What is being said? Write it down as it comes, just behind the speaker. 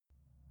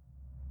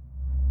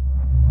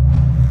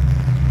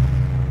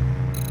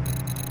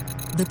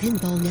The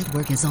Pinball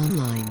Network is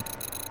online.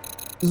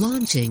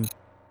 Launching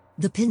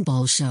The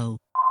Pinball Show.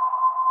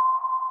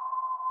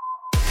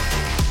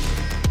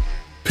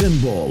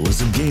 Pinball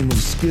is a game of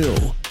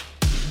skill.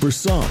 For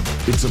some,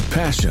 it's a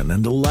passion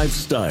and a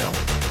lifestyle.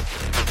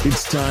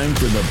 It's time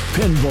for the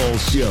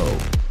Pinball Show.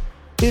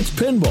 It's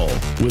pinball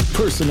with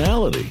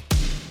personality.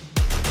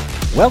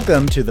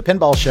 Welcome to the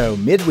Pinball Show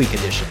Midweek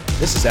Edition.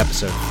 This is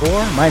episode 4.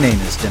 My name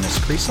is Dennis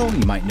Kriesel.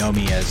 You might know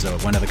me as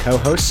one of the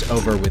co-hosts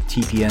over with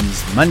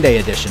TPN's Monday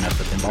edition of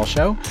the Pinball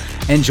Show.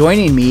 And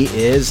joining me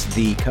is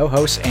the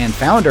co-host and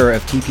founder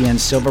of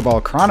TPN's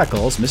Silverball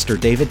Chronicles, Mr.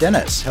 David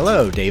Dennis.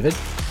 Hello, David.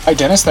 Hi,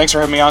 Dennis. Thanks for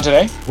having me on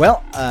today.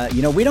 Well,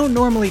 we don't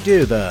normally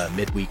do the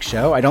midweek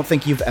show. I don't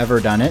think you've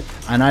ever done it,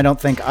 and I don't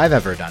think I've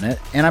ever done it,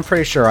 and I'm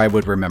pretty sure I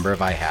would remember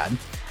if I had.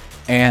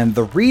 And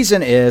the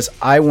reason is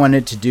I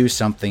wanted to do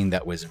something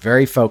that was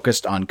very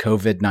focused on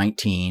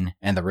COVID-19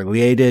 and the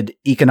related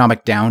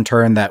economic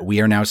downturn that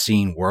we are now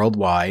seeing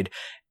worldwide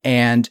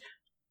and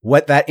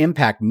what that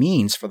impact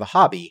means for the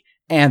hobby.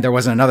 And there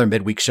wasn't another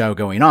midweek show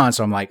going on,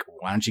 so I'm like,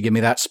 why don't you give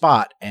me that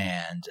spot?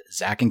 And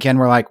Zach and Ken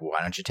were like,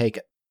 why don't you take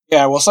it?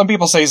 Yeah, well, some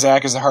people say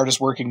Zach is the hardest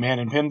working man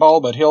in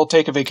pinball, but he'll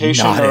take a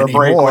vacation Not or a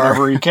break anymore.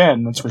 whenever he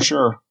can, that's for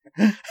sure.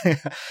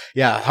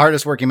 Yeah,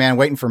 hardest working man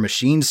waiting for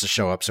machines to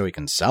show up so he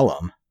can sell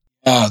them.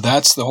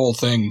 That's the whole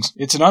thing.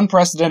 It's an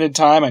unprecedented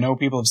time. I know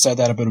people have said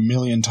that about a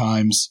million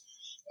times.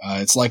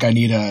 It's like I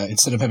need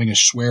instead of having a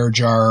swear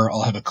jar,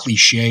 I'll have a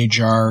cliche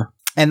jar.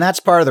 And that's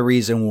part of the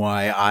reason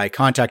why I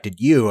contacted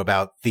you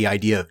about the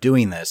idea of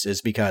doing this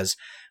is because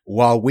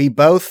while we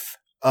both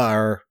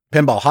are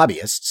pinball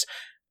hobbyists,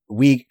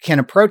 we can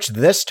approach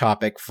this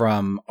topic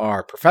from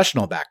our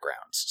professional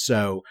backgrounds.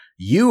 So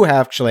you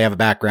actually have a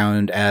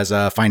background as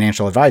a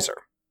financial advisor.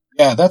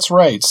 Yeah, that's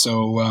right.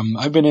 So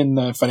I've been in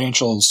the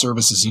financial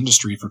services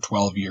industry for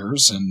 12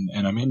 years,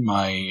 and I'm in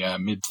my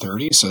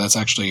mid-30s, so that's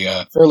actually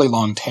a fairly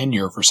long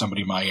tenure for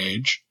somebody my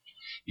age.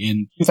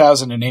 In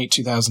 2008,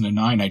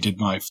 2009, I did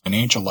my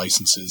financial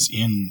licenses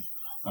in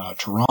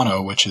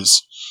Toronto, which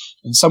is,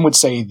 and some would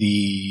say,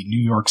 the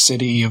New York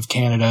City of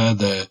Canada,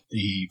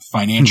 the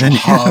financial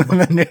hub.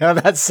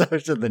 That's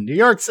such the New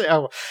York City.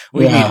 Oh,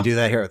 we need to do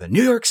that here. The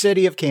New York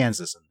City of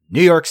Kansas and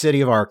New York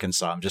City of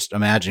Arkansas. I'm just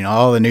imagining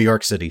all the New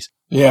York cities.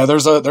 Yeah,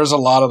 there's a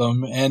lot of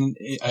them, and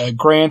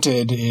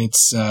granted,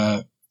 it's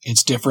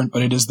different,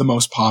 but it is the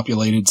most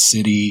populated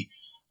city.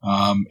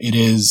 It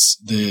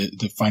is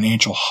the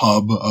financial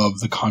hub of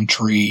the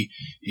country.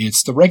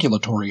 It's the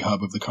regulatory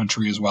hub of the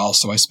country as well.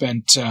 So I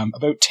spent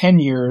about 10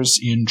 years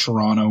in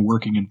Toronto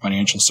working in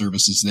financial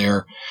services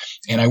there.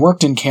 And I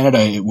worked in Canada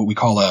at what we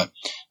call a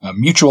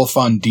mutual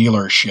fund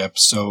dealership.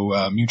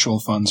 So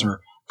mutual funds are a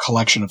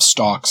collection of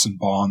stocks and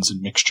bonds and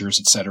mixtures,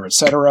 et cetera, et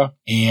cetera.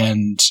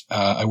 And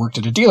I worked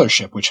at a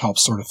dealership, which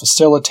helps sort of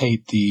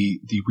facilitate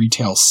the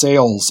retail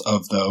sales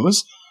of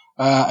those.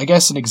 I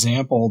guess an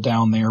example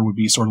down there would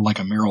be sort of like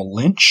a Merrill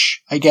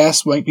Lynch, I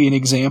guess, might be an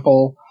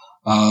example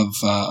of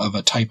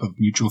a type of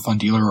mutual fund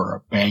dealer or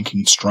a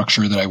banking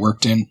structure that I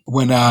worked in.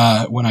 When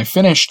I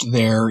finished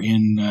there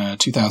in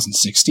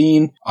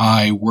 2016,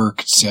 I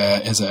worked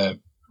as a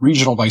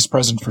regional vice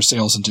president for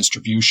sales and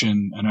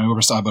distribution, and I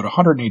oversaw about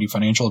 180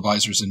 financial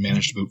advisors and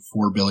managed about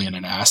 $4 billion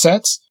in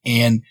assets.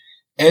 And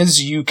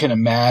as you can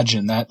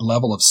imagine, that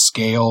level of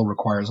scale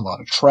requires a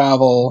lot of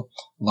travel,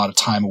 a lot of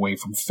time away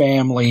from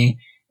family.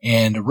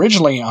 And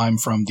originally I'm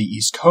from the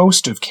East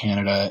Coast of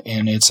Canada,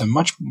 and it's a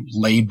much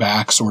laid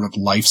back sort of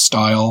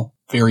lifestyle,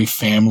 very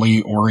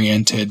family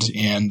oriented,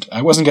 and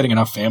I wasn't getting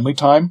enough family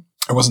time.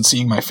 I wasn't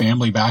seeing my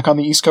family back on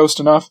the East Coast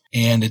enough.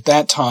 And at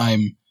that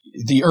time,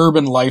 the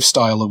urban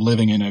lifestyle of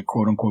living in a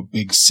quote unquote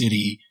big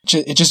city,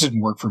 it just didn't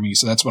work for me.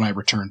 So that's when I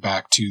returned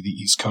back to the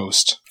East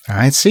Coast.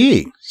 I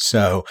see.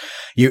 So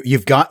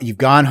you've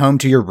gone home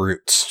to your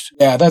roots.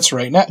 Yeah, that's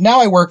right. Now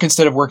I work,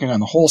 instead of working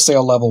on the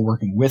wholesale level,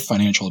 working with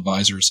financial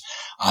advisors.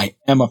 I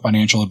am a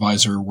financial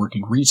advisor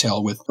working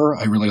retail with her.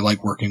 I really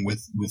like working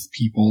with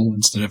people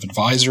instead of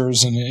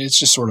advisors. And it's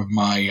just sort of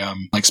my,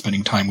 like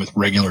spending time with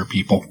regular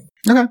people.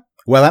 Okay.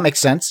 Well, that makes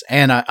sense.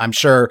 And I'm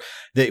sure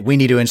that we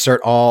need to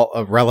insert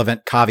all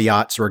relevant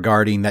caveats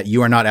regarding that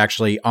you are not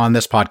actually on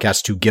this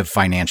podcast to give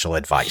financial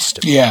advice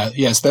to people.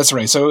 Yes, that's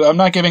right. So I'm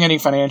not giving any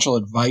financial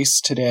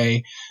advice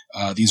today.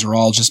 These are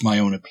all just my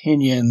own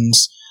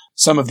opinions.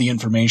 Some of the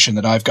information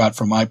that I've got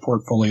from my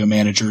portfolio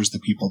managers, the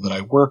people that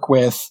I work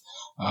with,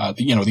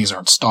 these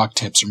aren't stock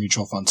tips or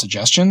mutual fund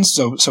suggestions.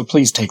 So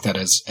please take that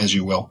as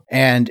you will.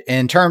 And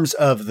in terms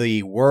of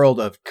the world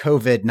of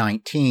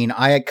COVID-19,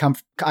 I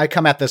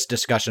come at this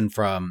discussion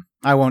from,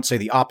 I won't say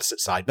the opposite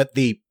side, but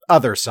the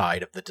other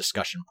side of the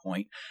discussion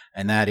point.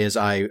 And that is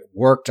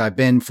I've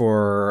been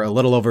for a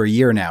little over a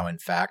year now, in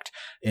fact,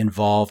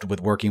 involved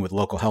with working with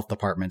local health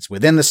departments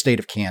within the state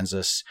of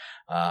Kansas.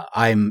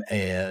 I'm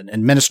an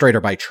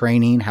administrator by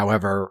training.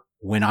 However,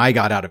 when I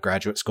got out of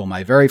graduate school,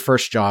 my very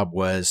first job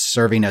was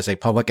serving as a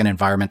public and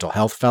environmental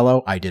health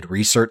fellow. I did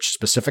research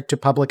specific to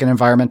public and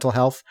environmental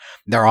health.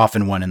 They're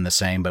often one and the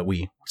same, but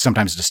we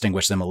sometimes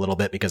distinguish them a little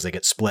bit because they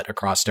get split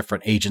across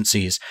different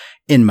agencies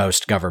in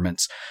most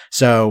governments.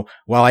 So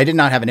while I did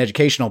not have an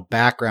educational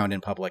background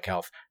in public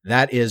health,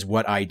 that is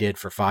what I did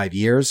for 5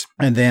 years.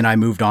 And then I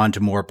moved on to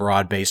more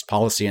broad-based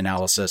policy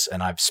analysis,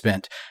 and I've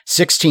spent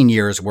 16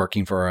 years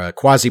working for a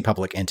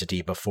quasi-public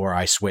entity before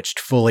I switched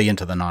fully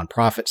into the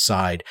nonprofit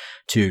side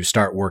to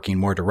start working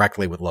more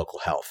directly with local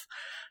health.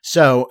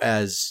 So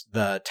as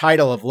the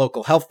title of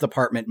local health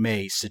department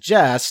may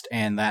suggest,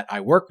 and that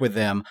I work with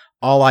them,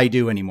 all I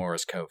do anymore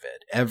is COVID.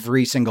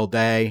 Every single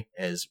day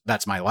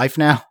that's my life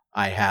now.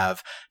 I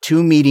have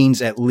 2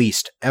 meetings at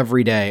least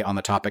every day on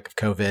the topic of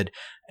COVID.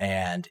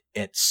 And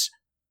it's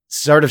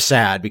sort of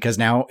sad because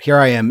now here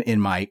I am in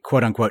my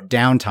quote unquote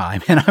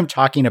downtime and I'm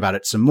talking about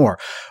it some more,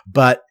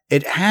 but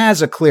it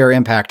has a clear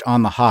impact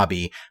on the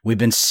hobby. We've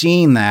been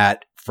seeing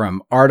that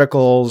from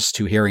articles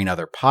to hearing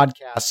other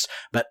podcasts,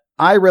 but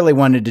I really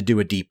wanted to do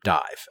a deep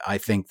dive. I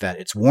think that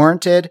it's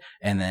warranted.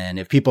 And then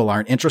if people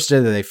aren't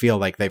interested, or they feel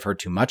like they've heard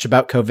too much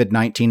about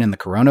COVID-19 and the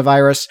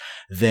coronavirus,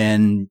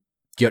 then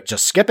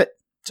just skip it.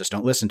 Just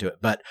don't listen to it.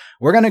 But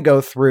we're going to go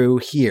through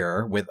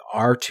here with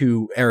our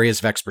 2 areas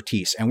of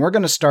expertise, and we're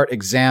going to start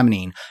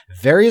examining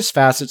various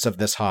facets of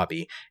this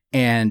hobby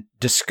and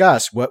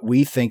discuss what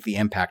we think the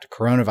impact of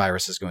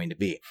coronavirus is going to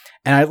be.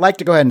 And I'd like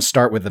to go ahead and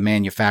start with the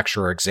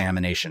manufacturer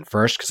examination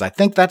first, because I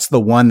think that's the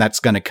one that's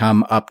going to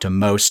come up to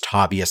most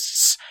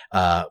hobbyists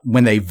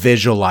when they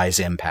visualize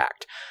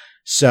impact.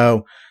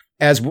 So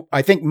as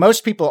I think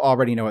most people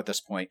already know at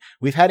this point,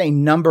 we've had a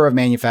number of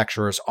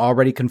manufacturers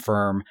already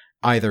confirm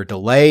either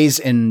delays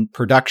in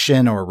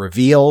production or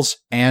reveals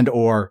and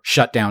or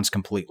shutdowns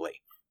completely.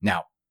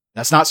 Now,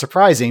 that's not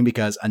surprising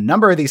because a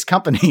number of these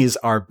companies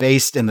are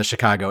based in the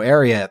Chicago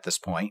area at this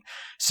point.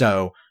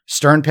 So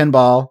Stern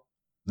Pinball,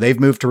 they've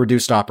moved to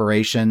reduced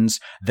operations.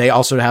 They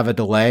also have a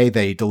delay.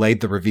 They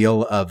delayed the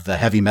reveal of the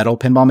heavy metal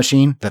pinball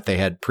machine that they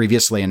had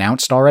previously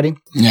announced already.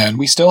 Yeah, and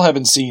we still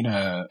haven't seen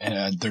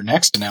their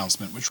next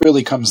announcement, which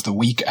really comes the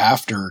week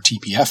after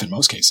TPF in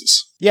most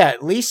cases. Yeah,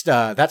 at least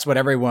that's what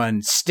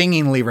everyone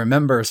stingingly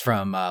remembers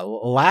from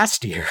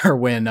last year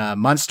when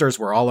Munsters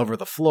were all over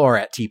the floor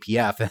at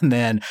TPF. And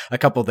then a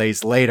couple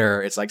days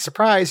later, it's like,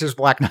 surprise, there's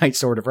Black Knight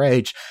Sword of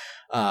Rage.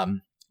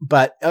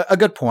 But a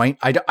good point.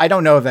 I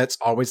don't know if that's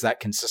always that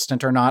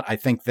consistent or not. I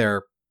think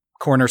their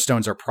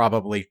cornerstones are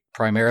probably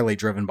primarily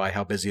driven by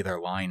how busy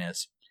their line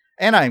is.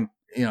 And I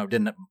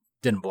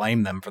didn't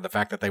blame them for the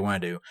fact that they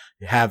wanted to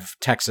have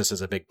Texas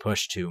as a big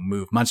push to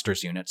move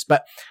Munsters units,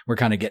 but we're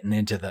kind of getting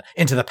into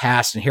the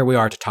past, and here we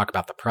are to talk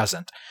about the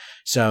present.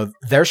 So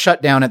they're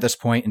shut down at this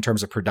point in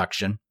terms of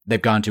production. They've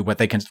gone to what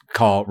they can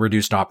call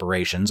reduced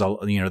operations.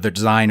 Their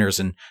designers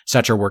and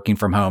such are working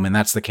from home, and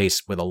that's the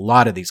case with a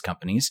lot of these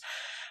companies.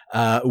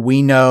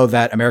 We know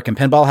that American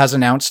Pinball has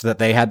announced that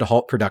they had to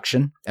halt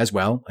production as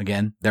well.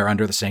 Again, they're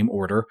under the same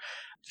order.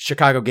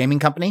 Chicago Gaming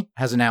Company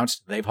has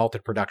announced they've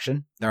halted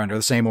production. They're under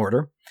the same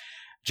order.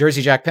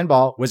 Jersey Jack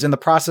Pinball was in the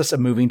process of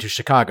moving to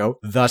Chicago.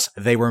 Thus,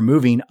 they were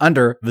moving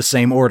under the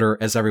same order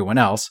as everyone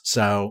else.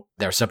 So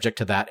they're subject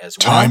to that as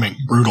well. Timing,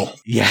 brutal.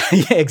 Yeah,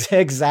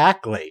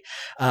 exactly.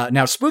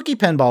 Now, Spooky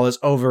Pinball is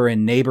over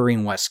in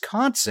neighboring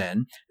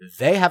Wisconsin.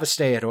 They have a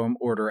stay-at-home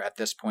order at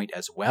this point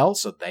as well.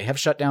 So they have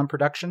shut down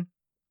production.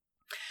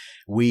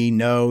 We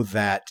know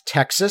that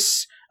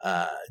Texas,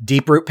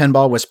 Deep Root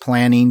Pinball was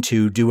planning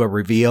to do a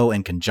reveal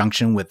in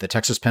conjunction with the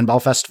Texas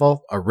Pinball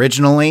Festival.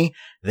 Originally,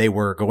 they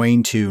were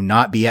going to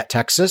not be at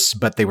Texas,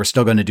 but they were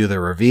still going to do the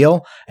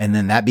reveal. And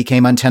then that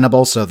became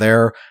untenable. So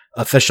their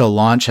official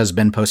launch has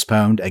been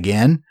postponed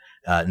again,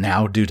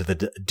 now due to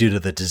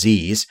the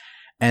disease.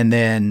 And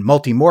then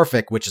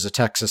Multimorphic, which is a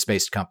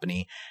Texas-based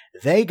company,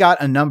 they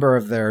got a number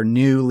of their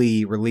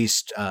newly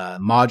released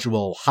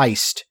module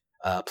heist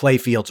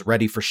playfields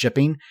ready for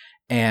shipping.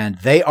 And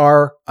they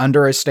are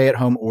under a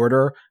stay-at-home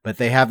order, but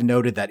they have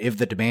noted that if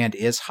the demand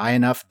is high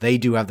enough, they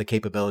do have the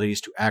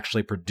capabilities to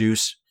actually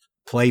produce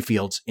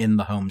playfields in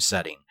the home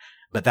setting.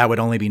 But that would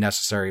only be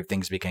necessary if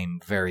things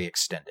became very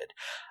extended.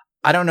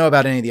 I don't know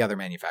about any of the other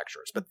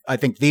manufacturers, but I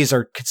think these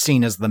are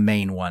seen as the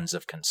main ones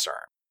of concern.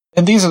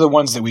 And these are the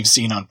ones that we've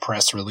seen on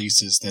press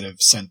releases that have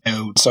sent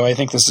out. So I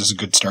think this is a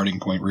good starting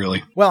point,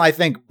 really. Well, I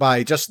think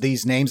by just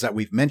these names that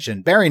we've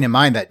mentioned, bearing in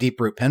mind that Deep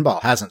Root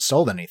Pinball hasn't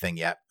sold anything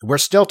yet, we're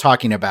still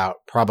talking about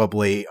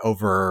probably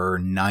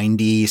over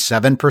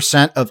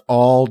 97% of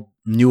all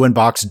new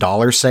in-box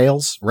dollar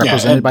sales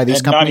represented by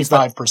these companies.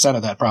 95%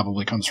 of that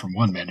probably comes from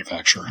one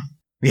manufacturer.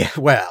 Yeah,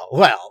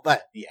 well,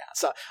 but yeah.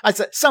 So I'd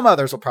say some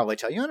others will probably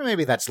tell you,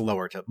 maybe that's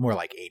lower to more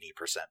like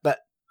 80%, but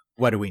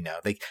what do we know?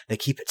 They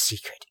keep it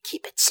secret,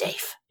 keep it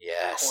safe.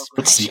 Yes.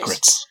 Corporate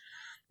secrets.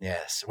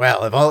 Yes.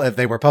 Well, if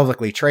they were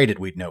publicly traded,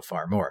 we'd know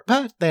far more,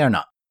 but they are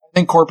not. I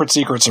think corporate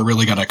secrets are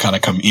really going to kind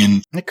of come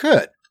in. It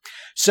could.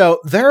 So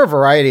there are a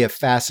variety of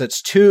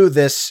facets to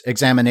this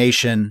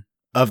examination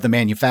of the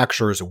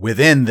manufacturers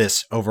within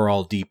this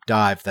overall deep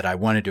dive that I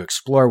wanted to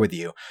explore with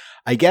you.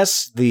 I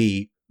guess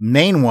the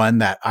main one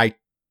that I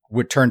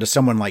would turn to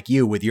someone like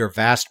you with your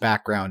vast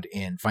background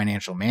in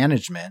financial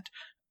management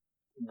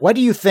what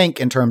do you think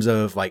in terms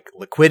of like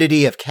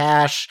liquidity of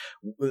cash,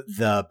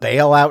 the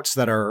bailouts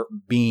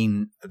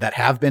that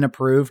have been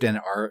approved and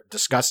are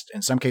discussed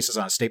in some cases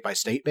on a state by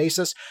state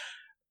basis?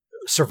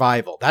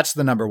 Survival. That's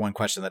the number one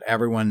question that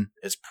everyone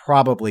has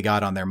probably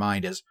got on their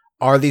mind is,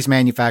 are these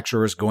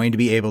manufacturers going to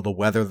be able to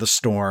weather the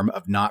storm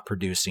of not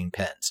producing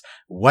pens?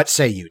 What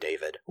say you,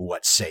 David?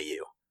 What say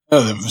you?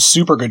 Oh,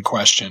 super good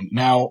question.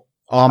 Now,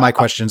 all my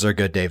questions are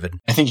good, David.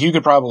 I think you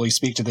could probably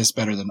speak to this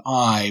better than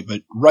I,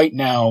 but right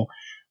now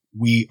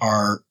we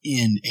are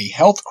in a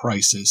health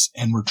crisis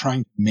and we're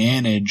trying to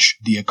manage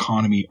the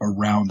economy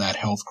around that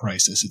health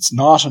crisis. It's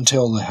not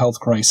until the health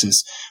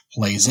crisis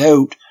plays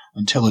out,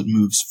 until it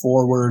moves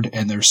forward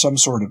and there's some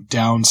sort of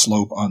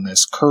downslope on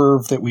this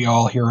curve that we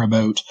all hear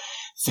about,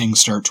 things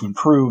start to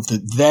improve,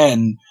 that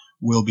then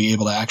we'll be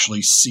able to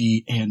actually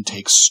see and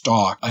take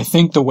stock. I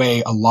think the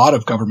way a lot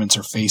of governments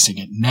are facing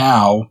it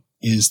now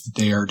is that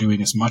they are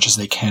doing as much as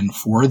they can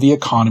for the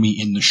economy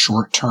in the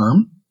short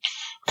term,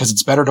 because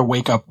it's better to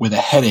wake up with a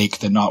headache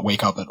than not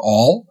wake up at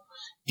all.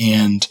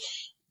 And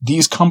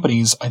these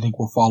companies, I think,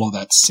 will follow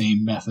that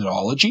same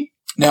methodology.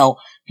 Now,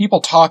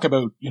 people talk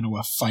about,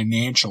 a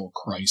financial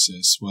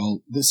crisis.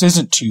 Well, this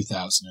isn't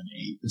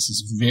 2008. This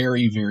is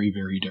very, very,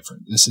 very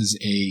different. This is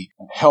a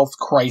health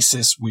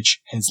crisis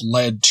which has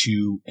led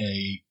to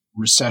a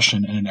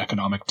recession and an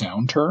economic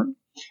downturn,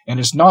 and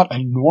is not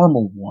a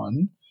normal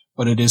one,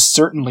 but it is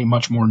certainly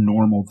much more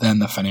normal than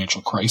the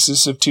financial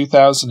crisis of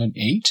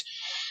 2008.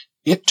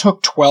 It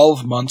took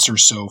 12 months or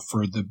so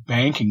for the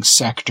banking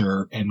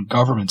sector and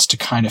governments to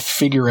kind of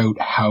figure out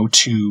how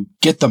to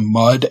get the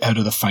mud out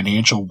of the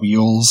financial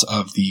wheels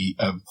of the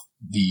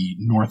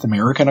North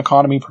American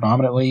economy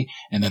predominantly,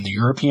 and then the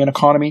European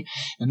economy.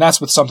 And that's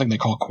with something they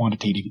call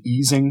quantitative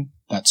easing.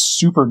 That's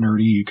super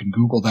nerdy. You can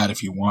Google that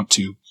if you want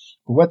to.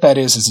 But what that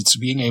is it's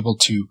being able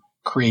to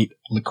create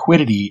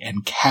liquidity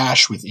and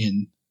cash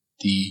within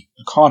the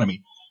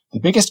economy. The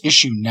biggest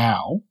issue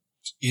now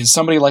is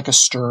somebody like a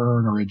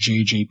Stern or a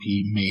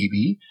JJP,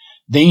 maybe.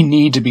 They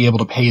need to be able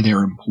to pay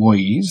their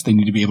employees. They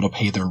need to be able to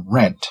pay their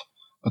rent,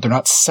 but they're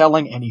not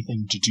selling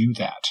anything to do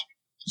that.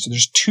 So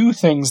there's two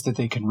things that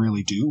they can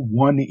really do.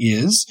 One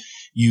is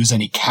use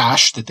any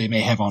cash that they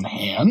may have on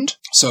hand.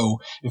 So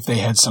if they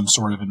had some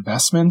sort of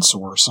investments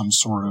or some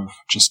sort of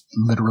just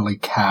literally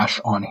cash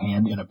on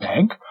hand in a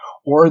bank,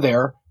 or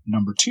their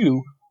number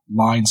two,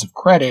 lines of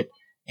credit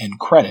and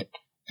credit.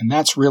 And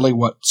that's really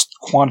what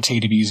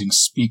quantitative easing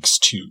speaks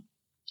to.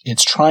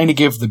 It's trying to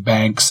give the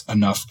banks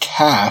enough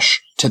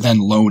cash to then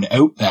loan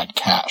out that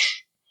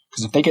cash.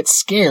 Because if they get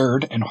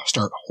scared and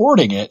start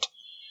hoarding it,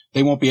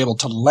 they won't be able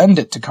to lend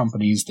it to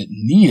companies that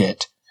need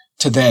it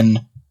to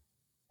then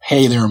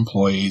pay their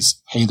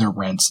employees, pay their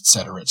rents, et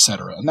cetera, et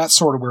cetera. And that's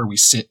sort of where we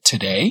sit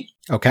today.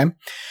 Okay.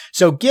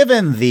 So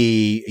given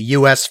the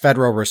U.S.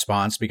 federal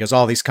response, because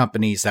all these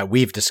companies that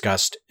we've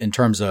discussed in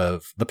terms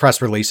of the press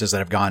releases that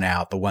have gone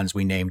out, the ones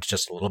we named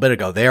just a little bit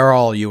ago, they're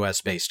all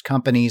U.S.-based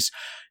companies.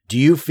 Do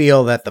you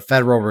feel that the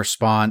federal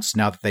response,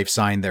 now that they've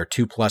signed their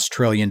 $2+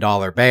 trillion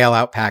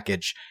bailout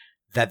package,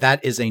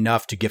 that is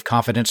enough to give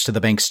confidence to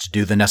the banks to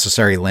do the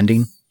necessary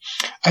lending?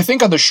 I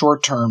think on the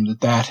short term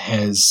that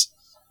has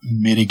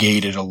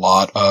mitigated a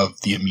lot of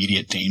the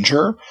immediate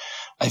danger.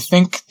 I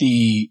think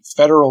the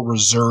Federal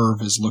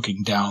Reserve is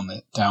looking down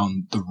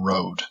the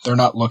road. They're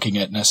not looking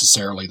at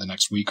necessarily the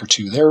next week or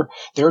two.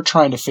 They're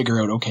trying to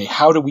figure out, okay,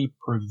 how do we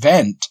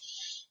prevent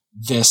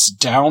this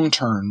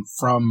downturn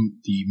from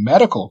the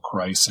medical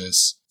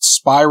crisis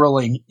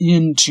spiraling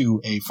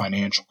into a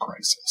financial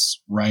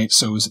crisis, right?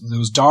 So as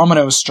those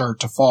dominoes start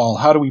to fall,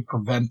 how do we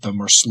prevent them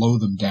or slow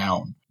them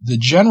down? The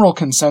general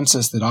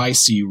consensus that I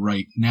see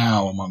right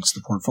now amongst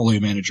the portfolio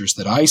managers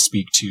that I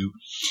speak to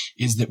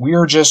is that we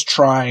are just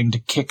trying to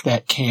kick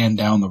that can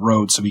down the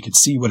road so we can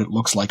see what it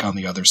looks like on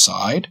the other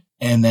side.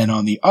 And then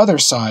on the other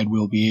side,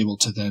 we'll be able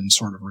to then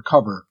sort of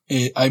recover.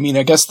 I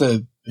guess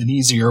an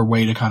easier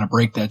way to kind of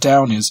break that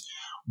down is,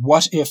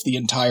 what if the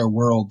entire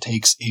world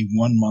takes a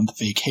 1-month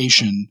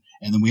vacation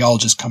and then we all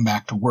just come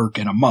back to work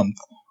in a month?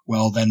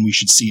 Well, then we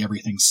should see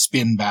everything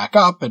spin back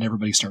up and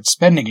everybody starts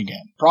spending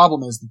again.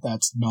 Problem is that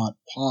that's not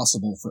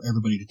possible for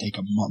everybody to take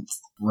a month,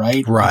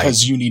 right?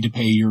 Because you need to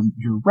pay your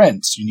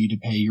rents, you need to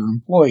pay your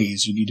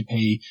employees, you need to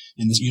pay,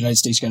 in the United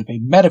States, you got to pay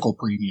medical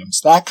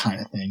premiums, that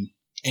kind of thing.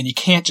 And you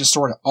can't just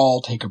sort of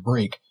all take a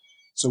break.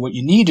 So what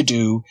you need to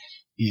do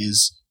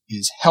is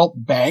help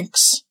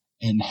banks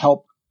and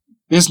help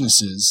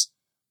businesses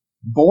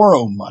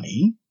borrow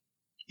money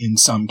in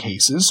some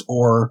cases,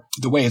 or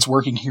the way it's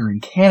working here in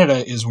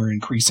Canada is we're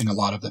increasing a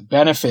lot of the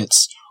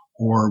benefits,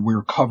 or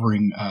we're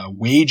covering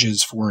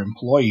wages for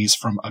employees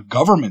from a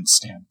government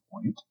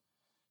standpoint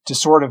to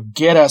sort of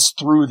get us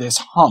through this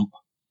hump.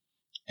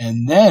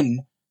 And then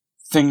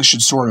things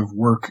should sort of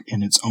work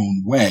in its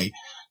own way.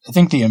 I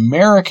think the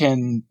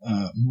American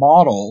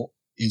model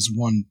is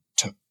one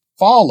to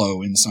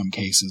follow in some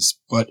cases,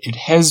 but it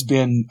has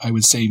been, I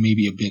would say,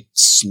 maybe a bit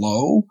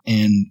slow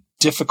and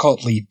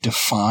difficultly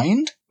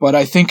defined. but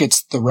I think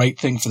it's the right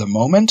thing for the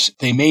moment.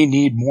 They may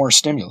need more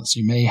stimulus.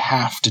 You may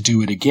have to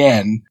do it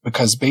again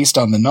because based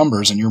on the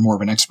numbers, and you're more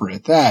of an expert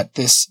at that,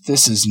 this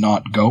is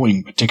not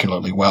going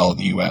particularly well in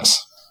the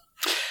U.S.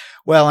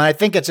 Well, and I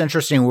think it's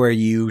interesting where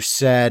you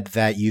said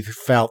that you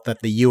felt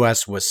that the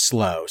U.S. was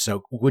slow.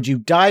 So would you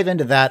dive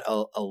into that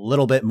a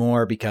little bit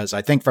more? Because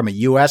I think from a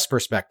U.S.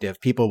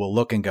 perspective, people will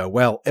look and go,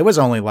 well, it was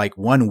only like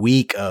 1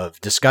 week of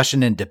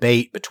discussion and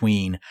debate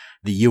between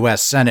the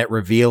U.S. Senate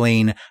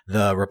revealing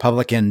the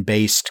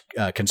Republican-based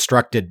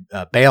constructed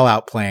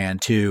bailout plan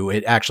to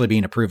it actually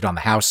being approved on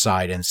the House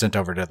side and sent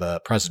over to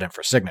the president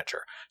for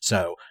signature.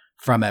 So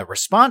from a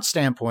response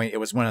standpoint, it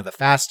was one of the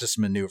fastest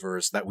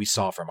maneuvers that we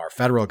saw from our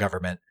federal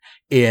government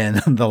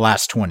in the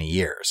last 20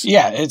 years.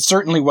 Yeah, it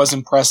certainly was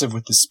impressive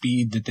with the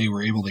speed that they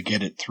were able to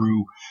get it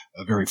through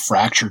a very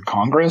fractured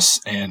Congress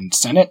and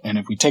Senate. And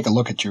if we take a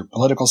look at your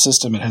political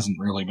system, it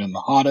hasn't really been the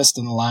hottest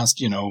in the last,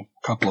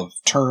 couple of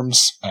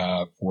terms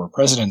for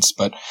presidents,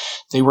 but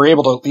they were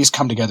able to at least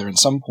come together at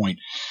some point.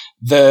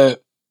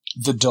 The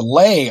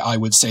delay, I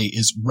would say,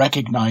 is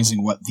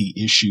recognizing what the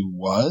issue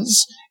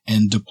was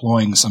and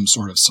deploying some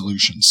sort of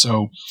solution.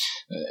 So,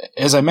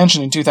 as I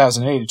mentioned in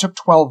 2008, it took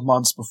 12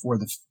 months before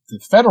the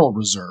Federal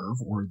Reserve,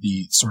 or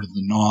the sort of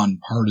the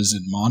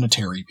non-partisan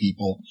monetary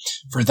people,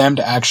 for them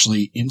to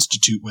actually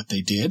institute what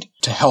they did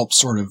to help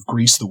sort of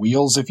grease the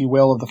wheels, if you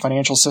will, of the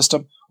financial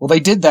system. Well,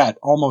 they did that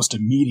almost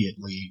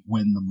immediately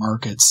when the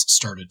markets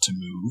started to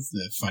move,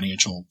 the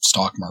financial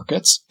stock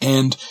markets.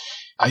 And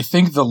I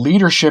think the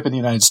leadership in the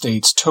United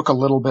States took a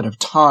little bit of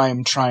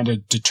time trying to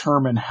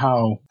determine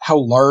how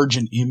large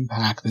an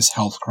impact this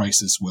health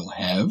crisis will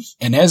have.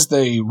 And as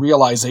the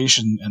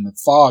realization and the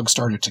fog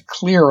started to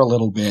clear a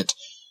little bit,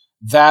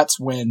 that's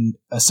when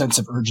a sense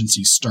of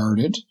urgency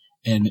started.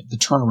 And the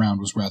turnaround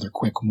was rather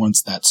quick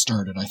once that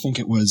started. I think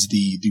it was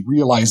the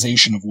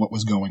realization of what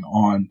was going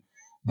on.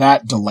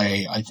 That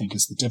delay, I think,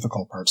 is the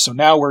difficult part. So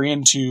now we're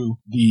into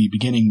the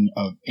beginning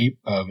of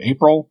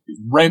April.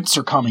 Rents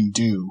are coming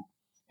due.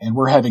 And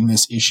we're having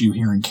this issue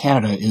here in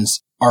Canada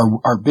is,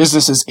 are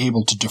businesses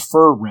able to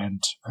defer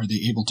rent? Are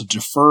they able to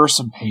defer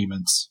some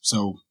payments?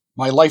 So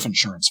my life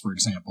insurance, for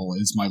example,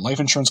 is my life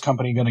insurance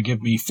company going to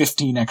give me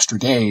 15 extra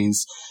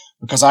days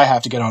because I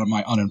have to get out of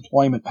my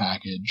unemployment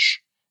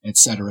package, et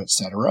cetera, et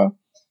cetera.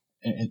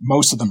 And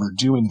most of them are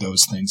doing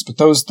those things, but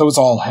those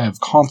all have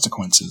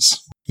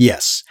consequences.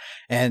 Yes.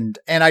 And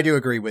I do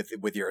agree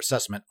with your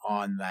assessment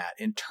on that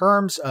in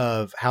terms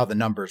of how the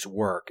numbers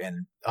work.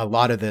 And a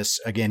lot of this,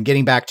 again,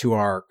 getting back to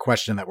our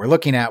question that we're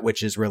looking at,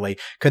 which is really,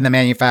 could the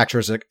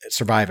manufacturers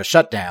survive a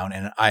shutdown?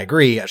 And I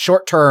agree.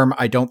 Short term,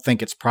 I don't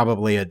think it's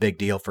probably a big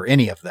deal for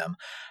any of them,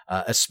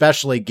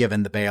 especially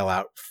given the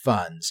bailout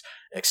funds.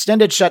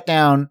 Extended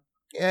shutdown,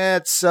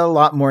 it's a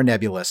lot more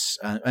nebulous.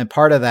 And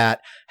part of that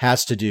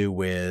has to do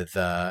with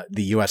the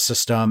U.S.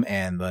 system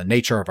and the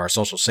nature of our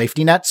social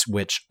safety nets,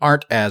 which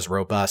aren't as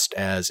robust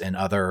as in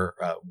other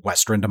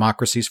Western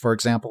democracies, for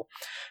example.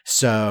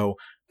 So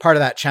part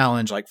of that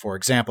challenge, like, for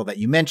example, that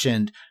you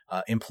mentioned,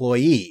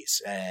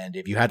 employees, and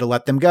if you had to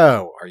let them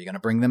go, are you going to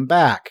bring them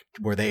back?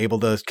 Were they able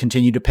to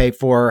continue to pay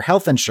for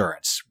health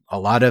insurance? A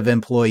lot of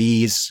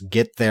employees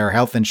get their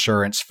health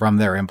insurance from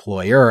their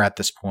employer at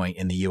this point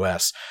in the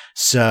U.S.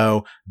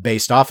 So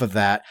based off of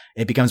that,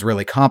 it becomes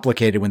really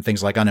complicated when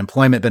things like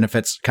unemployment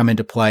benefits come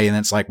into play. And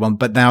it's like, well,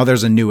 but now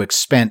there's a new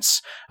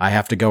expense. I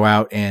have to go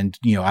out and,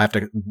 I have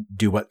to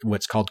do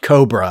what's called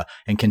COBRA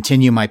and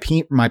continue my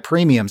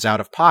premiums out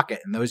of pocket.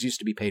 And those used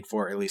to be paid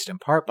for, at least in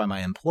part, by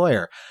my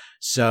employer.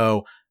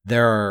 So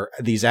there are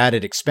these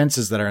added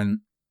expenses that are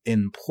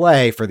in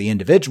play for the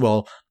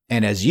individual.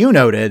 And as you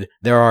noted,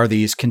 there are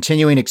these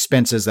continuing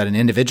expenses that an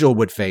individual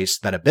would face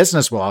that a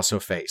business will also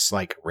face,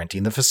 like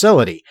renting the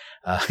facility.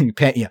 You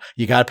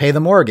got to pay the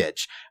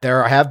mortgage.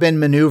 There have been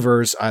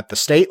maneuvers at the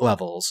state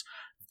levels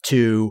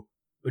to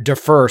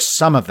defer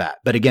some of that.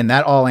 But again,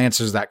 that all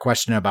answers that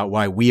question about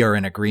why we are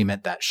in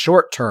agreement that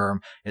short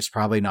term is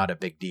probably not a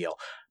big deal.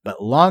 But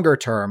longer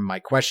term, my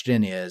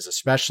question is,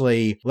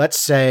 especially, let's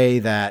say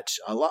that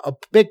a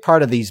big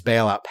part of these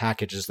bailout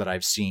packages that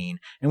I've seen,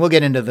 and we'll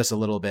get into this a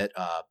little bit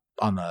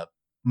on the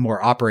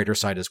more operator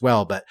side as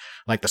well, but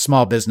like the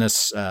Small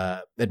Business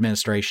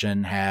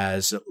Administration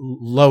has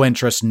low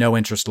interest, no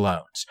interest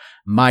loans.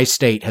 My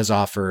state has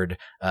offered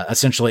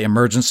essentially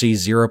emergency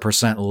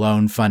 0%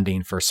 loan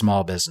funding for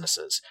small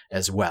businesses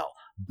as well,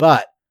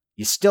 but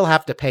you still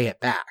have to pay it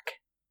back.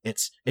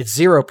 It's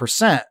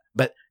 0%,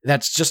 but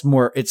that's just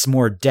more, it's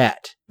more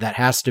debt that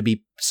has to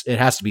be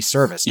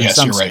serviced at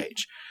some stage. Right.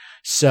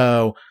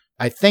 So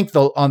I think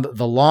on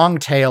the long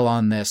tail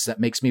on this, that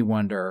makes me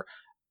wonder,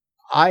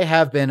 I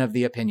have been of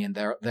the opinion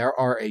there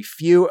are a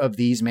few of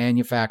these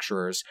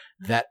manufacturers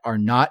that are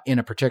not in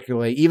a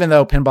particularly, even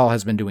though pinball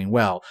has been doing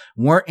well,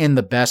 weren't in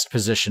the best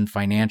position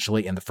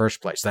financially in the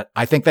first place. That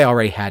I think they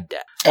already had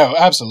debt. Oh,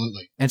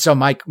 absolutely. And so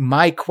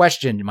my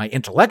question, my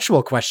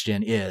intellectual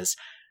question is,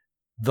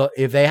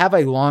 if they have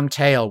a long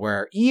tail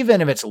where even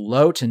if it's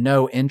low to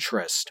no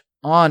interest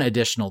on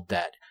additional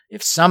debt,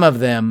 if some of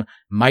them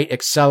might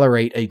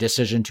accelerate a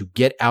decision to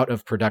get out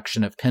of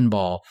production of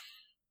pinball,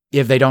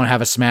 if they don't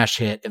have a smash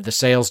hit, if the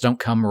sales don't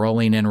come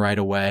rolling in right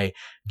away,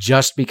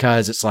 just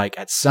because it's like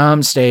at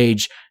some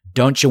stage,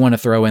 don't you want to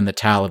throw in the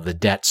towel if the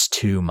debt's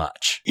too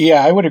much?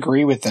 Yeah, I would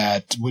agree with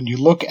that. When you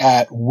look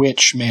at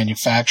which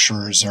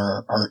manufacturers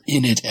are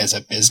in it as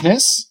a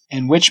business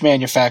and which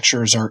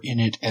manufacturers are in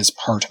it as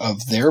part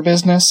of their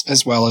business,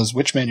 as well as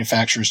which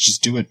manufacturers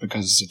just do it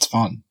because it's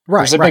fun.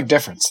 Right, There's a big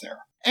difference there.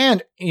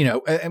 And,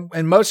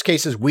 in most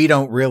cases, we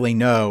don't really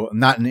know,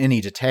 not in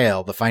any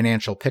detail, the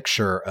financial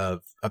picture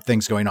of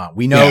things going on.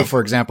 We know, for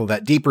example,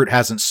 that Deeproot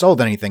hasn't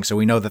sold anything, so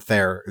we know that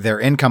their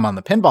income on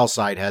the pinball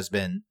side has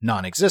been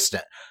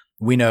non-existent.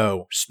 We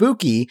know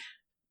Spooky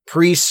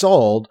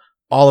pre-sold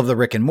all of the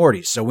Rick and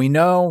Mortys, so we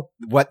know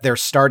what their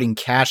starting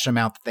cash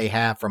amount that they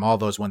have from all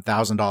those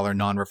 $1,000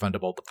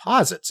 non-refundable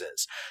deposits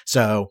is.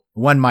 So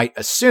one might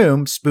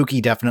assume Spooky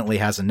definitely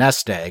has a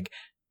nest egg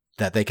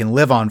that they can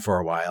live on for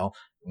a while.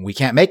 We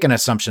can't make an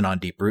assumption on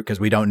Deeproot because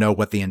we don't know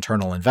what the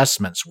internal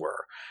investments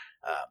were.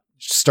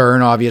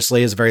 Stern,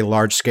 obviously, is a very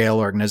large-scale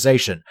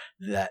organization.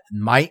 That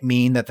might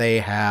mean that they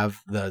have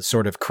the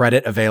sort of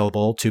credit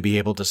available to be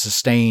able to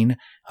sustain.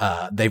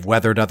 They've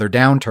weathered other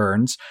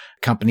downturns.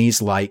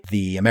 Companies like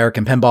the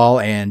American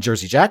Pinball and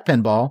Jersey Jack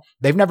Pinball,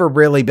 they've never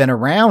really been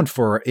around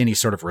for any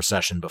sort of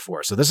recession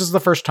before. So this is the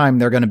first time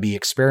they're going to be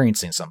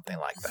experiencing something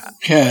like that.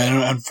 Yeah,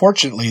 and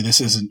unfortunately, this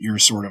isn't your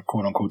sort of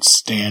quote-unquote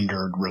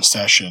standard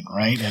recession,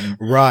 right?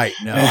 Right.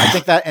 No, I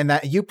think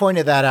that you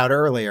pointed that out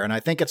earlier, and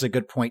I think it's a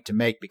good point to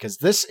make because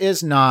this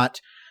is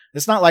not...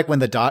 It's not like when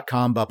the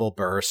dot-com bubble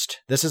burst.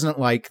 This isn't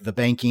like the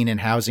banking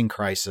and housing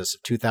crisis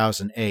of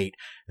 2008.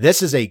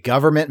 This is a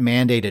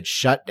government-mandated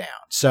shutdown.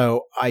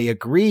 So I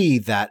agree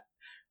that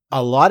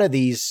a lot of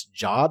these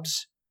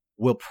jobs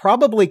will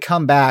probably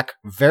come back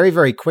very,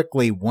 very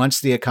quickly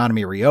once the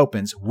economy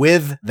reopens,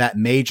 with that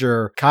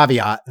major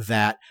caveat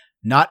that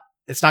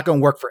it's not going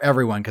to work for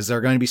everyone because there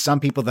are going to be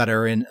some people that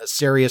are in a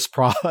serious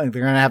problem.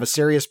 They're going to have a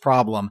serious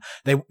problem.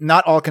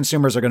 Not all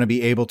consumers are going to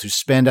be able to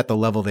spend at the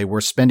level they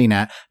were spending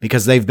at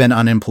because they've been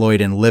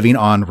unemployed and living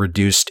on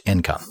reduced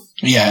income.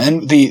 Yeah.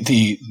 And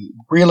the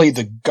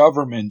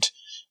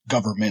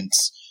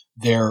governments,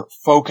 their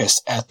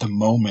focus at the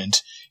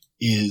moment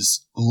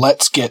is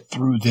let's get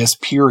through this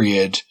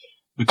period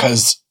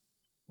because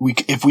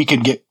if we can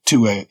get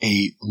to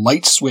a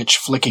light switch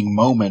flicking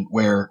moment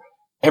where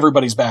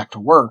everybody's back to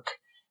work,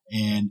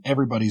 and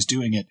everybody's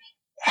doing it,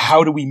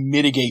 how do we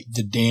mitigate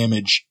the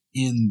damage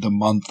in the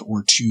month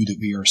or two that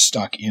we are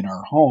stuck in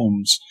our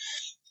homes?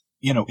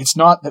 It's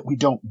not that we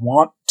don't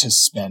want to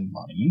spend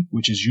money,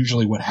 which is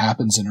usually what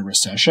happens in a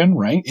recession,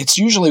 right? It's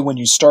usually when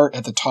you start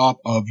at the top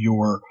of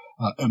your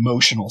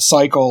emotional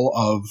cycle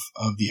of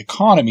the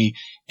economy,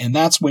 and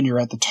that's when you're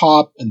at the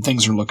top and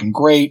things are looking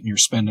great and you're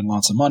spending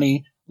lots of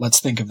money. Let's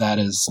think of that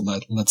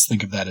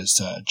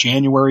as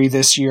January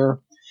this year.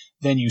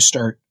 Then you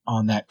start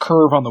on that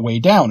curve on the way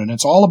down, and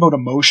it's all about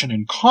emotion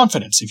and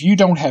confidence. If you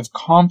don't have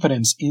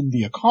confidence in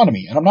the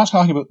economy, and I'm not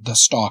talking about the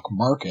stock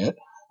market,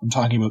 I'm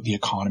talking about the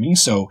economy,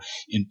 so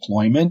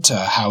employment,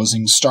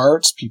 housing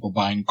starts, people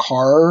buying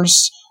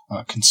cars,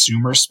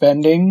 consumer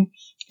spending,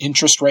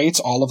 interest rates,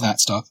 all of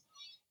that stuff.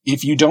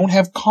 If you don't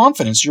have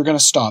confidence, you're going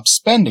to stop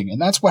spending, and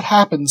that's what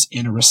happens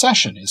in a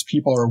recession, is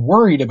people are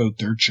worried about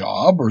their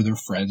job or their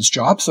friend's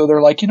job, so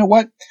they're like, you know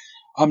what?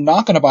 I'm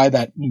not going to buy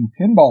that new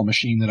pinball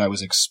machine that I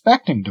was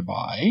expecting to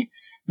buy.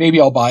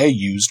 Maybe I'll buy a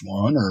used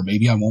one, or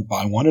maybe I won't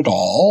buy one at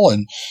all.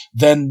 And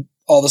then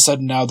all of a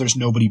sudden now there's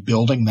nobody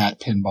building that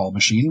pinball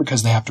machine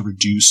because they have to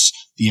reduce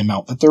the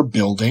amount that they're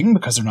building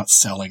because they're not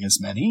selling as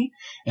many.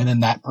 And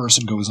then that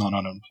person goes on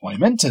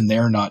unemployment and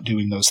they're not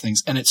doing those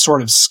things. And it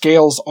sort of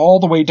scales all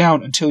the way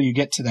down until you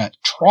get to that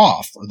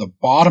trough or the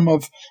bottom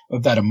of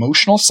that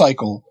emotional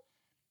cycle.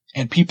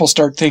 And people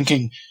start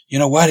thinking, you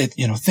know what,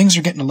 things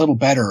are getting a little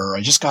better, or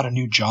I just got a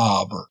new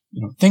job, or,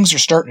 things are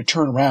starting to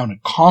turn around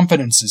and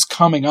confidence is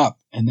coming up.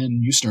 And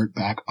then you start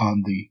back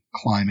on the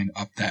climbing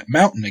up that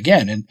mountain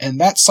again. And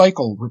that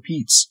cycle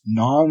repeats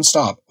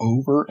nonstop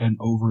over and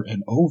over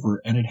and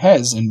over. And it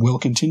has and will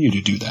continue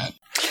to do that.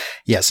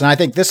 Yes. And I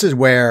think this is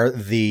where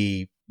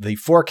the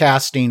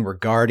forecasting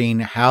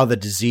regarding how the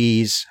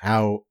disease,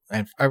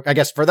 and I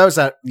guess for those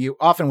that you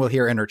often will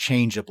hear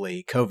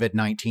interchangeably,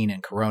 COVID-19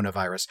 and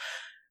coronavirus,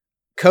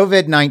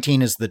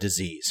 COVID-19 is the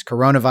disease.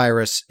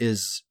 Coronavirus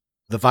is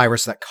the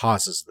virus that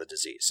causes the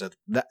disease. So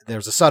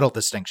there's a subtle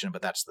distinction,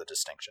 but that's the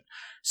distinction.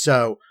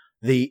 So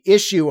the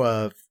issue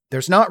of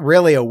there's not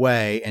really a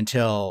way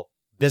until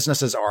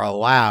businesses are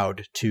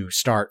allowed to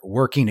start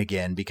working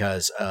again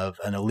because of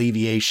an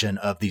alleviation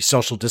of the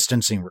social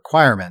distancing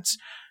requirements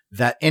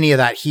that any of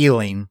that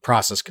healing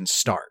process can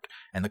start.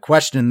 And the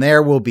question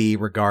there will be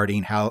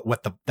regarding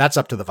that's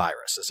up to the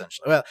virus,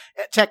 essentially. Well,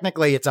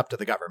 technically it's up to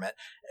the government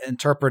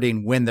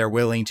interpreting when they're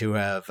willing to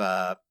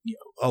have,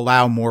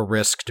 allow more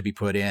risk to be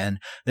put in.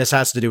 This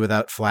has to do with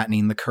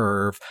flattening the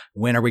curve.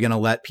 When are we going to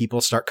let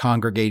people start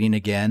congregating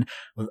again?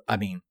 I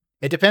mean,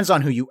 it depends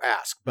on who you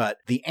ask, but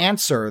the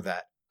answer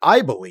that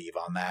I believe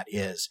on that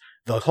is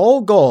the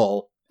whole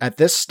goal at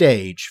this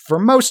stage for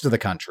most of the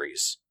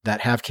countries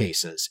that have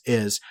cases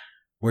is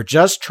We're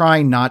just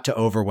trying not to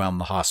overwhelm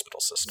the hospital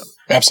system.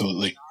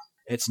 Absolutely.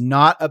 It's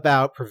not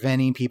about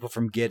preventing people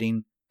from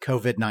getting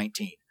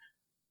COVID-19.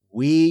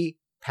 We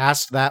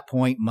passed that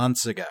point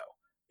months ago.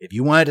 If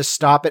you wanted to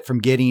stop it from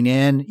getting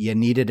in, you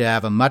needed to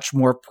have a much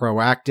more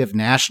proactive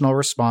national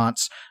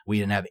response. We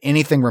didn't have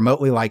anything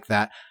remotely like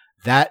that.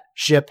 That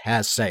ship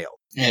has sailed.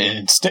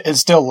 It's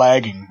still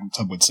lagging,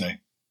 some would say.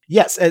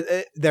 Yes,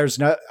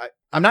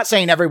 I'm not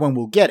saying everyone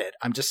will get it.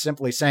 I'm just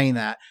simply saying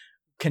that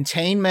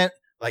containment,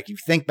 like you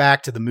think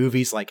back to the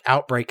movies like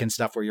Outbreak and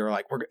stuff where you're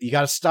like, you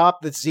got to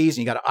stop the disease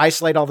and you got to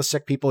isolate all the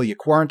sick people. You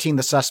quarantine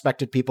the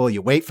suspected people.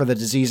 You wait for the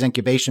disease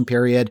incubation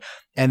period.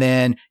 And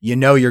then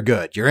you're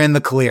good. You're in the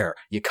clear.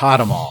 You caught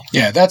them all.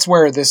 Yeah, that's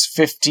where this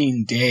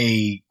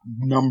 15-day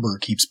number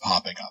keeps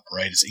popping up,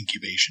 right? Is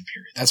incubation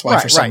period. That's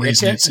why for some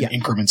reason it's in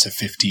increments of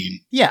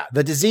 15. Yeah,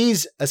 the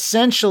disease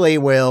essentially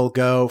will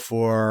go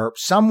for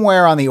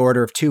somewhere on the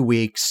order of 2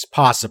 weeks,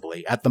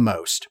 possibly at the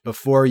most,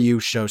 before you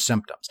show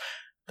symptoms.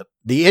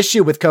 The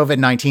issue with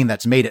COVID-19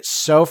 that's made it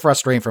so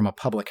frustrating from a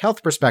public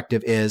health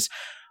perspective is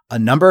a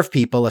number of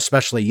people,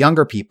 especially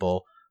younger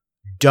people,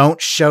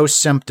 don't show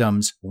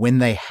symptoms when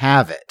they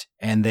have it.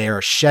 And they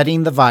are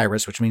shedding the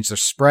virus, which means they're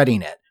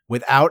spreading it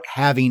without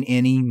having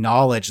any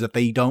knowledge that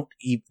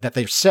that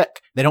they're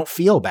sick. They don't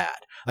feel bad.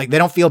 Like they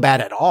don't feel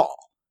bad at all.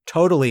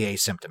 Totally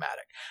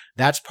asymptomatic.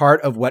 That's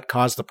part of what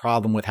caused the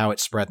problem with how it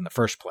spread in the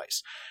first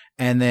place.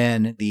 And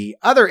then the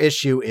other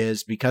issue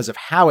is because of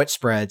how it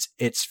spreads,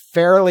 it's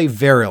fairly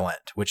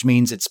virulent, which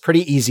means it's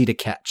pretty easy to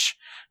catch,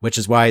 which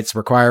is why it's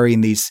requiring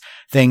these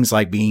things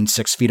like being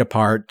 6 feet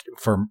apart.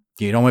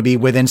 You don't want to be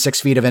within 6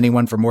 feet of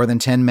anyone for more than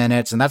 10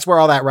 minutes. And that's where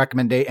all that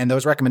and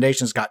those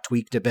recommendations got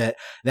tweaked a bit.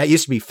 That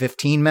used to be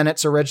 15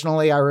 minutes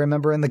originally, I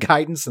remember, in the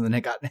guidance. And then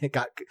it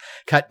got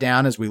cut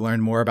down as we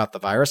learned more about the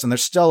virus. And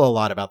there's still a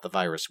lot about the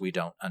virus we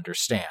don't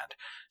understand.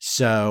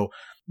 So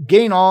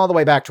getting all the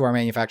way back to our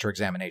manufacturer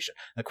examination,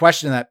 the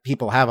question that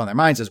people have on their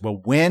minds is, well,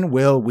 when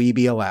will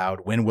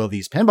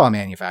these pinball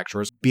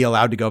manufacturers be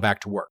allowed to go back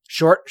to work?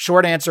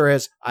 Short answer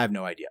is, I have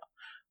no idea.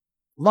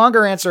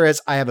 Longer answer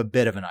is, I have a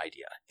bit of an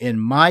idea. In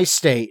my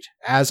state,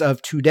 as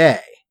of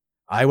today,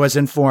 I was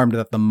informed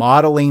that the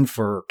modeling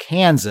for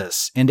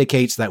Kansas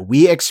indicates that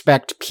we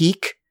expect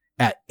peak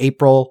at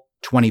April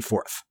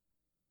 24th.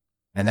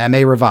 And that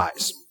may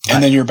revise.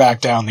 And then you're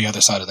back down the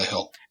other side of the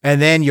hill. And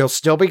then you're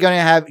going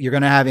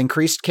to have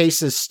increased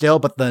cases still,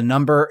 but the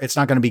number, it's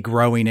not going to be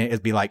growing.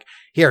 It'd be like,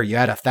 here, you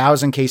had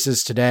 1,000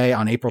 cases today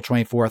on April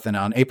 24th, and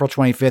on April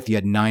 25th, you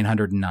had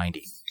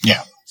 990.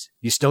 Yeah.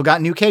 You still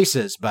got new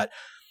cases, but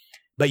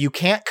you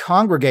can't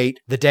congregate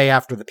the day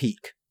after the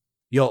peak.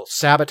 You'll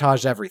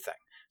sabotage everything.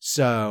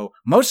 So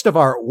most of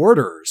our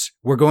orders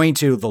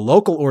the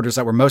local orders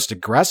that were most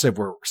aggressive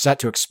were set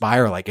to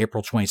expire like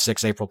April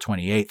 26th, April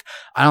 28th.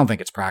 I don't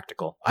think it's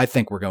practical. I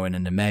think we're going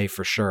into May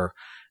for sure.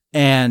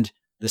 And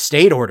the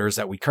state orders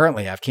that we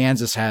currently have,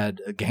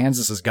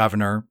 Kansas's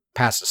governor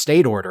passed a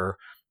state order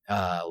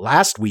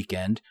last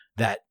weekend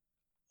that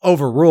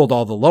overruled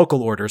all the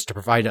local orders to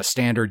provide a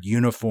standard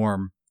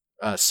uniform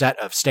set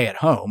of stay at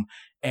home.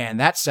 And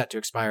that's set to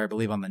expire, I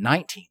believe, on the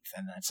 19th.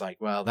 And it's like,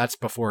 well, that's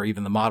before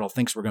even the model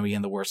thinks we're going to be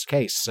in the worst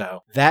case.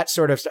 So that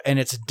sort of, and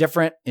it's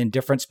different in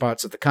different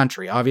spots of the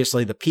country.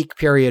 Obviously, the peak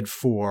period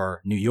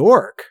for New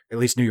York, at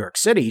least New York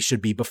City,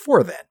 should be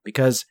before then,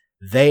 because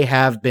they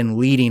have been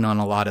leading on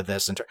a lot of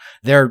this. And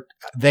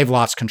they've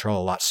lost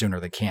control a lot sooner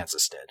than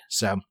Kansas did.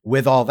 So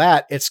with all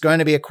that, it's going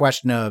to be a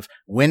question of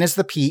when is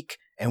the peak?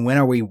 And when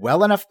are we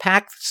well enough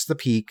past the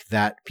peak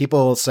that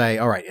people will say,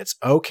 all right, it's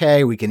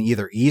okay. We can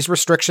either ease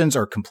restrictions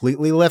or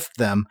completely lift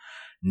them,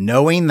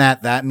 knowing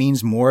that that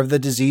means more of the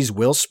disease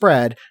will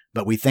spread,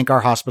 but we think our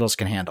hospitals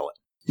can handle it.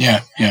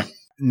 Yeah, yeah.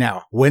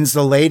 Now, when's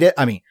the latest?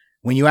 I mean,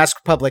 when you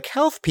ask public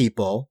health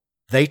people,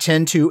 they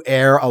tend to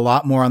err a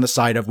lot more on the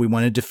side of we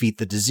want to defeat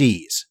the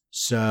disease.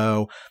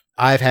 So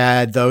I've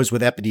had those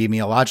with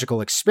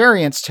epidemiological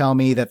experience tell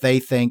me that they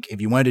think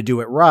if you wanted to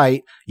do it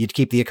right, you'd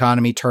keep the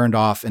economy turned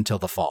off until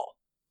the fall.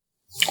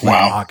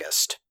 Like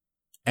August,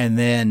 and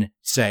then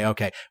say,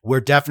 okay, we're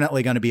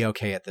definitely going to be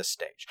okay at this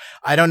stage.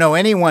 I don't know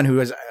anyone who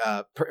is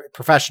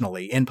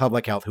professionally in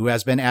public health who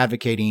has been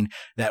advocating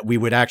that we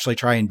would actually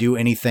try and do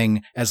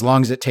anything as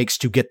long as it takes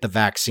to get the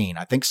vaccine.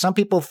 I think some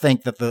people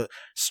think that the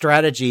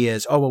strategy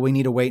is, oh, well, we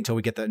need to wait until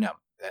we get no.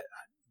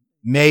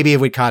 Maybe if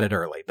we caught it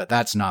early, but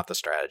that's not the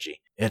strategy.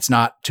 It's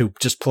not to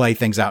just play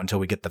things out until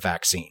we get the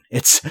vaccine.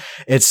 It's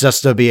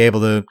just to be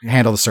able to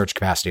handle the surge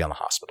capacity on the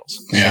hospitals.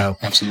 Yeah,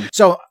 absolutely.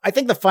 So I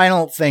think the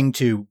final thing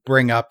to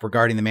bring up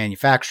regarding the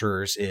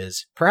manufacturers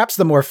is perhaps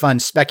the more fun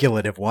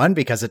speculative one,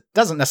 because it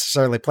doesn't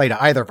necessarily play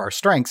to either of our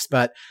strengths,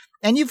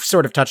 and you've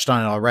sort of touched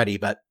on it already,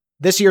 but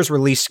this year's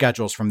release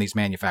schedules from these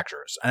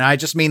manufacturers. And I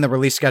just mean the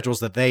release schedules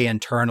that they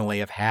internally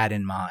have had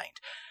in mind.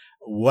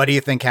 What do you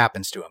think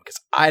happens to them?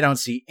 Because I don't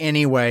see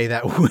any way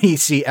that we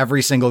see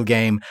every single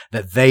game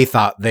that they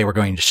thought they were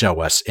going to show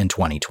us in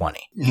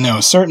 2020.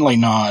 No, certainly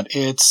not.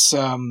 It's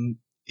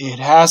it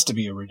has to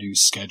be a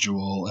reduced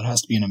schedule. It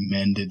has to be an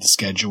amended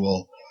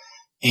schedule.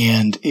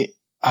 And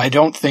I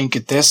don't think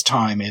at this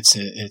time it's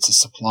a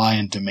supply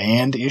and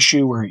demand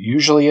issue where it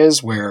usually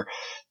is, where,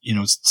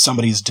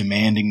 somebody's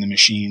demanding the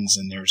machines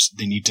and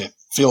they need to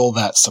fill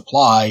that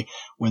supply.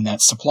 When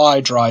that supply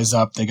dries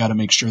up, they got to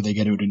make sure they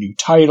get out a new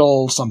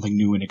title, something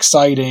new and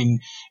exciting,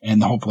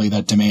 and hopefully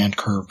that demand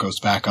curve goes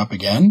back up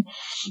again.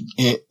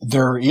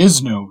 There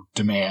is no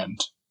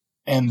demand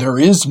and there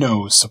is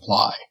no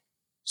supply.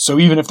 So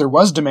even if there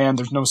was demand,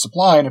 there's no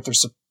supply, and if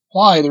there's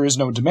supply, there is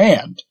no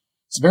demand.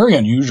 It's very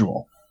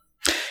unusual.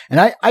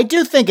 And I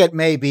do think it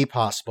may be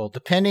possible,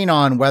 depending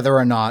on whether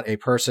or not a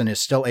person is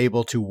still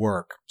able to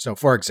work. So,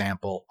 for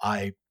example,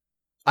 I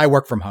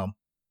work from home.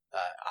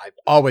 I've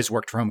always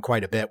worked from home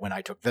quite a bit when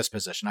I took this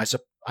position.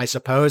 I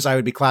suppose I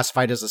would be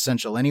classified as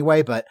essential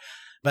anyway, but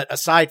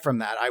aside from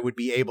that, I would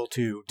be able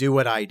to do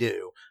what I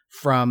do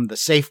from the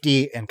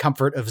safety and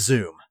comfort of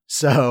Zoom.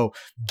 So,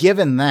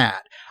 given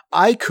that,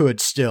 I could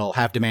still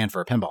have demand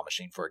for a pinball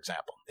machine, for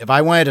example. If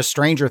I wanted a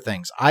Stranger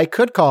Things, I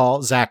could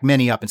call Zach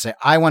Mini up and say,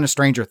 I want a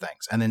Stranger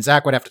Things. And then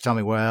Zach would have to tell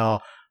me,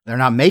 well, they're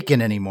not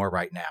making any more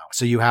right now,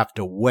 so you have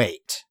to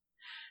wait.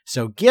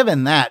 So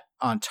given that,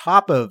 on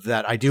top of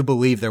that, I do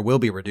believe there will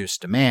be reduced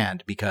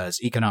demand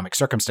because economic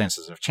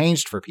circumstances have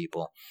changed for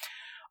people.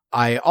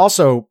 I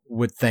also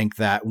would think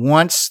that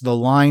once the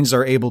lines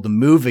are able to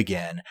move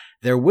again,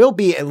 there will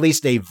be at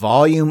least a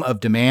volume of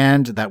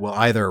demand that will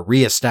either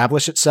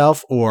reestablish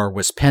itself or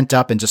was pent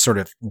up and just sort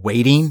of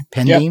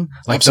pending,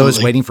 like absolutely.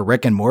 Those waiting for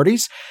Rick and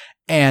Morty's.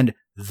 And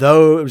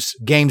those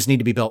games need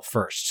to be built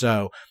first.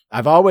 So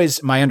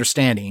my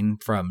understanding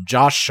from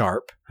Josh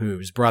Sharp,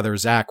 whose brother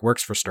Zach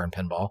works for Stern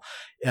Pinball,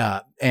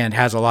 and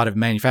has a lot of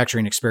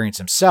manufacturing experience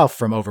himself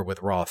from over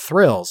with Raw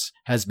Thrills,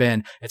 has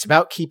been, it's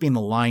about keeping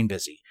the line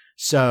busy.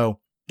 So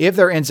if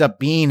there ends up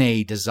being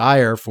a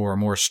desire for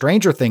more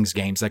Stranger Things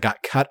games that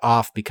got cut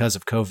off because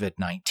of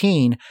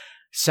COVID-19,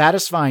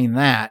 satisfying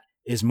that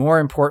is more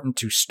important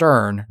to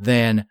Stern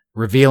than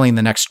revealing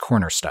the next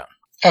cornerstone.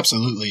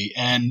 Absolutely.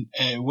 And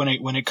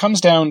when it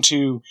comes down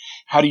to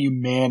how do you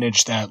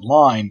manage that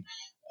line,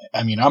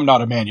 I mean, I'm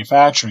not a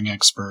manufacturing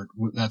expert.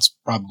 That's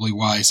probably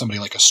why somebody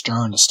like a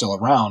Stern is still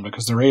around,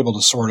 because they're able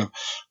to sort of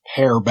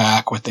pare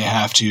back what they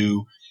have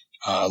to,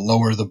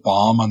 lower the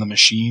BOM on the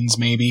machines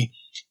maybe.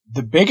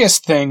 The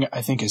biggest thing,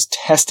 I think, is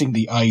testing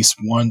the ice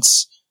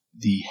once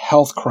the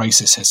health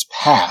crisis has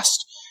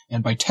passed.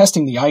 And by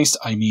testing the ice,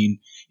 I mean,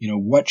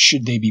 what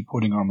should they be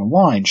putting on the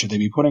line? Should they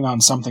be putting on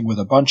something with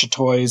a bunch of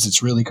toys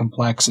that's really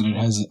complex and it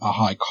has a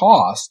high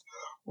cost?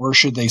 Or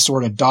should they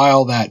sort of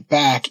dial that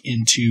back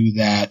into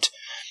that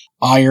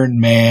Iron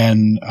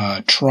Man,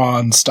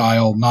 Tron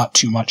style, not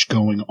too much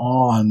going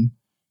on,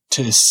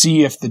 to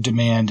see if the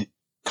demand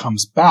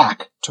comes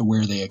back to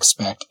where they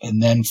expect,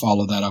 and then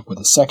follow that up with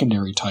a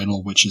secondary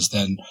title, which is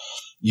then,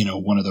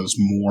 one of those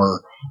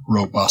more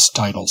robust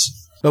titles.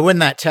 But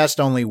wouldn't that test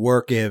only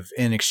work if,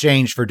 in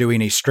exchange for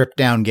doing a stripped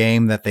down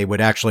game, that they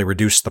would actually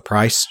reduce the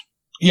price?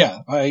 Yeah,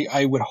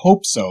 I would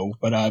hope so,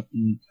 but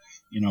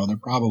they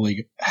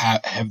probably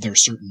have their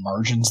certain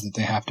margins that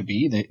they have to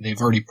be. They've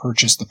already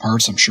purchased the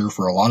parts, I'm sure,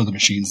 for a lot of the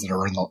machines that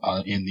are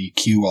in the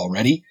queue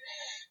already.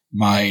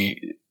 My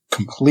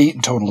complete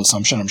and total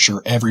assumption, I'm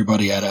sure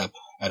everybody at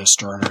a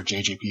Stern or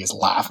JJP is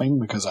laughing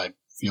because I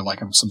feel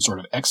like I'm some sort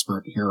of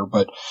expert here,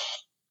 but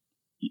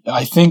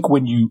I think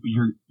when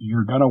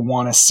you're going to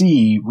want to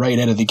see right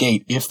out of the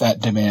gate if that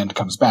demand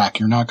comes back.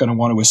 You're not going to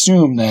want to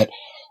assume that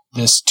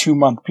this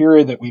 2-month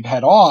period that we've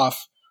had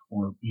off,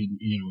 or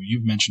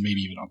you've mentioned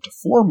maybe even up to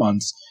 4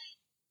 months,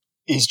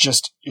 is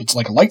just, it's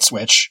like a light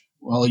switch.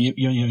 Well,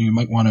 you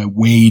might want to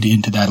wade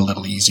into that a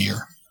little easier.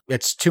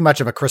 It's too much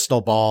of a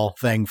crystal ball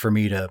thing for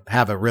me to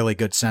have a really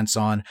good sense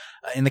on.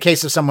 In the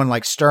case of someone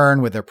like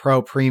Stern with their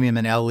Pro, Premium,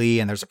 and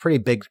LE, and there's a pretty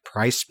big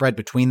price spread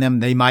between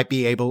them, they might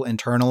be able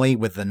internally,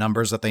 with the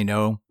numbers that they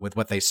know with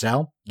what they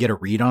sell, get a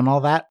read on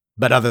all that.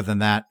 But other than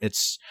that,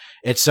 it's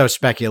so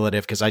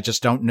speculative because I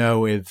just don't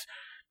know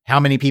how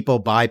many people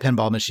buy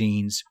pinball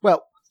machines.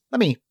 Well, I'm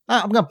going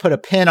to put a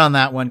pin on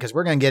that one because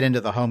we're going to get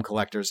into the home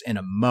collectors in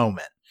a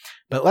moment.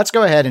 But let's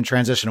go ahead and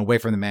transition away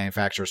from the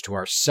manufacturers to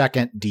our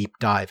second deep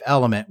dive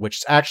element, which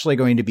is actually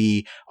going to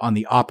be on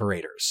the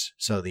operators.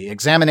 So the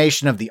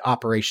examination of the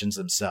operations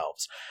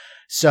themselves.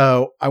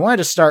 So I wanted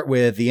to start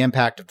with the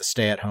impact of the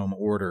stay-at-home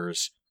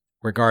orders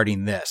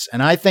regarding this.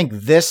 And I think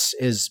this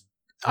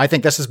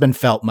has been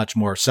felt much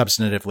more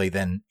substantively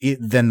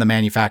than the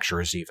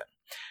manufacturers even.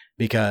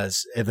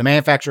 Because if the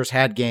manufacturers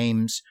had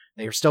games,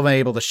 they were still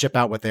able to ship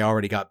out what they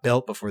already got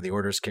built before the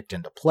orders kicked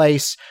into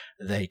place.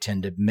 They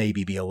tend to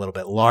maybe be a little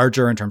bit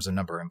larger in terms of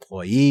number of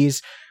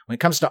employees. When it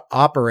comes to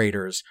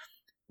operators,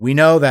 we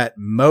know that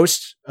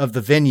most of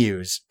the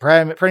venues,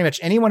 pretty much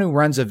anyone who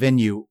runs a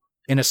venue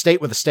in a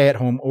state with a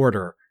stay-at-home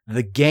order,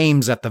 the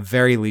games at the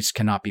very least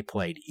cannot be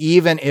played,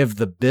 even if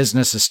the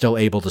business is still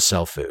able to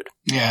sell food.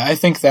 Yeah, I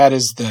think that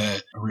is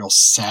the real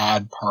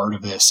sad part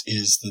of this,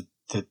 is that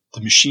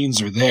the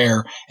machines are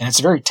there, and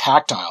it's very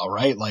tactile,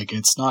 right? Like,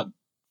 it's not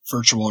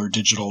virtual or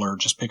digital or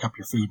just pick up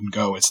your food and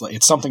go.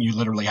 It's something you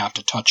literally have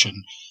to touch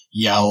and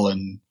yell,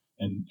 and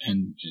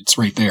it's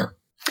right there.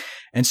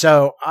 And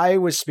so I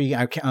was speaking,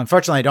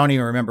 unfortunately, I don't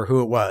even remember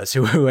who it was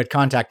who had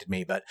contacted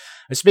me, but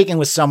I was speaking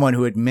with someone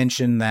who had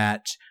mentioned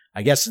that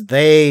I guess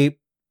they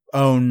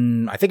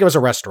own, I think it was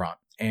a restaurant.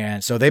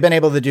 And so they've been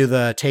able to do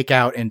the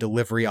takeout and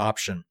delivery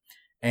option,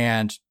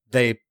 and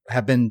they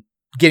have been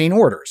getting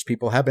orders.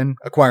 People have been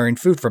acquiring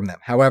food from them.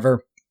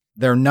 However,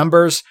 their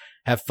numbers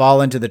have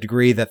fallen to the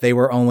degree that they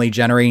were only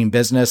generating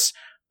business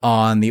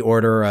on the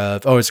order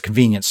of, it's a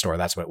convenience store.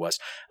 That's what it was.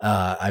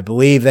 I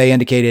believe they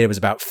indicated it was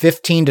about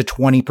 15 to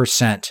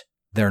 20%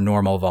 their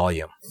normal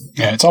volume.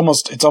 Yeah, it's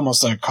almost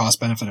a cost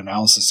benefit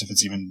analysis if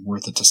it's even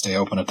worth it to stay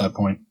open at that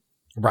point.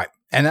 Right.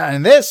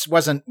 And this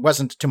wasn't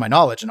to my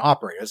knowledge an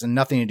operator. It has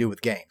nothing to do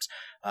with games.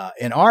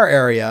 In our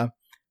area,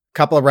 a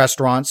couple of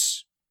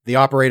restaurants, the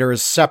operator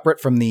is separate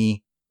from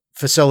the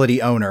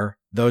facility owner.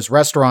 Those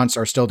restaurants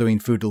are still doing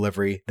food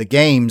delivery. The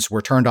games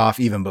were turned off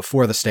even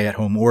before the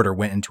stay-at-home order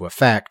went into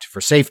effect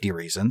for safety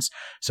reasons.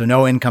 So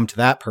no income to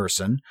that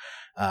person.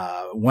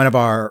 One of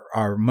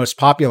our most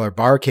popular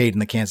barcade in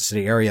the Kansas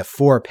City area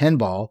for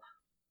pinball,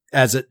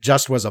 as it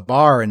just was a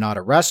bar and not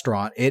a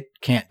restaurant, it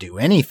can't do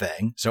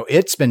anything. So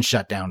it's been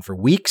shut down for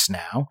weeks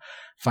now.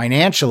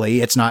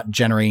 Financially, it's not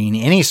generating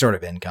any sort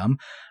of income.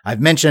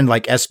 I've mentioned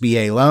like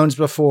SBA loans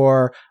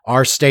before.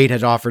 Our state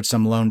has offered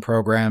some loan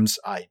programs.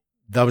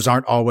 Those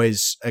aren't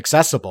always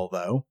accessible,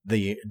 though.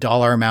 The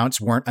dollar amounts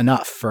weren't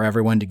enough for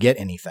everyone to get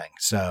anything.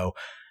 So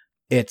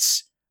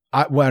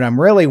what I'm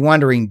really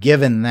wondering,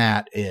 given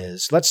that,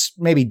 is let's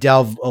maybe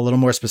delve a little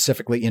more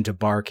specifically into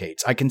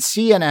barcades. I can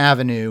see an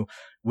avenue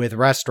with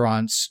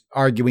restaurants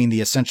arguing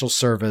the essential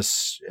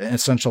service,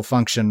 essential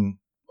function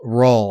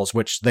roles,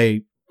 which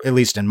they, at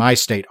least in my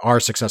state, are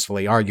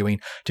successfully arguing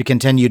to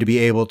continue to be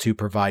able to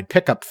provide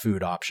pickup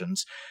food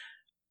options.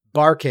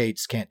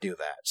 Barcades can't do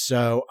that.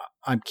 So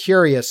I'm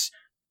curious,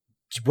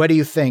 what do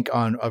you think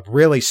on a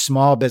really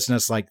small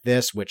business like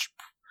this, which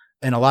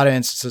in a lot of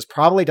instances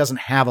probably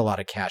doesn't have a lot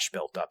of cash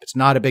built up? It's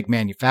not a big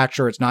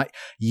manufacturer. It's not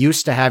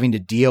used to having to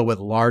deal with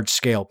large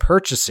scale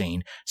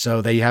purchasing.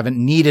 So they haven't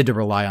needed to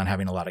rely on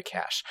having a lot of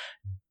cash.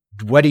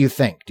 What do you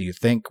think? Do you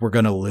think we're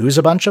going to lose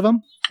a bunch of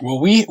them?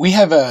 Well, we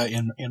have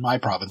in my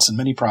province and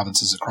many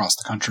provinces across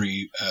the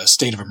country,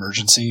 state of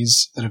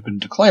emergencies that have been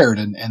declared,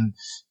 and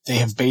they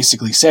have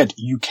basically said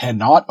you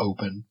cannot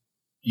open.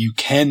 You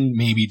can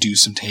maybe do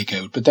some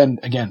takeout, but then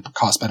again,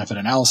 cost benefit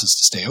analysis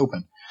to stay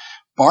open.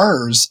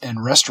 Bars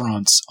and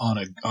restaurants on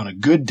a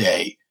good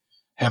day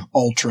have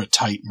ultra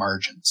tight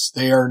margins.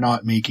 They are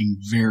not making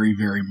very,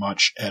 very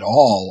much at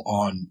all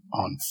on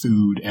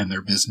food and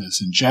their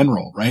business in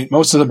general, right?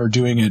 Most of them are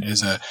doing it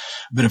as a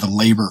bit of a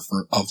labor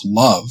of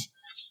love.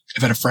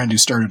 I've had a friend who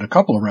started a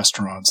couple of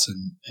restaurants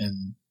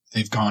and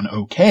they've gone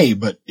okay,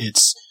 but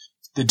it's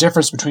the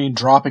difference between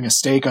dropping a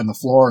steak on the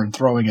floor and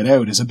throwing it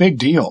out is a big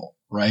deal,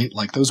 right?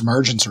 Like those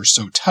margins are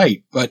so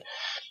tight. But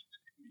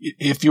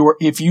if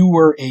you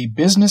were a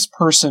business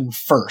person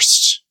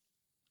first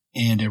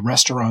and a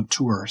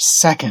restaurateur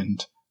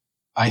second,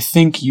 I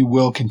think you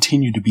will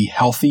continue to be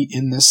healthy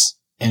in this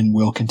and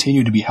will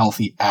continue to be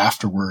healthy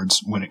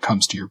afterwards when it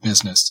comes to your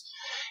business.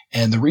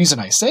 And the reason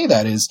I say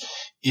that is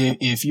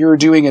if you're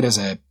doing it as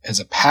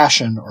a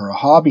passion or a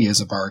hobby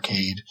as a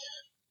barcade,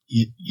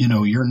 you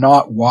know, you're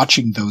not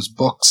watching those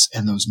books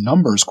and those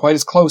numbers quite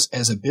as close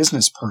as a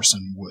business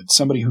person would.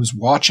 Somebody who's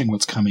watching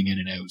what's coming in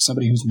and out,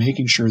 somebody who's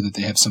making sure that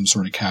they have some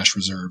sort of cash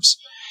reserves.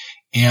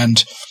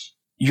 And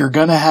you're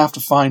going to have to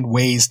find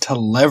ways to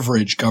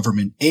leverage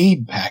government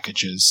aid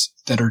packages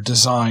that are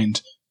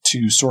designed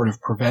to sort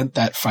of prevent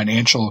that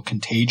financial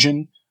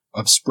contagion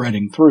of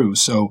spreading through.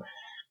 So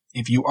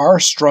if you are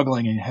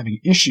struggling and having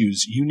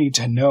issues, you need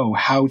to know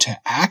how to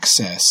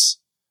access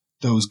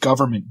those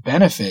government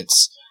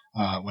benefits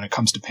when it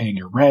comes to paying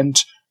your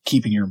rent,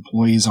 keeping your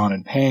employees on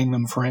and paying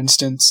them, for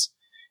instance.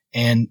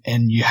 And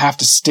you have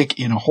to stick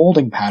in a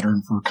holding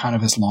pattern for kind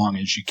of as long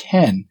as you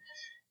can.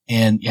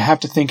 And you have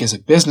to think as a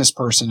business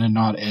person and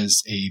not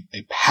as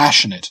a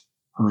passionate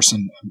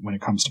person when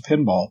it comes to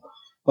pinball.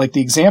 Like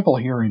the example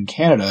here in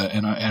Canada,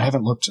 and I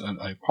haven't looked,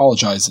 I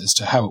apologize as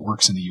to how it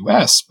works in the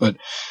US, but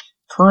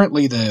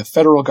currently the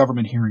federal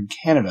government here in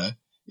Canada,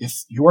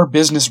 if your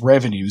business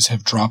revenues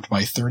have dropped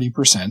by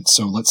 30%,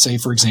 so let's say,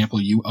 for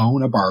example, you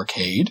own a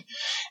barcade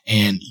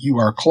and you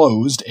are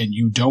closed and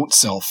you don't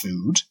sell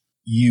food,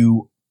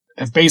 you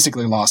have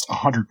basically lost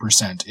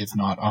 100%, if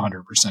not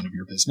 100% of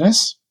your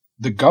business.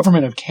 The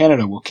government of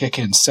Canada will kick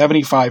in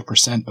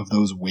 75% of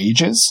those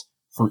wages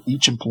for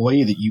each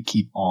employee that you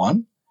keep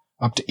on,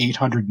 up to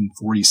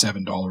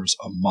 $847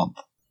 a month.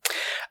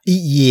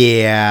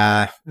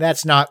 Yeah,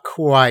 that's not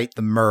quite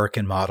the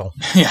American model.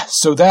 Yeah,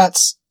 so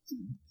that's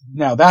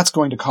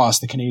going to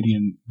cost the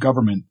Canadian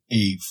government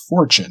a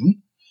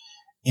fortune.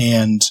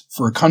 And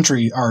for a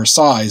country our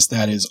size,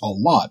 that is a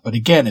lot. But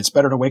again, it's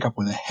better to wake up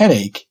with a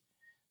headache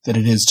than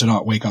it is to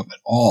not wake up at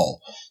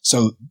all.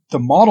 So the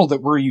model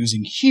that we're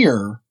using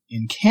here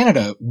in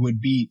Canada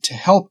would be to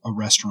help a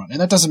restaurant. And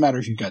that doesn't matter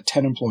if you've got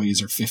 10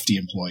 employees or 50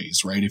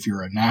 employees, right? If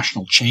you're a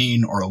national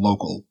chain or a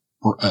local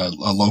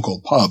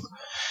pub,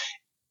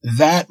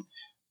 that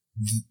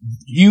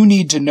you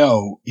need to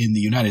know in the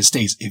United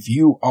States, if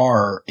you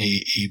are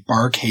a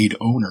barcade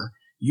owner,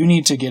 you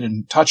need to get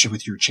in touch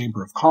with your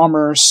Chamber of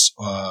Commerce,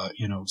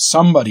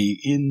 somebody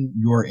in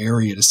your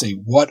area to say,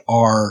 what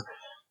are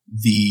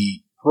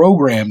the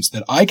programs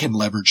that I can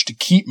leverage to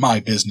keep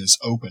my business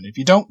open? If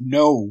you don't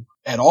know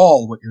at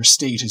all what your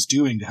state is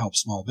doing to help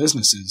small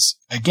businesses,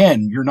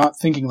 again, you're not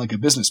thinking like a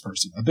business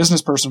person. A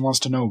business person wants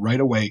to know right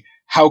away,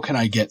 how can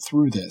I get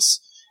through this?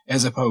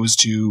 As opposed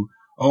to,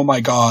 oh my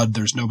God,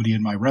 there's nobody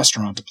in my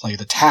restaurant to play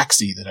the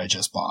taxi that I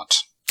just bought.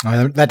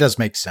 That does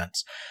make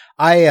sense.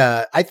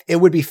 It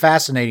would be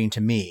fascinating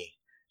to me,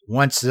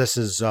 once this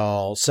is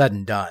all said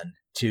and done,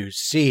 to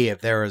see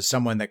if there is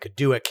someone that could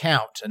do an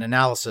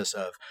analysis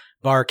of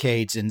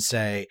barcades in,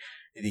 say,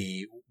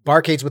 the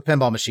barcades with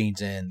pinball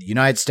machines in the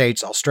United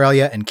States,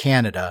 Australia, and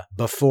Canada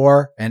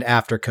before and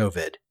after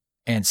COVID,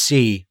 and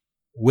see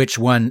which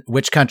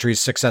countries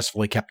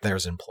successfully kept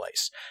theirs in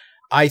place.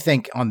 I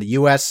think on the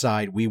US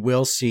side, we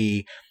will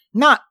see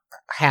not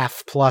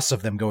half plus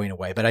of them going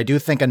away, but I do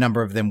think a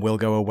number of them will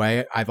go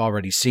away. I've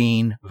already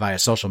seen via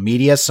social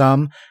media,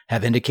 some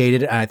have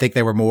indicated, and I think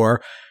they were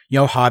more,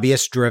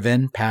 hobbyist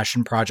driven,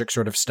 passion project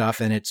sort of stuff.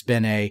 And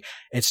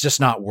it's just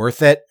not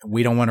worth it.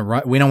 We don't want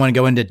to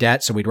go into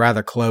debt. So we'd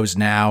rather close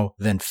now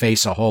than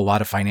face a whole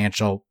lot of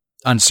financial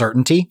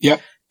uncertainty.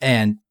 Yep.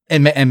 And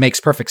it makes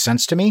perfect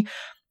sense to me.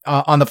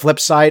 On the flip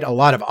side, a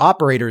lot of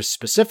operators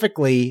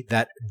specifically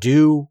that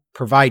do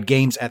provide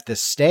games at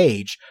this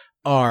stage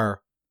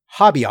are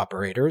hobby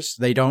operators.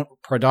 They don't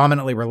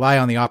predominantly rely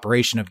on the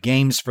operation of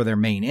games for their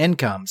main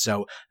income.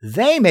 So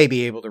they may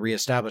be able to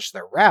reestablish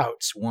their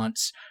routes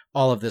once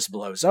all of this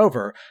blows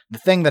over. The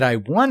thing that I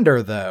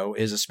wonder, though,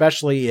 is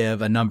especially if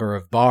a number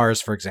of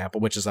bars, for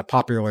example, which is a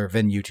popular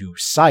venue to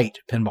site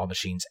pinball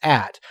machines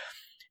at,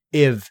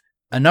 if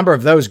a number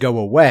of those go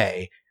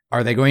away,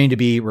 are they going to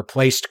be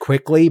replaced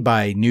quickly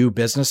by new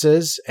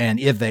businesses? And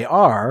if they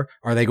are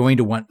they going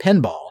to want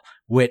pinball?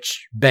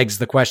 Which begs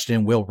the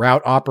question, will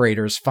route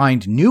operators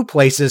find new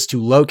places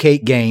to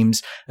locate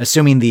games,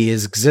 assuming the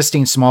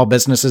existing small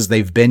businesses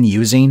they've been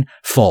using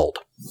fold?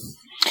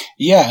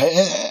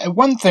 Yeah,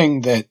 one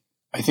thing that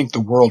I think the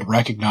world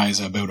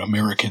recognizes about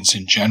Americans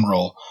in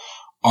general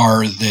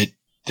are that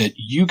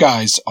you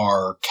guys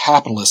are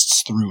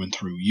capitalists through and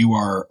through. You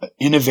are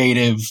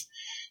innovative.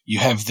 You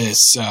have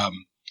this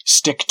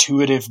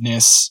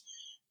stick-to-itiveness.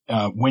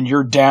 When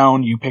you're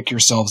down, you pick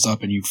yourselves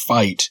up and you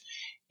fight.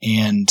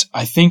 And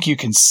I think you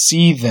can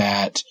see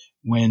that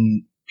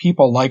when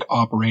people like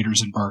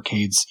operators and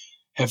barcades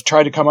have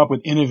tried to come up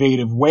with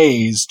innovative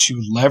ways to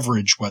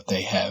leverage what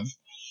they have.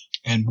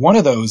 And one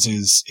of those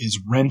is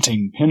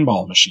renting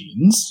pinball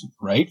machines,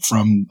 right,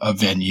 from a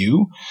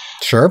venue.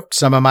 Sure.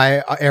 Some of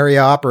my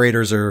area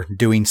operators are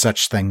doing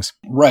such things.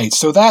 Right.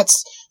 So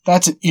that's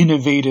an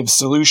innovative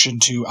solution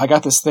to, I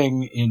got this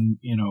thing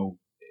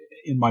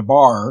in my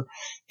bar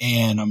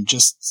and I'm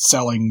just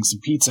selling some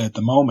pizza at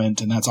the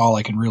moment and that's all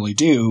I can really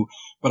do.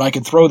 But I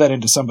can throw that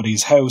into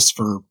somebody's house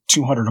for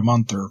 $200 a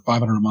month or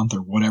 $500 a month or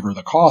whatever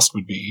the cost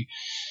would be.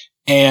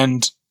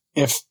 And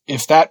if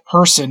that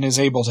person is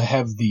able to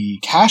have the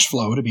cash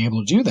flow to be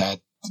able to do that,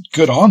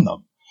 good on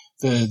them.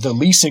 The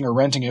leasing or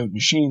renting out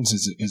machines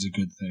is a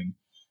good thing.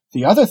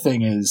 The other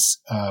thing is,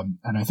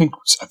 and I think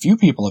a few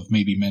people have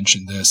maybe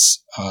mentioned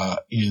this,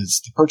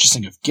 is the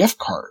purchasing of gift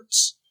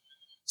cards.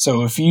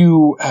 So if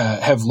you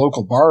have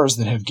local bars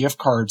that have gift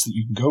cards that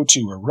you can go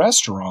to or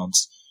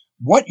restaurants,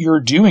 what you're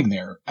doing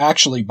there,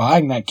 actually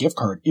buying that gift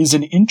card, is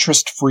an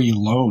interest-free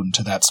loan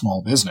to that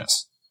small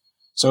business.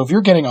 So if you're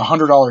getting a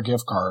 $100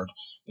 gift card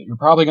that you're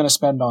probably going to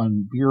spend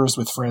on beers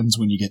with friends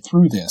when you get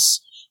through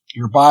this,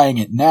 you're buying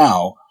it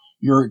now,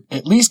 you're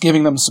at least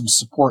giving them some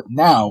support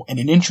now and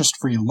an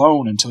interest-free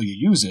loan until you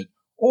use it.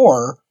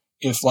 Or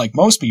if, like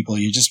most people,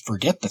 you just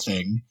forget the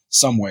thing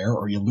somewhere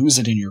or you lose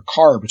it in your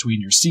car between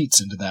your seats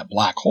into that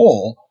black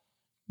hole,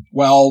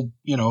 well,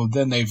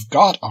 then they've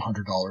got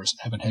 $100 and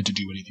haven't had to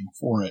do anything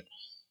for it.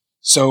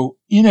 So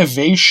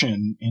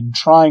innovation in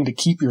trying to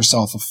keep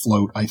yourself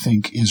afloat, I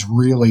think, is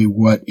really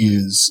what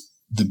is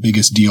the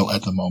biggest deal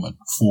at the moment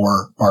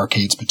for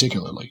barcades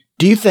particularly.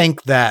 Do you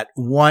think that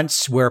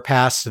once we're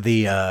past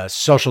the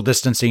social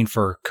distancing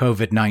for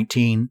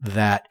COVID-19,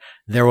 that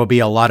there will be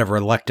a lot of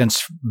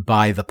reluctance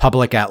by the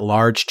public at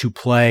large to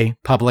play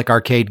public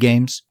arcade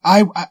games?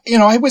 I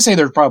would say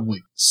there's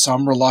probably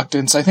some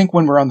reluctance. I think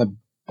when we're on the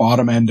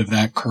bottom end of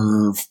that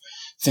curve,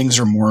 things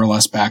are more or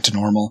less back to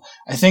normal.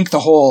 I think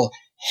the whole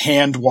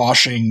hand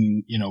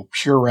washing,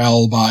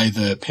 Purell by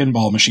the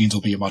pinball machines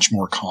will be much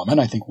more common.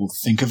 I think we'll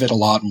think of it a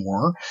lot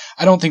more.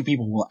 I don't think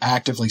people will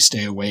actively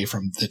stay away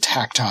from the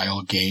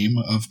tactile game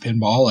of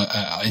pinball.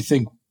 I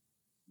think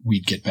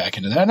we'd get back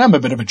into that. And I'm a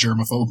bit of a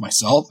germaphobe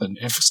myself. And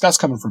if Scott's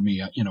coming from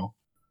me, No,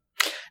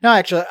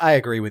 actually, I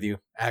agree with you.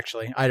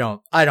 Actually, I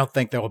don't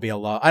think there will be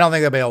I don't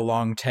think there'll be a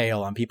long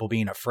tail on people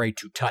being afraid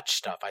to touch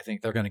stuff. I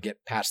think they're going to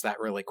get past that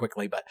really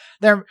quickly. But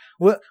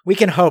we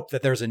can hope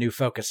that there's a new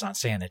focus on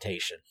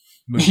sanitation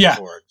moving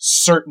forward.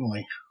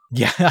 Certainly.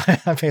 Yeah.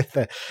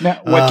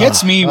 Now, what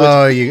gets me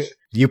with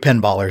you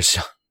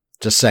pinballers.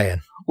 Just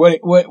saying.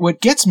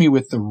 What gets me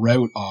with the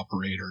route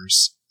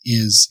operators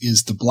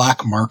is the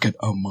black market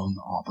among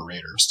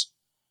operators.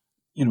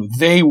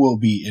 They will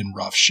be in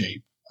rough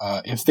shape.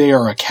 If they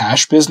are a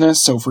cash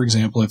business, so for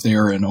example, if they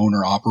are an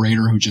owner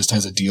operator who just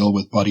has a deal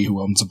with buddy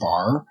who owns a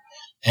bar,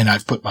 and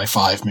I've put my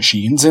 5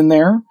 machines in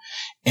there,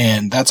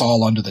 and that's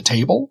all under the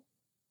table,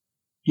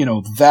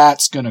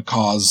 that's going to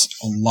cause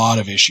a lot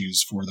of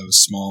issues for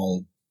those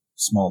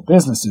small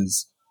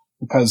businesses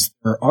because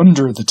they're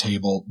under the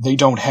table. They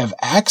don't have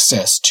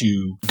access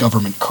to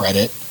government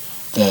credit,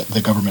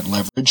 the government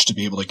leverage to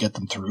be able to get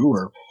them through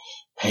or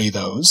pay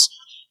those.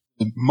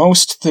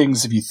 Most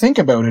things, if you think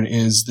about it,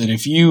 is that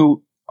if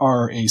you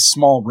are a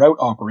small route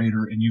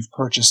operator and you've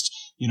purchased,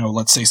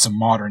 let's say some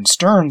modern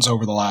Sterns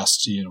over the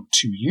last, 2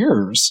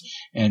 years,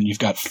 and you've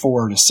got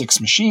 4 to 6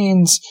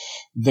 machines,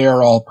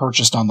 they're all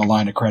purchased on the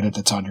line of credit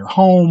that's on your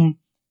home,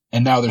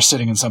 and now they're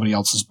sitting in somebody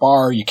else's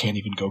bar. You can't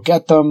even go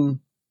get them.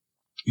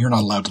 You're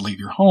not allowed to leave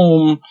your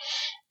home.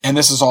 And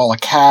this is all a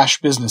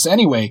cash business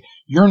anyway.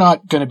 You're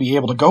not going to be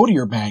able to go to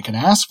your bank and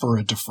ask for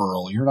a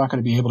deferral. You're not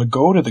going to be able to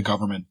go to the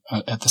government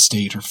at the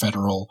state or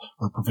federal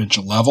or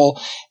provincial level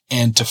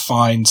and to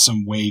find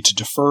some way to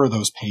defer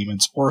those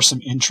payments or some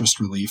interest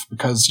relief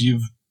because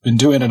you've been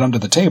doing it under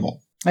the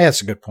table. Yeah,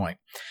 that's a good point.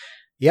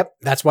 Yep.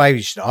 That's why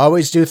you should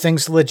always do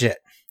things legit.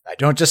 I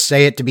don't just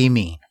say it to be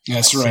mean.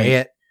 That's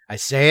right. I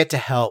say it to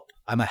help.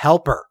 I'm a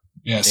helper.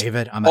 Yes.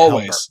 David, I'm a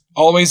helper.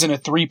 Always in a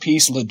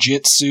 3-piece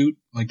legit suit.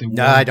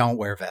 No, I don't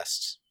wear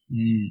vests.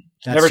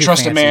 Never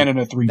trust a man in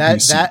a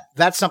 3-piece suit.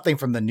 That's something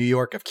from the New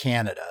York of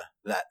Canada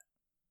that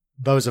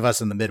those of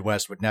us in the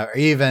Midwest would never,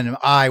 even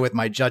I with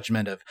my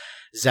judgment of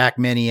Zach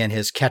Minnie and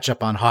his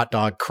ketchup on hot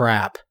dog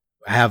crap,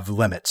 have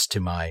limits to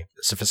my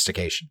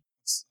sophistication.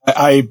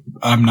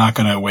 I'm not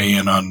going to weigh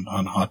in on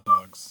hot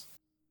dogs.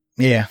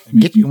 Yeah. They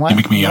make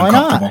me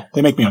uncomfortable.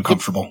 They make me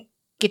uncomfortable.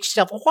 Get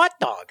yourself a hot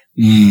dog.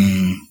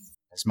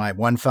 That's my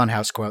one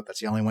Funhouse quote.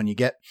 That's the only one you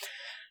get.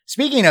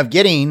 Speaking of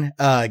getting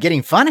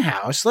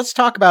Funhouse, let's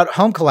talk about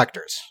home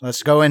collectors.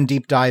 Let's go in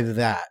deep dive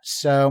that.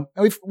 So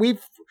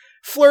we've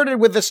flirted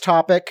with this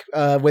topic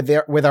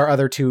with our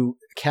other 2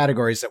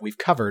 categories that we've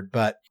covered.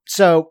 But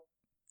so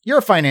you're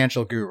a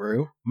financial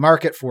guru,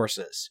 market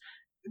forces.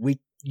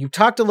 You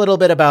talked a little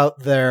bit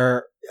about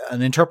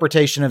an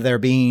interpretation of there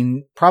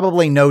being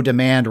probably no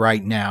demand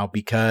right now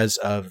because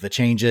of the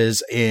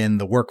changes in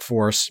the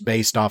workforce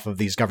based off of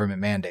these government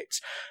mandates.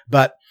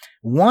 But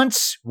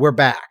once we're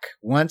back,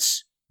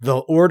 once the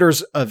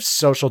orders of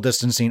social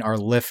distancing are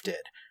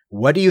lifted,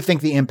 what do you think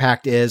the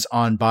impact is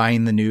on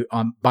buying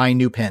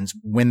new pens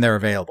when they're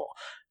available?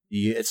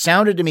 It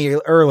sounded to me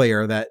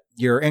earlier that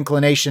your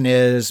inclination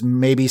is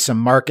maybe some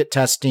market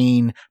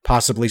testing,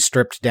 possibly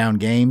stripped down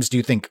games. Do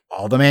you think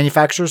all the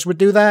manufacturers would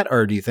do that?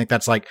 Or do you think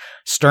that's like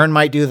Stern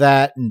might do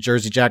that and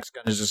Jersey Jack's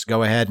going to just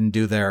go ahead and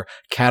do their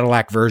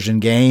Cadillac version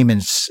game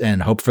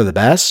and hope for the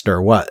best,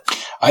 or what?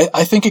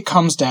 I think it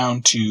comes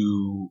down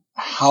to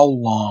how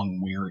long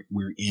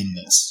we're in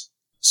this.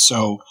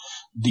 So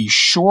the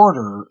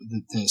shorter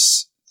that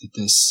this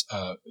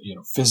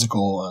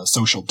physical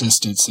social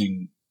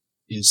distancing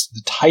is,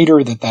 the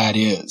tighter that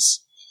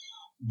is,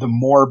 the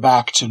more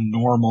back to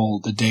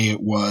normal the day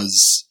it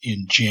was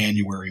in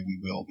January we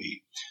will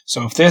be.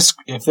 So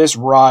if this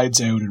rides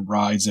out and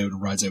rides out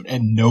and rides out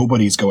and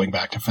nobody's going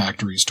back to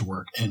factories to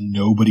work and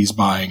nobody's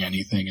buying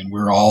anything and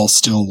we're all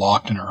still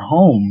locked in our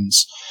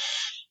homes,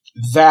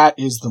 that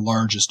is the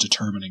largest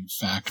determining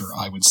factor,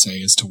 I would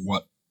say, as to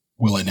what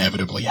will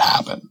inevitably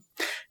happen.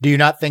 Do you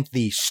not think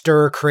the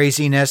stir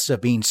craziness of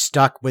being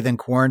stuck within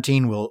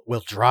quarantine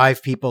will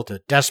drive people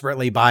to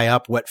desperately buy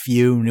up what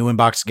few new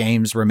in-box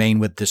games remain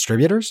with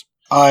distributors?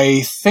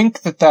 I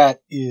think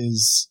that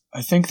is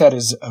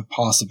a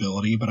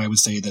possibility, but I would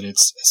say that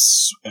it's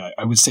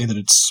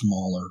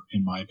smaller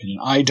in my opinion.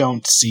 I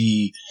don't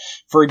see,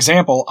 for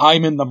example,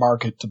 I'm in the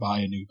market to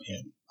buy a new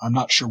pin. I'm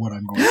not sure what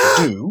I'm going to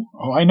do.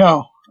 Oh, I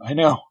know.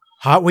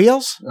 Hot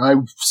Wheels?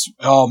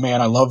 Oh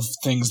man, I love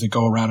things that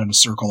go around in a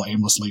circle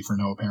aimlessly for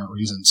no apparent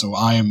reason. So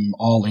I am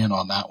all in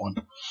on that one.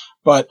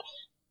 But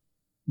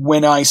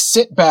when I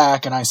sit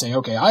back and I say,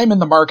 okay, I'm in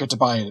the market to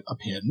buy a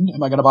pin.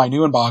 Am I going to buy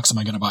new in box? Am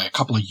I going to buy a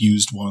couple of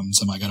used ones?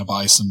 Am I going to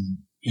buy some,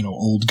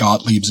 old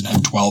Gottliebs and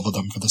have 12 of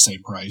them for the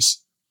same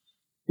price?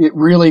 It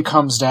really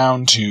comes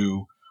down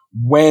to,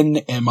 when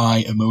am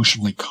I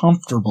emotionally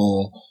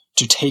comfortable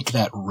to take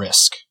that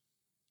risk?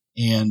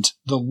 And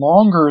the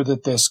longer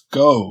that this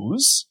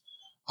goes,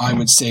 I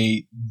would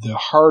say the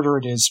harder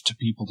it is to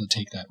people to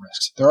take that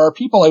risk. There are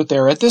people out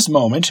there at this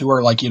moment who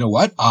are like, you know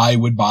what? I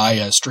would buy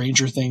a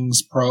Stranger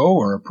Things Pro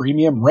or a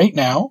Premium right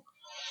now.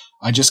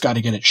 I just got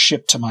to get it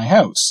shipped to my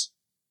house.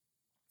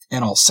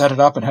 And I'll set it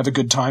up and have a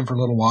good time for a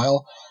little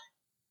while.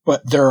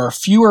 But there are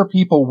fewer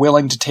people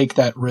willing to take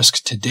that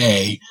risk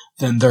today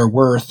than there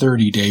were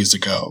 30 days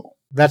ago.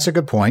 That's a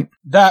good point.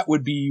 That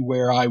would be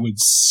where I would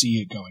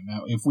see it going.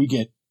 Now, if we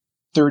get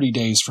 30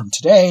 days from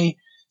today,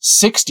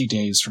 60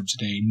 days from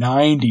today,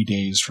 90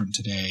 days from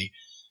today,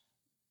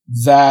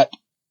 that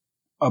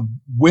a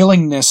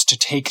willingness to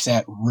take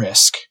that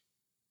risk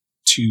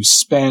to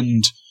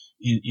spend,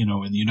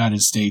 in the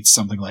United States,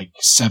 something like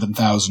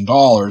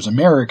 $7,000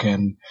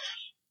 American,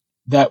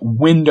 that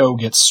window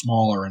gets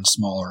smaller and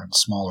smaller and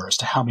smaller as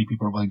to how many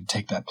people are willing to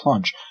take that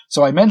plunge.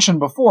 So I mentioned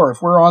before,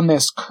 if we're on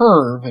this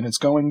curve and it's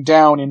going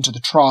down into the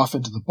trough,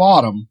 into the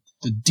bottom,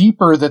 the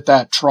deeper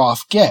that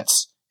trough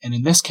gets, and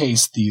in this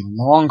case, the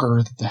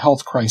longer that the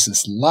health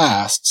crisis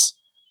lasts,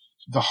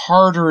 the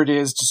harder it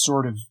is to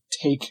sort of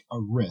take a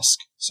risk.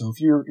 So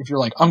if you're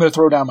like, I'm going to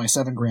throw down my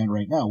 $7,000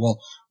 right now. Well,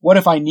 what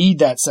if I need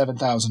that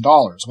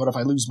 $7,000? What if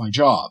I lose my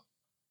job?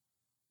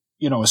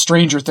 A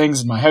Stranger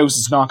Things in my house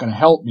is not going to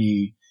help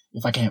me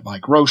if I can't buy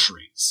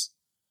groceries.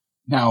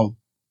 Now,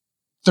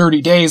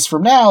 30 days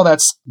from now,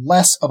 that's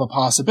less of a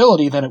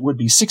possibility than it would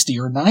be 60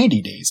 or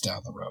 90 days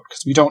down the road,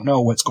 because we don't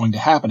know what's going to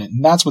happen.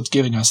 And that's what's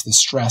giving us the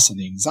stress and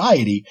the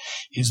anxiety,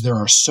 is there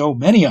are so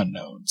many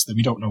unknowns that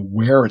we don't know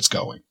where it's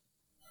going.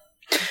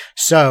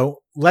 So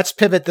let's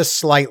pivot this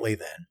slightly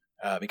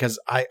then, because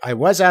I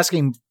was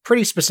asking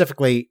pretty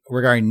specifically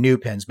regarding new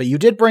pins, but you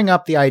did bring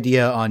up the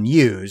idea on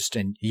used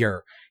and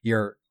your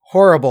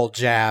horrible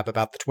jab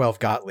about the 12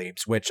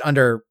 Gottliebs, which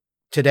under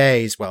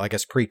today's, well, I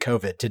guess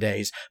pre-COVID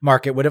today's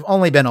market would have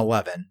only been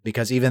 11,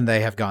 because even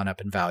they have gone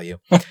up in value,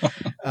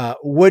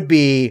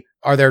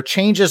 are there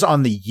changes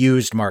on the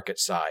used market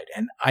side?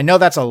 And I know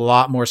that's a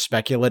lot more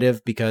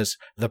speculative, because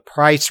the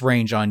price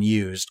range on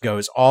used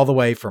goes all the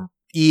way from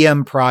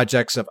EM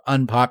projects of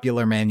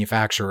unpopular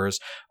manufacturers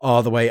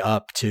all the way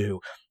up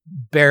to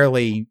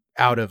barely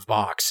out of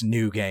box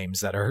new games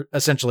that are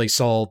essentially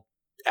sold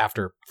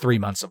after 3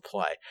 months of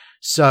play.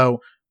 So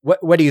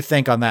what do you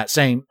think on that?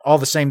 All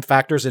the same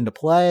factors into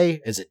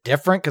play? Is it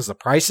different because the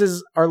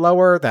prices are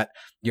lower, that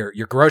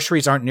your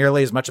groceries aren't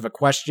nearly as much of a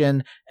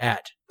question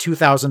at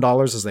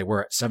 $2,000 as they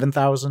were at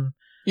 $7,000?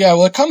 Yeah,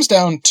 well, it comes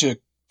down to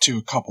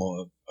a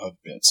couple of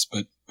bits,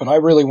 but I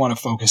really want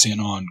to focus in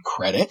on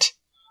credit,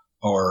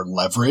 or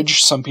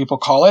leverage, some people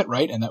call it,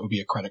 right? And that would be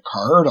a credit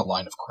card, a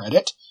line of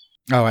credit.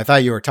 Oh, I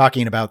thought you were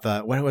talking about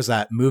what was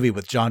that movie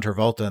with John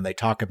Travolta, and they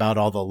talk about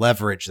all the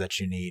leverage that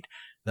you need.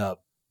 The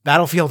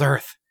Battlefield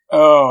Earth.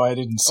 Oh, I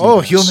didn't see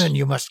Oh, that. human,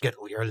 you must get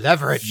your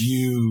leverage.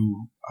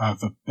 You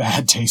have a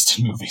bad taste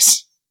in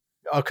movies.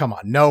 Oh, come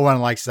on. No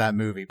one likes that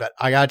movie. But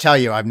I gotta tell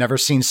you, I've never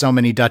seen so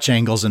many Dutch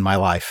angles in my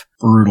life.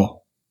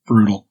 Brutal.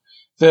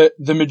 The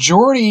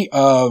majority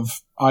of,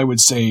 I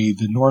would say,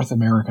 the North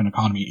American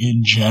economy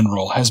in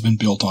general has been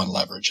built on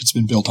leverage. It's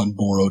been built on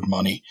borrowed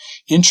money.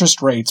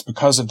 Interest rates,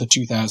 because of the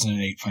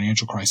 2008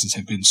 financial crisis,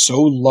 have been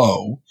so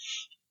low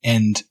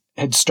and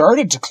had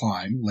started to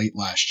climb late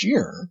last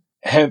year,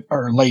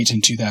 or late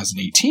in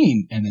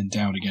 2018, and then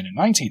down again in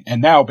 19,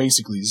 and now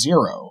basically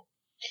zero.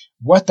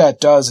 What that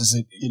does is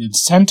it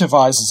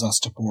incentivizes us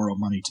to borrow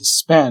money to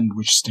spend,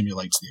 which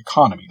stimulates the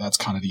economy. That's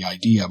kind of the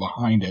idea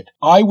behind it.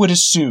 I would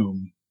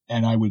assume,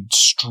 and I would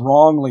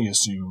strongly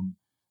assume,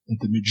 that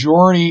the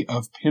majority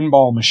of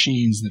pinball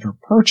machines that are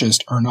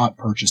purchased are not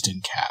purchased in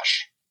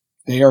cash.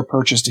 They are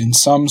purchased in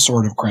some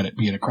sort of credit,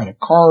 be it a credit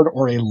card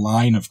or a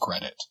line of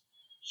credit.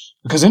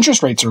 Because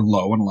interest rates are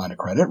low on a line of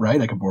credit,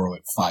 right? I could borrow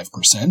at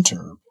 5%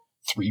 or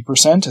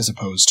 3% as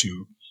opposed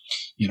to,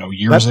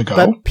 years ago.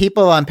 But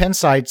people on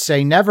Pinside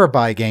say never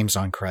buy games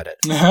on credit.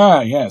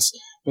 Yes.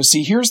 But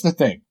see, here's the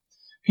thing.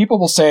 People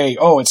will say,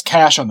 oh, it's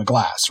cash on the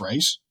glass,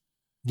 right?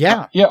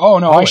 Yeah. Yeah. Oh,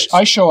 no,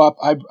 I show up.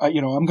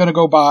 I'm going to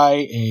go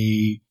buy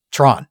a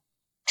Tron,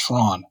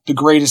 the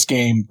greatest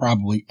game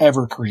probably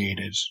ever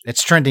created.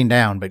 It's trending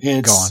down, but go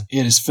on.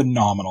 It is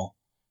phenomenal.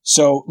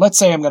 So let's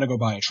say I'm going to go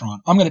buy a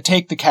Tron. I'm going to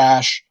take the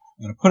cash,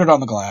 I'm going to put it on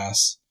the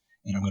glass,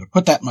 and I'm going to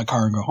put that in my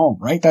car and go home,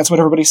 right? That's what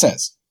everybody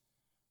says.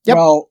 Yep.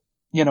 Well,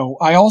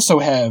 I also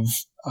have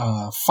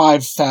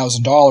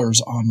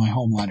 $5,000 on my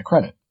home line of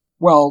credit.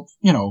 Well,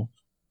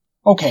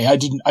 okay,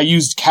 I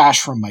used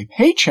cash from my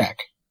paycheck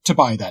to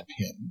buy that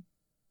pin,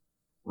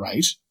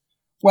 right?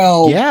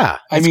 Well, yeah,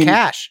 it's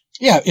cash.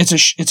 Yeah, it's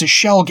a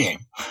shell game,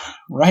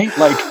 right?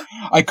 Like,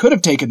 I could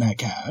have taken that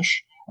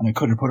cash and I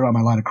could have put it on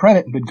my line of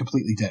credit and been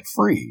completely debt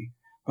free,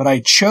 but I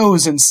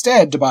chose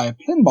instead to buy a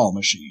pinball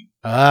machine.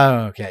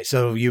 Oh, okay.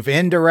 So you've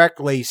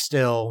indirectly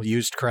still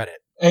used credit.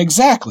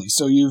 Exactly.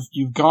 So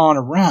you've gone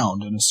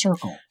around in a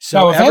circle.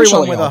 So now,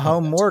 everyone with a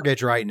home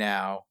mortgage right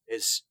now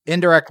is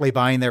indirectly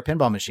buying their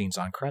pinball machines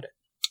on credit.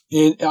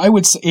 I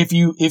would say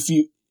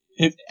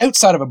if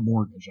outside of a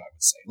mortgage, I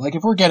would say, like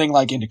if we're getting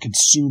like into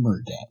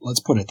consumer debt, let's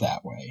put it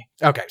that way.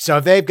 Okay. So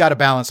if they've got a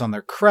balance on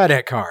their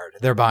credit card,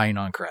 they're buying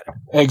on credit.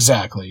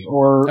 Exactly.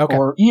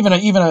 Or even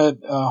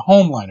a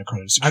home line of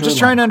credit. I'm just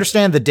trying to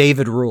understand the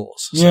David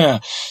rules. So. Yeah.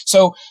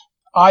 So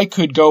I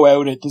could go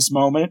out at this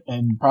moment,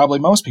 and probably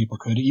most people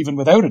could, even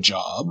without a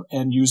job,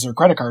 and use their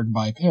credit card and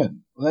buy a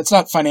PIN. Well, that's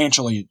not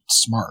financially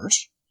smart,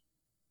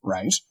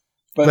 right?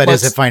 But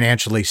is it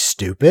financially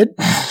stupid?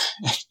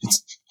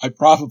 I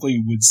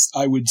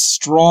would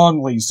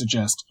strongly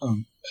suggest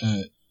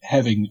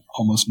having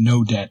almost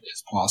no debt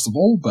as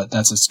possible, but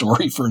that's a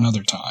story for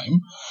another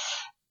time.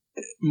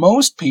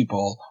 Most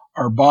people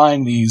are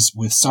buying these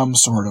with some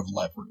sort of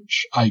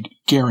leverage. I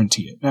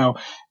guarantee it. Now,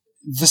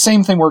 the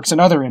same thing works in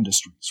other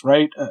industries,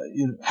 right?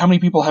 How many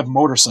people have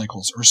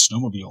motorcycles or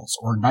snowmobiles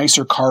or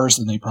nicer cars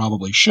than they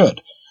probably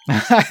should?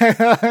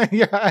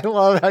 Yeah, I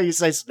love how you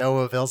say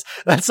snowmobiles.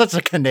 That's such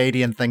a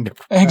Canadian thing to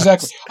pronounce.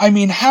 Exactly. I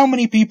mean, how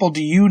many people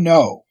do you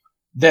know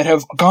that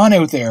have gone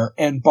out there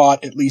and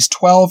bought at least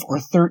 12 or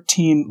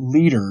 13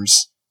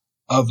 liters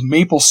of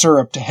maple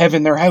syrup to have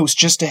in their house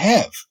just to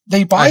have?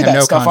 They buy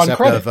that stuff on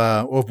credit.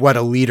 Of what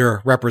a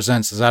liter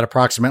represents. Is that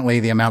approximately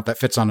the amount that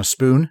fits on a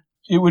spoon?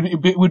 It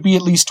would be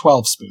at least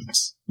 12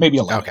 spoons, maybe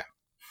 11. Okay.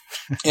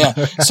 Yeah.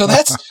 So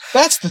that's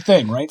the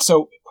thing, right?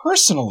 So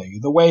personally,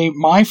 the way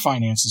my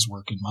finances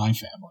work in my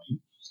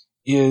family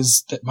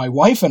is that my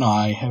wife and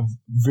I have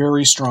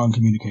very strong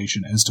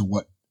communication as to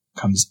what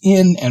comes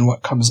in and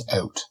what comes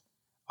out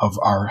of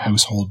our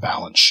household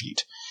balance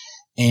sheet.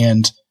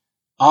 And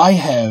I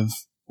have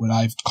what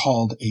I've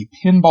called a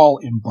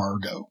pinball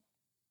embargo,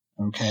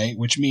 okay,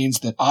 which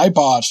means that I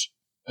bought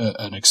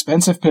an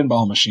expensive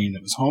pinball machine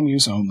that was home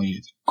use only.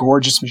 It's a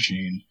gorgeous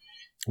machine.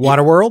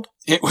 Waterworld?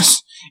 It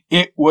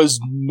was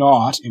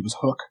not. It was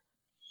Hook.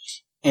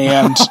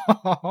 And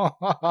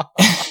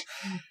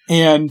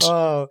and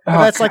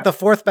that's like the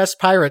fourth best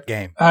pirate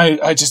game. I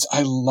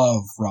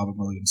love Robin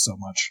Williams so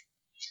much.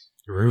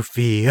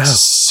 Rufio.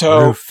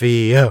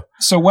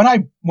 So when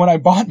I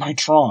bought my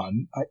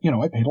Tron, I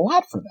paid a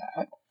lot for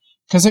that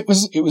because it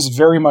was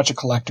very much a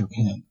collector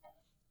pin,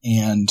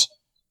 and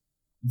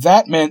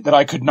that meant that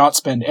I could not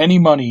spend any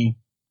money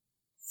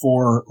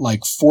for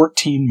like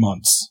 14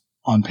 months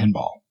on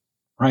pinball,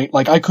 right?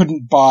 Like I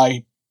couldn't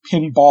buy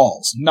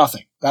pinballs,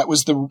 nothing. That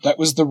was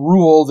the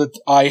rule that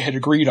I had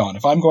agreed on.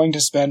 If I'm going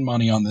to spend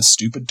money on this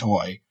stupid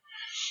toy,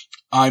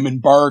 I'm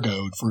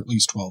embargoed for at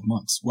least 12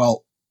 months.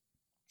 Well,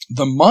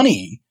 the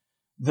money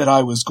that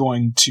I was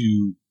going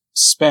to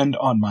spend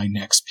on my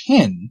next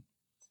pin,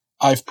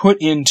 I've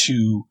put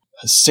into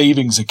a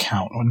savings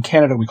account. In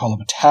Canada, we call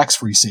them a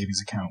tax-free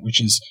savings account,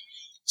 which is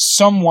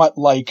somewhat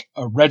like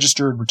a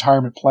registered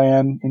retirement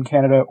plan in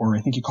Canada, or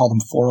I think you call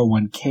them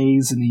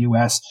 401ks in the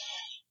US.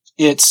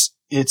 It's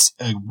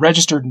a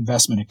registered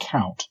investment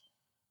account.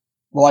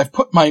 Well, I've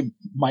put my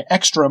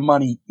extra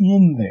money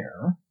in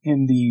there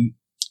in the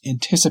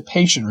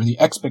anticipation or the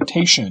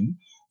expectation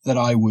that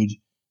I would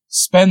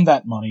spend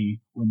that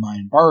money when my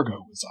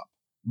embargo was up.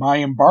 My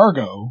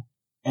embargo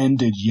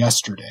ended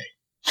yesterday.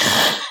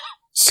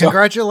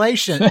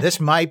 Congratulations. This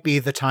might be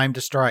the time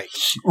to strike.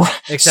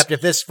 Except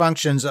if this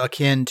functions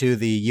akin to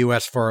the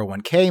US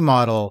 401k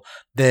model,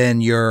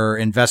 then your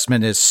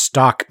investment is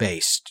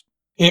stock-based.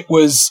 It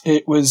was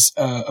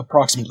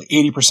approximately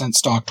 80%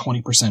 stock,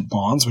 20%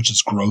 bonds, which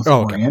is growth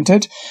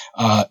oriented.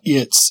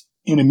 It's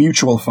in a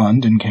mutual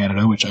fund in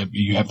Canada, which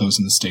you have those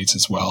in the States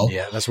as well.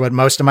 Yeah, that's what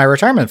most of my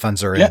retirement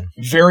funds are in. Yeah,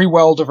 very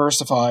well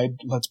diversified.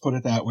 Let's put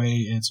it that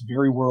way. It's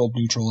very world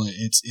neutral.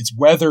 It's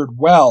weathered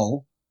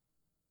well,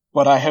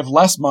 but I have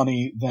less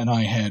money than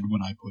I had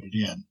when I put it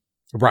in.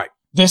 Right.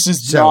 This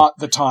is not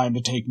the time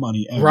to take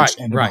money out. Right.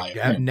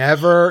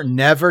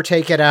 Never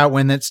take it out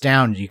when it's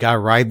down. You got to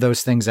ride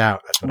those things out.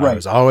 That's what I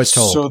was always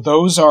told. So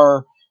those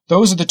are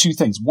the two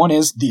things. One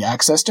is the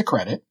access to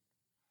credit.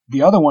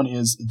 The other one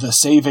is the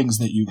savings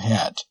that you've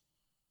had.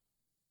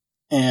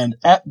 And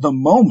at the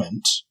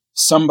moment,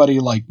 somebody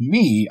like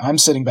me, I'm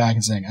sitting back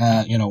and saying,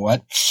 you know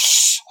what?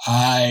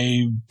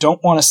 I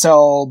don't want to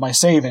sell my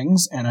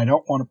savings, and I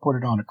don't want to put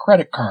it on a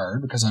credit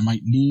card because I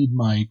might need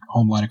my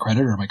home line of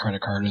credit or my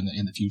credit card in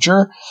the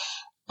future.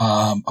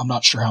 I'm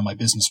not sure how my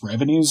business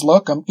revenues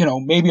look.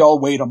 Maybe I'll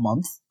wait a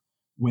month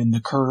when the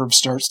curve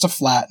starts to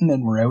flatten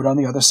and we're out on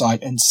the other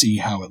side and see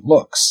how it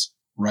looks,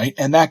 right?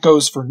 And that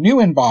goes for new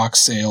in-box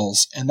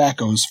sales, and that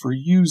goes for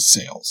used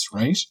sales,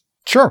 right?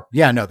 Sure.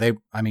 Yeah, no,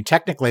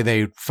 technically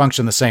they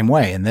function the same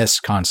way in this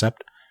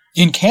concept.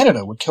 In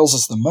Canada, what kills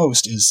us the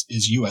most is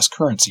U.S.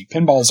 currency.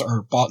 Pinballs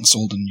are bought and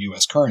sold in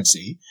U.S.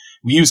 currency.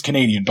 We use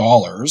Canadian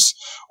dollars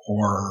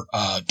or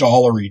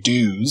dollary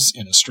dues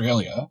in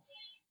Australia.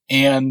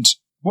 And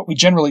what we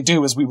generally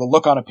do is we will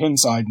look on a pin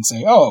side and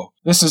say, "Oh,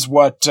 this is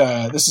what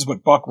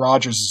Buck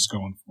Rogers is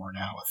going for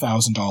now,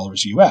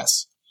 $1,000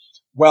 US."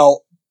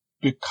 Well,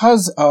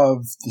 because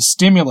of the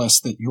stimulus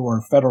that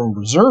your Federal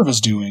Reserve is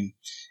doing,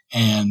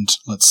 and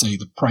let's say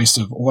the price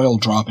of oil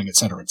dropping, et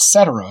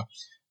cetera,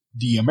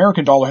 the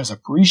American dollar has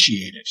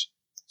appreciated.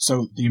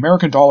 So the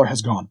American dollar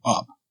has gone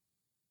up.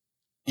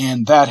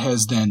 And that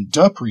has then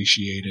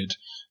depreciated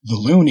the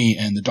loonie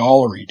and the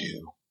dollary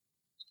due.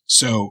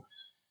 So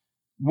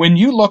when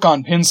you look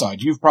on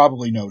Pinside, you've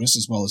probably noticed,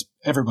 as well as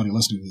everybody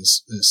listening to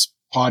this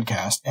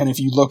podcast, and if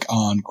you look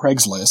on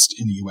Craigslist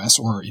in the US,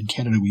 or in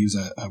Canada we use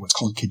what's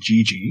called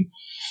Kijiji,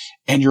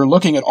 and you're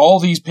looking at all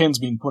these pins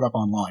being put up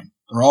online.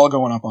 They're all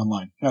going up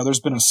online. Now, there's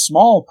been a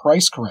small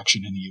price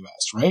correction in the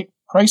US, right?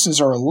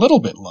 Prices are a little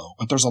bit low,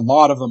 but there's a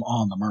lot of them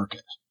on the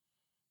market.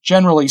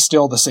 Generally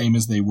still the same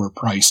as they were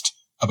priced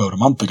about a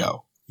month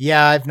ago.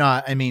 Yeah,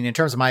 in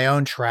terms of my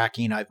own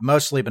tracking, I've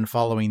mostly been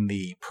following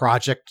the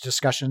project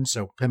discussion.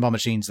 So pinball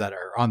machines that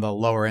are on the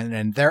lower end.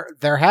 And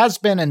there has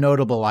been a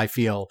notable, I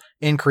feel,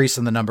 increase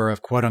in the number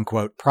of quote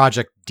unquote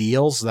project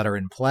deals that are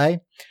in play.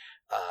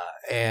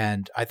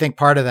 And I think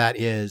part of that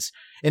is,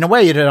 in a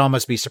way, you'd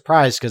almost be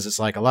surprised because it's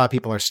like a lot of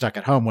people are stuck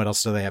at home. What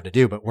else do they have to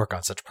do but work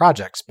on such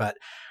projects? But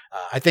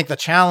I think the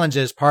challenge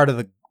is part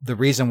of the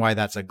reason why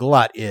that's a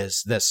glut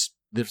is this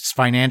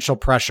financial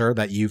pressure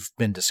that you've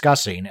been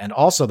discussing. And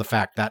also the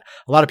fact that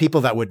a lot of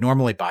people that would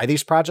normally buy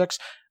these projects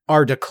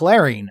are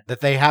declaring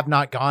that they have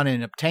not gone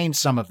and obtained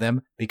some of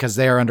them because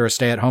they are under a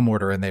stay-at-home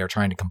order and they are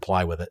trying to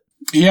comply with it.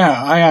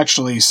 Yeah, I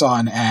actually saw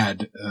an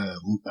ad,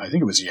 I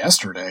think it was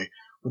yesterday,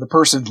 where the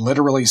person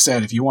literally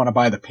said, if you want to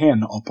buy the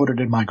pin, I'll put it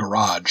in my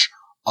garage.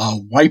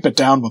 I'll wipe it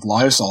down with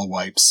Lysol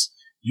wipes.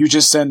 You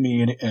just send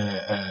me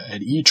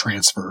an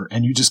e-transfer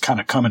and you just kind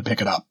of come and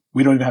pick it up.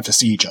 We don't even have to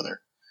see each other,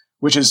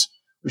 which is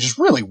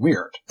really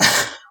weird.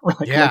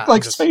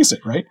 Let's face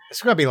it, right?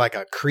 It's going to be like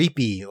a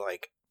creepy,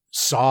 like,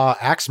 Saw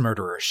axe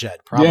murderer shed,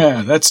 probably.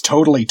 Yeah, that's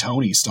totally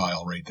Tony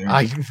style right there.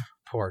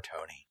 Poor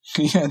Tony.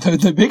 Yeah,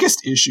 the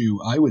biggest issue,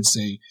 I would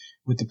say,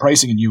 with the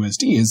pricing in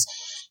USD is,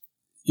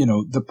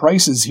 the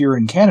prices here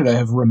in Canada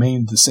have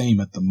remained the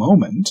same at the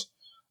moment.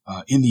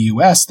 In the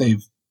US,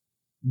 they've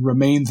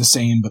remained the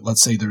same, but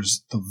let's say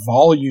there's the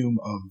volume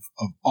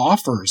of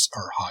offers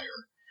are higher.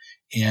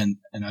 And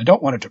I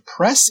don't want to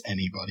depress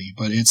anybody,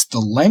 but it's the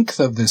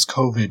length of this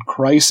COVID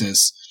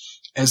crisis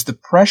as the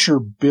pressure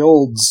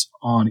builds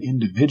on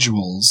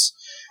individuals,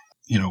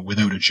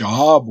 without a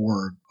job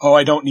or,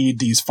 I don't need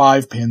these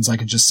 5 pins. I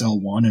can just sell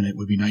one and it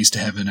would be nice to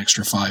have an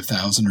extra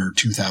 $5,000 or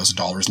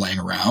 $2,000 laying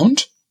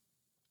around.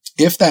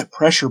 If that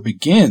pressure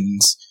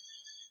begins,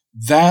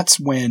 that's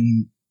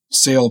when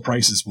sale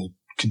prices will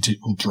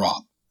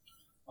drop.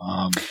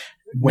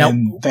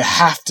 When the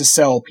have to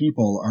sell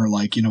people are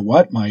like, you know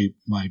what? My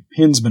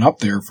pin's been up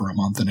there for a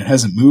month and it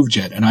hasn't moved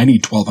yet and I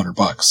need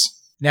 $1,200.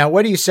 Now,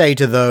 what do you say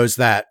to those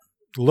that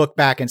look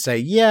back and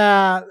say,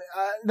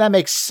 that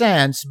makes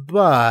sense,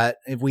 but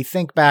if we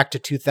think back to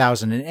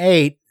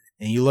 2008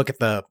 and you look at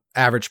the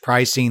average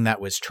pricing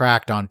that was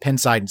tracked on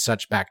Pinside and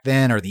such back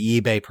then, or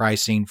the eBay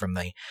pricing from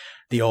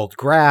the old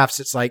graphs,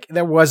 it's like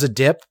there was a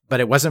dip, but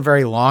it wasn't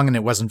very long and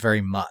it wasn't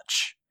very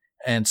much.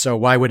 And so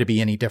why would it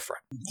be any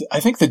different? I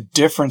think the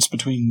difference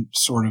between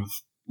sort of,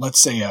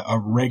 let's say, a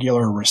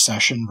regular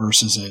recession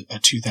versus a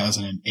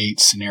 2008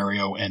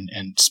 scenario and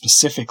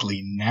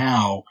specifically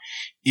now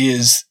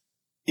is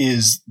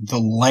the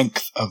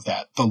length of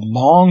that. The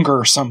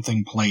longer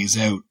something plays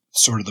out,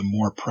 sort of the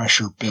more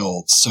pressure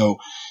builds. So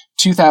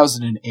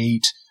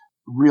 2008,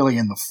 really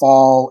in the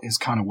fall, is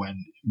kind of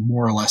when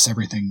more or less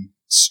everything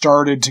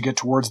started to get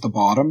towards the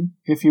bottom,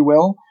 if you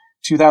will.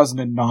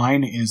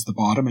 2009 is the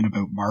bottom in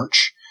about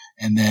March,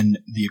 and then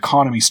the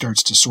economy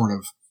starts to sort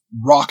of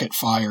rocket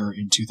fire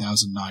in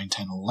 2009,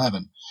 10,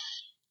 11.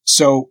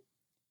 So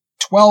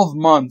 12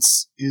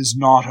 months is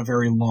not a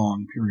very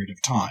long period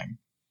of time.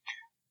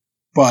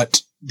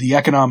 But the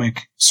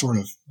economic sort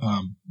of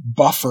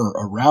buffer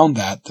around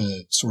that,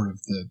 the sort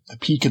of the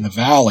peak in the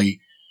valley,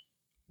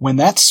 when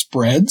that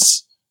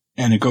spreads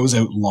and it goes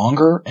out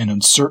longer and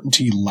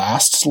uncertainty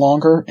lasts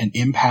longer and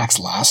impacts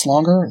last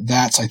longer,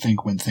 that's, I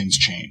think, when things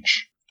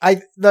change.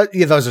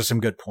 Those are some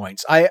good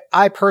points.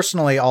 I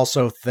personally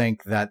also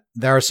think that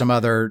there are some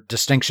other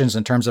distinctions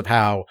in terms of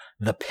how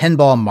the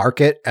pinball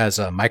market as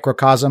a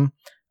microcosm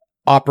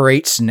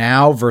operates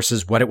now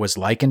versus what it was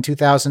like in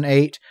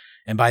 2008.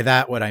 And by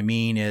that, what I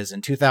mean is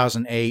in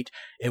 2008,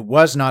 it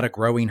was not a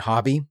growing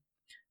hobby.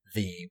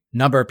 The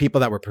number of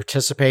people that were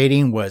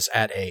participating was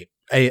at a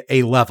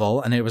level,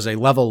 and it was a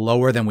level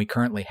lower than we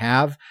currently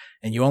have.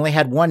 And you only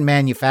had one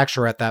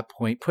manufacturer at that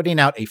point putting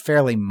out a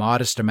fairly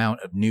modest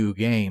amount of new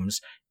games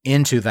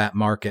into that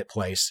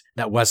marketplace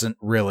that wasn't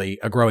really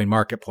a growing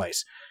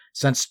marketplace.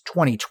 Since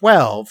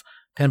 2012,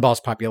 pinball's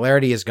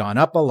popularity has gone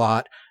up a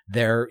lot.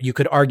 You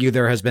could argue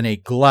there has been a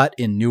glut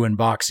in new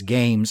in-box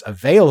games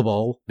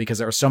available because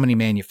there are so many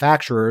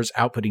manufacturers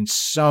outputting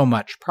so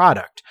much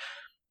product.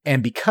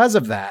 And because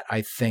of that,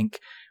 I think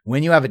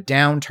when you have a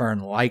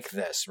downturn like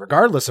this,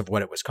 regardless of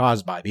what it was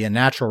caused by, be a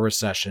natural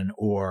recession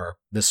or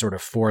this sort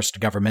of forced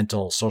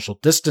governmental social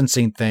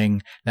distancing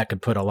thing that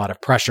could put a lot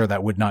of pressure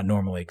that would not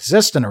normally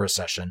exist in a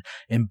recession,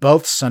 in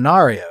both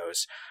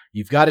scenarios,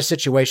 you've got a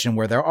situation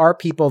where there are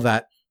people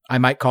that I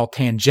might call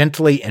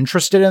tangentially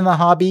interested in the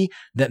hobby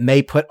that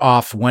may put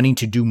off wanting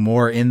to do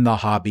more in the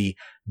hobby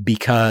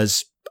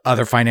because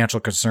other financial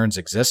concerns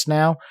exist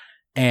now.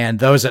 And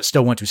those that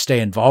still want to stay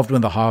involved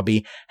with the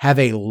hobby have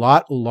a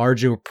lot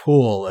larger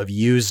pool of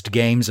used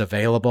games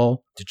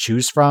available to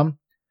choose from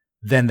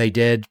than they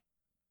did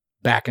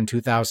back in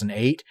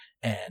 2008.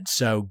 And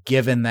so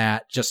given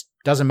that, just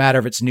doesn't matter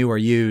if it's new or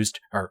used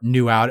or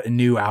new out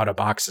of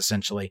box,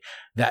 essentially,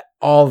 that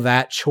all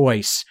that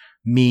choice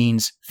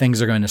means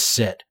things are going to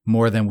sit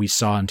more than we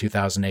saw in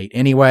 2008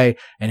 anyway.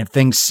 And if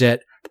things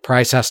sit, the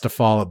price has to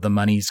fall. The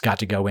money's got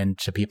to go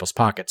into people's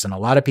pockets. And a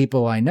lot of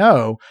people I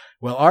know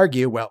will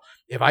argue, well,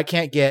 if I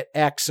can't get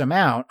X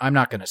amount, I'm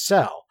not going to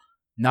sell.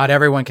 Not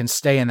everyone can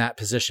stay in that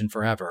position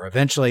forever.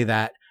 Eventually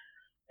that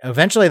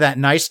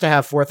nice to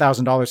have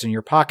 $4,000 in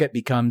your pocket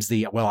becomes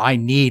I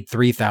need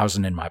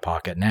 $3,000 in my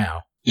pocket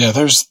now. Yeah,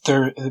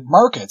 there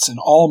markets, and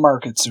all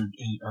markets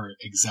are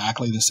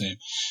exactly the same,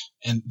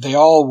 and they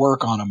all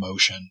work on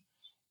emotion.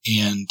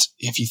 And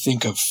if you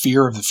think of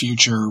fear of the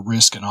future,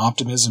 risk, and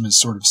optimism as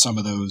sort of some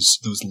of those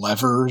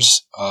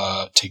levers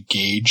to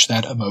gauge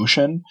that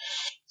emotion,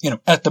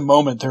 at the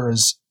moment there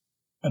is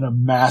a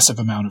massive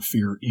amount of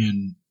fear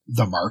in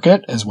the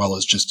market as well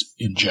as just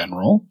in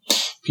general.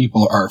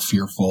 People are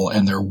fearful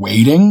and they're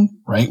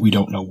waiting, right? We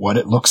don't know what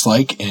it looks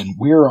like. And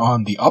we're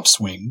on the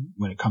upswing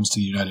when it comes to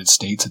the United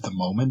States at the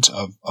moment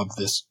of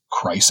this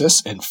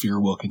crisis, and fear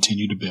will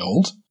continue to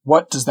build.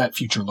 What does that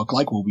future look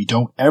like? Well, we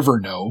don't ever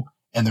know.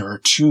 And there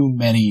are too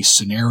many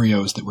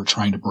scenarios that we're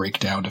trying to break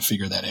down to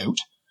figure that out.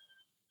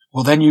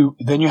 Well, then you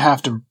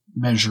have to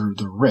measure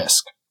the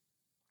risk.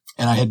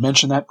 And I had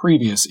mentioned that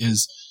previous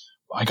is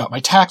I got my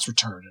tax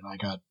return and I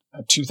got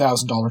a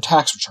 $2,000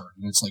 tax return.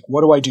 And it's like,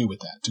 what do I do with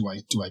that? Do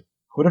I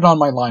put it on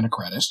my line of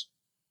credit?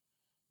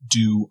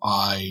 Do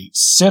I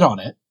sit on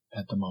it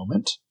at the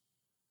moment?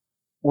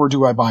 Or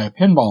do I buy a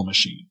pinball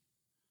machine?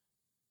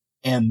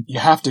 And you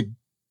have to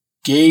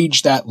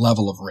gauge that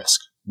level of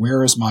risk.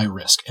 Where is my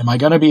risk? Am I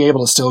going to be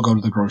able to still go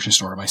to the grocery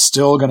store? Am I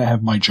still going to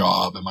have my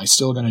job? Am I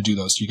still going to do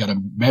those? You got to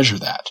measure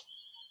that.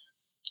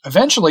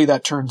 Eventually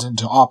that turns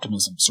into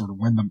optimism, sort of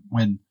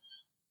when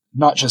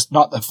not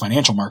the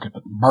financial market,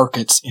 but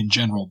markets in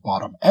general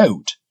bottom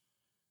out.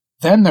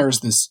 Then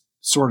there's this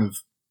sort of,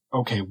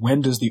 okay,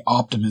 when does the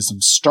optimism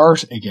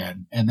start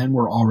again? And then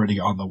we're already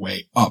on the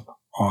way up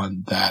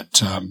on that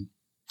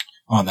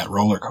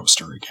roller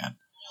coaster again.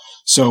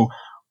 So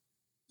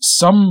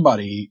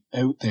somebody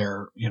out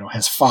there,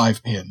 has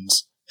 5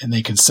 pins and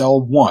they can sell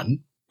one.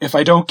 If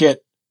I don't get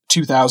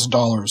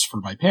 $2,000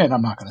 for my pin,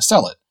 I'm not going to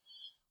sell it.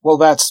 Well,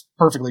 that's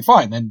perfectly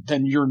fine.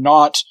 Then you're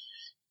not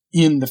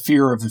in the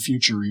fear of the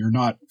future. You're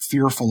not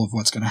fearful of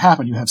what's going to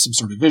happen. You have some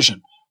sort of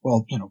vision.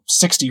 Well,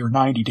 60 or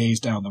 90 days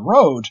down the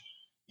road,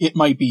 it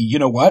might be, you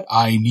know what?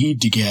 I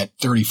need to get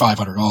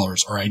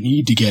 $3,500 or I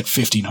need to get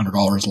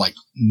 $1,500, like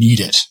need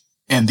it.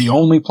 And the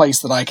only place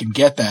that I can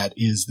get that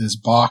is this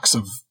box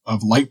of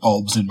light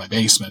bulbs in my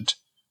basement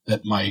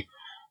that my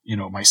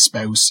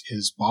spouse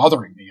is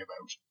bothering me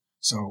about.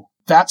 So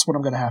that's what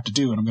I'm going to have to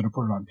do. And I'm going to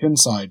put it on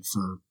Pinside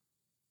for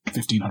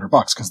 $1,500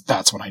 because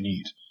that's what I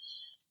need.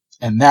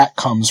 And that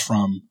comes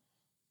from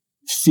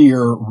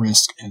fear,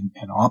 risk, and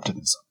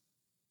optimism.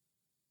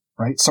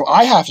 Right? So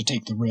I have to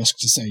take the risk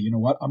to say, you know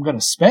what? I'm going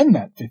to spend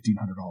that $1,500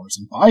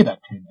 and buy that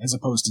pin as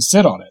opposed to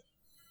sit on it.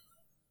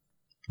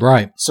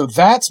 Right. So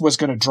that's what's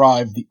going to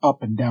drive the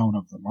up and down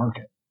of the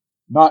market.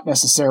 Not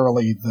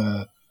necessarily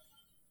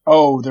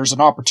there's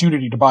an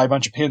opportunity to buy a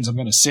bunch of pins. I'm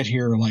going to sit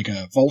here like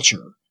a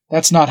vulture.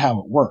 That's not how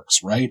it works,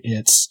 right?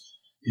 It's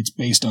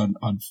based on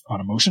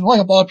emotion.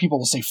 Like a lot of people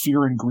will say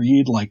fear and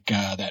greed, like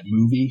that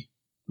movie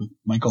with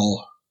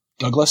Michael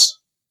Douglas.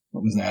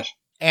 What was that?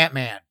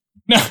 Ant-Man.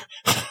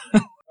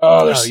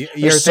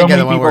 You're thinking of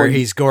the one where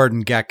he's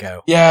Gordon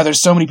Gekko. Yeah,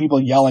 there's so many people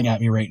yelling at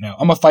me right now.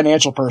 I'm a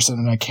financial person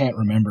and I can't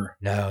remember.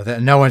 No,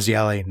 no one's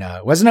yelling.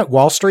 No, wasn't it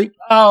Wall Street?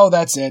 Oh,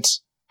 that's it.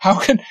 How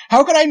could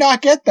I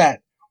not get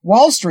that?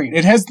 Wall Street.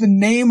 It has the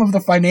name of the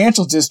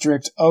financial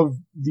district of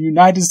the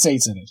United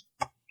States in it.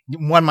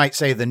 One might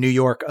say the New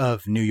York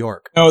of New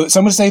York. No,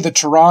 some would say the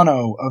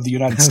Toronto of the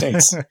United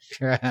States.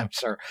 I'm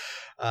sure.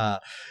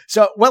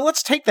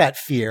 Let's take that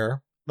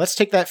fear.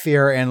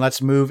 And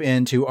let's move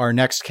into our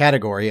next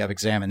category of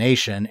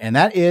examination, and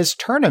that is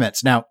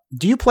tournaments. Now,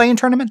 do you play in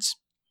tournaments?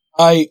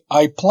 I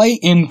play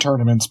in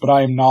tournaments, but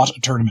I am not a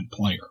tournament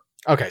player.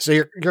 Okay, so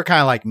you're kind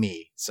of like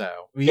me. So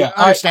yeah,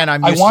 I understand. I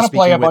want to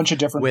play a bunch of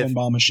different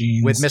pinball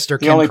machines with Mr.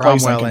 Ken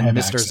Cromwell and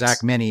Mr.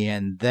 Zach Minnie,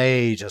 and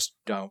they just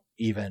don't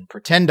even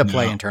pretend to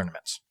play in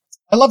tournaments.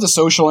 I love the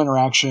social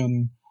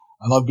interaction.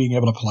 I love being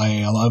able to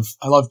play. I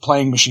love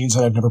playing machines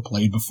that I've never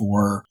played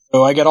before.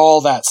 So I get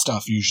all that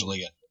stuff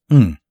usually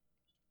in.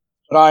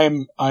 But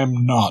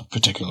I'm not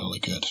particularly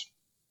good.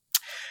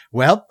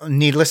 Well,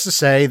 needless to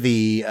say,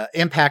 the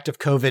impact of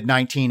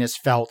COVID-19 is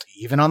felt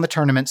even on the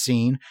tournament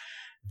scene.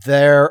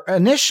 There,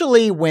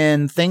 initially,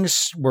 when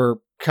things were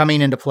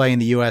coming into play in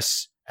the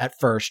U.S. at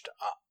first,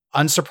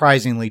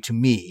 unsurprisingly to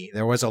me,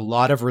 there was a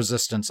lot of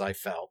resistance I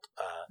felt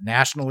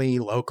nationally,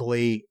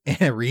 locally,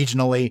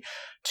 regionally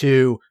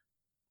to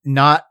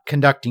not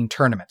conducting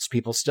tournaments.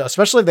 People still,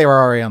 especially if they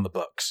were already on the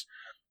books.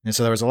 And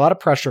so there was a lot of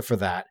pressure for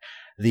that.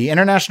 The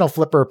International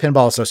Flipper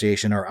Pinball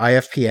Association, or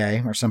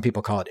IFPA, or some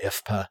people call it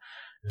IFPA,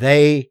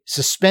 they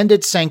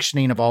suspended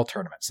sanctioning of all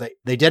tournaments.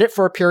 They did it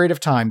for a period of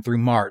time through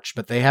March,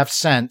 but they have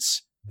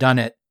since done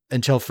it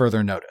until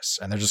further notice,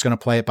 and they're just going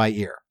to play it by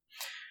ear.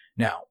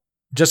 Now,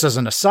 just as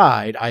an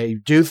aside, I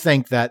do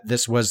think that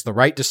this was the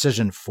right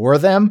decision for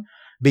them,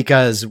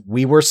 because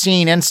we were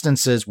seeing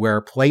instances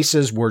where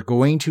places were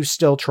going to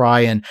still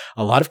try, and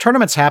a lot of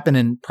tournaments happen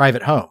in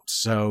private homes.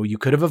 So you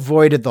could have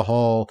avoided the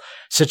whole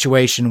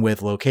situation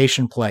with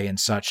location play and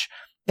such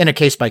in a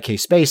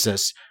case-by-case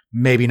basis,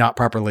 maybe not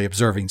properly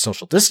observing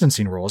social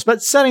distancing rules.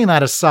 But setting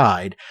that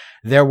aside,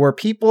 there were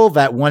people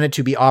that wanted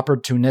to be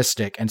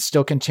opportunistic and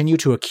still continue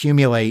to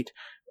accumulate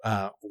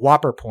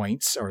Whopper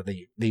points, or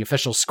the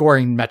official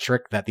scoring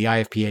metric that the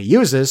IFPA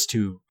uses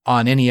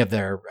on any of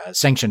their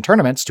sanctioned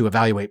tournaments to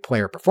evaluate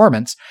player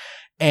performance,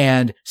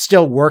 and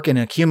still work and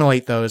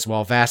accumulate those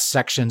while vast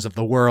sections of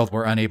the world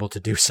were unable to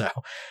do so.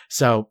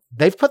 So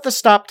they've put the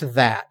stop to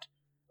that,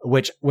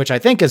 which I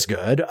think is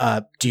good.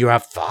 Do you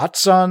have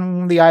thoughts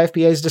on the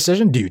IFPA's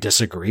decision? Do you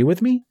disagree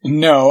with me?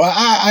 No,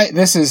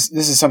 this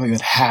is something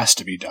that has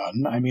to be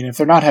done. I mean, if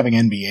they're not having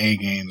NBA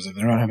games, if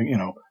they're not having,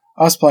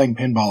 us playing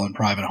pinball in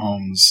private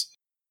homes.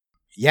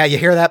 Yeah, you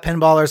hear that,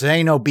 pinballers? There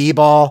ain't no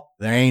b-ball.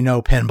 There ain't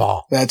no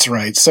pinball. That's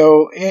right.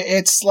 So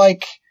it's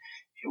like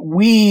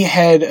we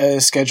had a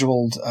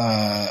scheduled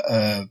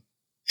IFPA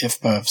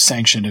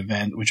sanctioned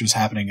event, which was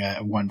happening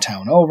at one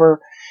town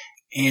over,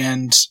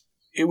 and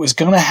it was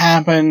going to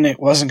happen. It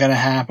wasn't going to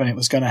happen. It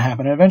was going to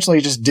happen. And eventually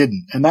it just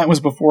didn't. And that was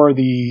before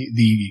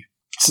the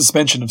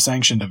suspension of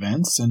sanctioned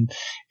events. And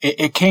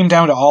it came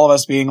down to all of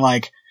us being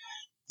like,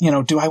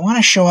 do I want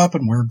to show up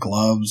and wear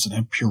gloves and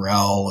have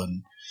Purell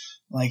and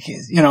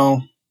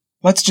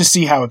let's just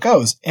see how it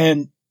goes.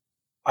 And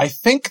I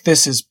think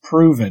this is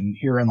proven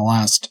here in the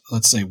last,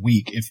 let's say,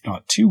 week, if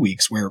not 2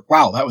 weeks, where,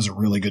 wow, that was a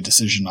really good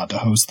decision not to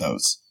host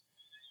those.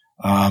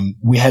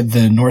 We had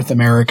the North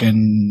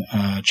American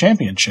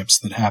championships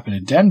that happened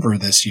in Denver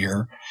this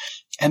year,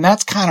 and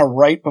that's kind of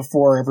right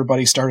before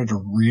everybody started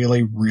to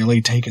really,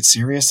 really take it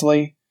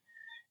seriously.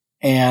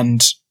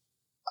 And,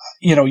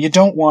 you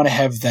don't want to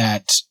have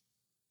that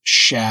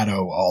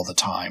shadow all the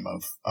time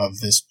of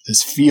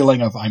this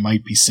feeling of I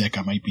might be sick,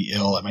 I might be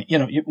ill,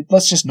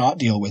 let's just not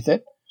deal with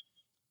it.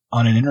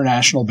 On an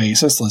international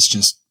basis, let's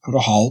just put a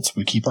halt.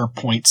 We keep our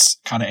points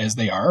kind of as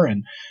they are.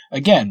 And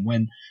again,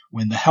 when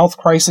the health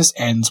crisis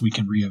ends, we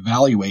can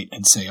reevaluate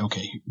and say,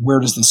 okay, where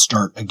does this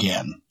start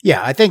again?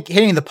 Yeah, I think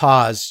hitting the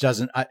pause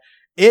doesn't,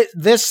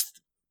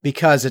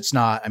 because it's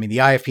not, the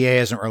IFPA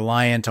isn't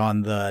reliant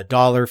on the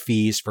dollar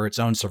fees for its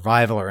own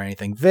survival or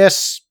anything.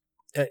 This,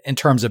 in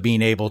terms of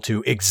being able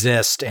to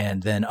exist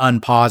and then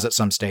unpause at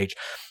some stage,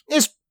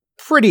 is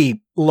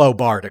pretty low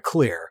bar to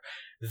clear.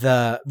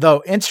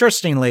 Though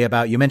interestingly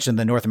you mentioned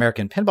the North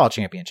American Pinball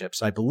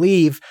Championships, I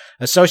believe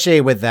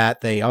associated with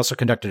that, they also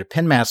conducted a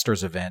Pin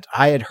Masters event.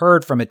 I had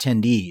heard from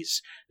attendees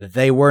that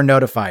they were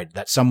notified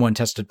that someone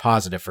tested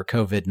positive for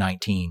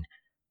COVID-19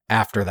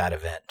 after that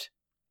event.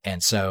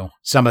 And so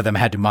some of them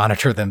had to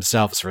monitor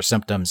themselves for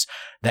symptoms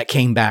that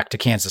came back to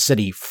Kansas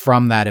City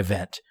from that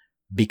event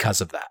because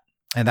of that.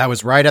 And that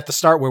was right at the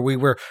start where we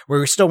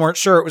still weren't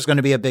sure it was going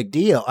to be a big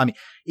deal.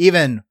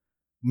 Even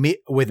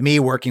with me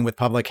working with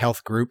public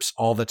health groups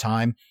all the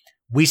time,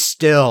 we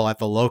still at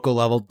the local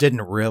level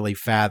didn't really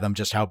fathom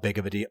just how big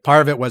of a deal.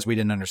 Part of it was we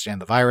didn't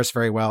understand the virus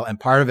very well. And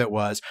part of it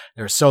was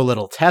there was so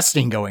little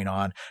testing going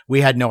on.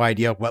 We had no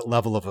idea what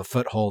level of a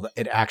foothold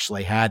it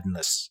actually had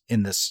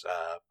in this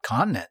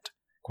continent,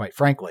 quite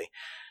frankly.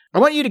 I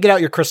want you to get out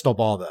your crystal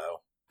ball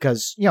though,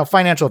 because,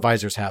 financial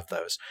advisors have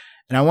those.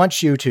 And I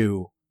want you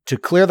to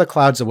clear the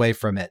clouds away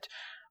from it.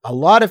 A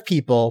lot of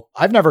people,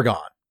 I've never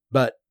gone,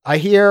 but I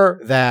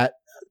hear that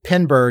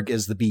Pinburg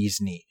is the bee's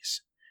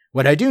knees.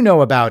 What I do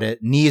know about it,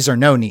 knees or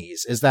no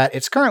knees, is that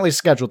it's currently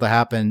scheduled to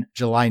happen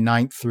July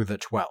 9th through the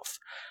 12th.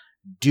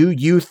 Do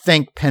you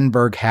think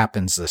Pinburg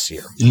happens this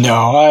year?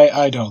 No,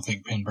 I don't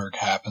think Pinburg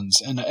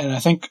happens. And I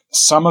think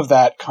some of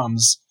that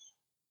comes,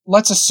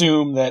 let's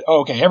assume that,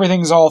 okay,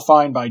 everything's all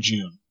fine by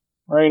June,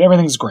 right?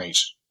 Everything's great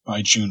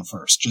by June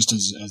 1st, just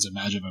as a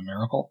magic of a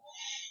miracle.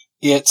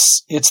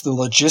 It's the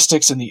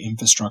logistics and the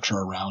infrastructure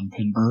around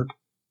Pinburg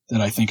that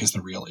I think is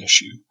the real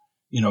issue.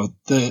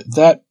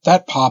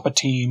 That Papa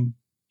team,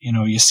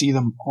 you see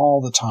them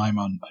all the time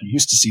I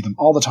used to see them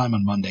all the time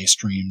on Monday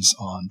streams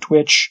on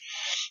Twitch,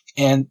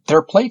 and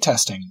they're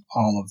playtesting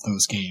all of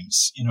those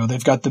games.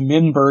 They've got the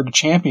Minberg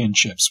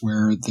Championships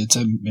where it's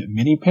a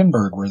mini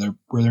Pinburg where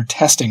they're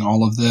testing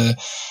all of the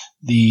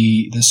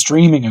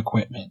streaming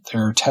equipment.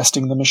 They're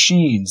testing the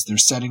machines. They're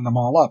setting them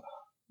all up.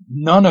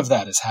 None of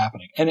that is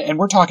happening. And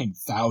we're talking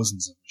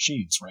thousands of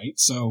machines, right?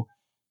 So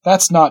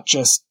that's not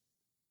just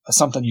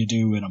something you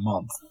do in a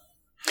month.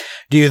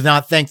 Do you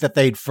not think that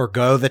they'd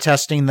forgo the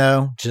testing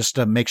though, just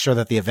to make sure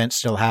that the event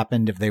still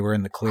happened if they were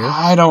in the clear?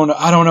 I don't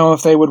know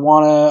if they would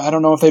want to. I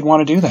don't know if they'd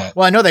want to do that.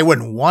 Well, I know they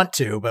wouldn't want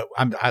to, but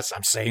I'm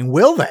saying,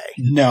 will they?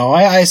 No,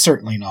 I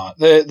certainly not.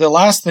 The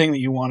last thing that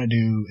you want to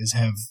do is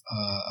have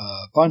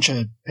a bunch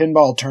of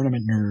pinball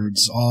tournament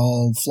nerds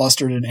all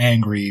flustered and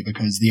angry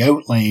because the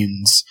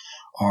outlanes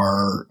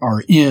are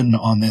in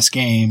on this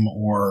game,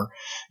 or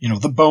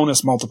the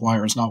bonus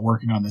multiplier is not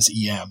working on this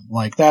EM.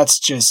 Like, that's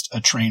just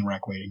a train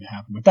wreck waiting to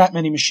happen with that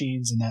many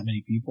machines and that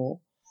many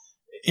people.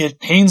 It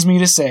pains me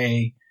to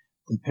say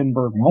that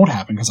Pinburg won't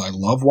happen because I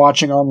love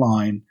watching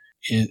online.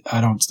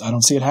 I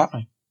don't see it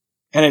happening,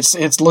 and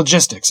it's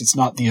logistics. It's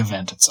not the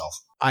event itself.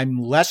 I'm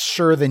less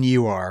sure than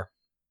you are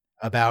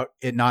about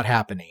it not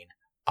happening.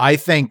 I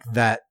think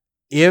that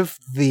if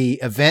the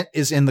event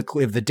is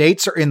if the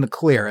dates are in the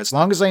clear, as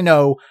long as I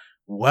know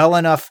well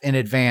enough in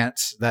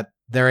advance that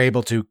they're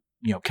able to,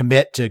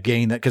 commit to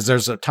getting that, because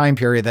there's a time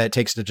period that it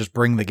takes to just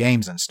bring the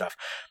games and stuff.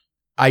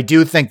 I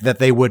do think that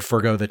they would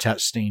forgo the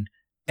testing,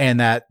 and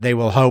that they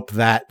will hope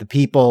that the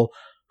people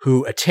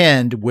who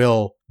attend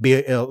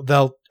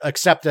they'll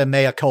accept a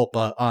mea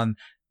culpa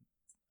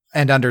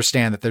and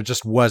understand that there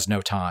just was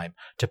no time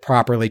to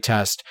properly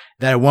test,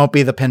 that it won't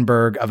be the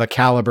Pinburg of a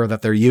caliber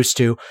that they're used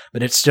to,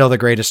 but it's still the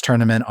greatest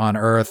tournament on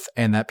earth,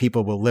 and that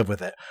people will live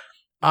with it.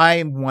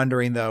 I'm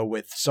wondering, though,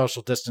 with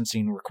social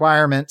distancing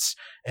requirements,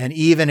 and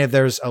even if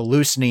there's a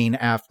loosening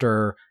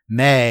after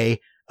May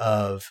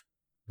of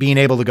being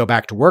able to go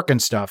back to work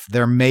and stuff,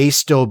 there may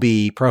still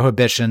be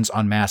prohibitions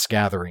on mass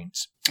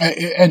gatherings.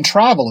 And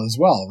travel as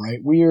well, right?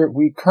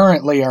 We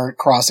currently are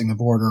crossing the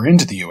border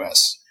into the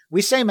U.S.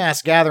 We say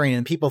mass gathering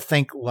and people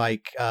think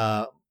like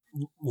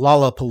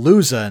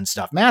Lollapalooza and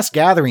stuff. Mass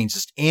gatherings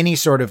is any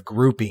sort of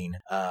grouping,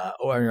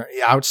 or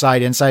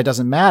outside, inside,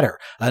 doesn't matter.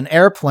 An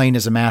airplane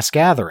is a mass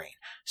gathering.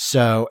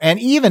 So, and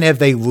even if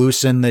they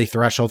loosen the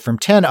threshold from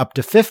 10 up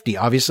to 50,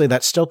 obviously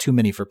that's still too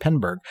many for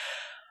Pinburg.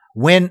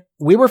 When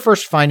we were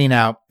first finding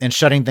out and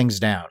shutting things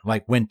down,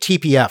 like when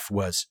TPF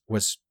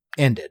was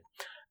ended,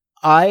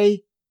 I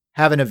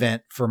have an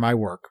event for my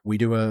work. We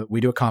do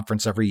a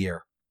conference every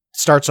year. It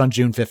starts on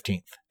June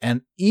 15th.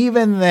 And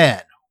even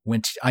then,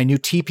 when I knew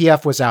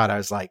TPF was out, I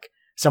was like,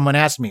 someone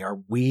asked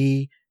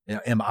me,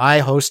 am I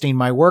hosting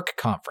my work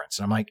conference?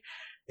 And I'm like,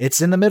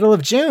 it's in the middle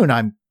of June.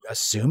 I'm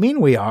assuming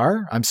we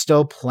are. I'm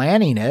still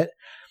planning it.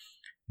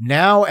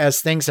 Now, as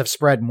things have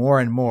spread more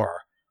and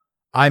more,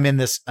 I'm in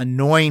this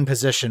annoying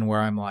position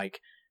where I'm like,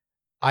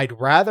 I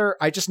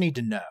just need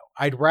to know.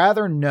 I'd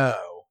rather know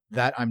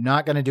that I'm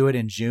not going to do it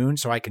in June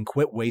so I can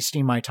quit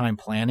wasting my time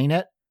planning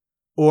it,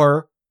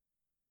 or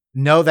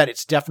know that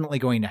it's definitely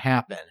going to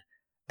happen.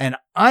 And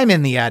I'm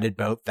in the added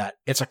boat that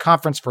it's a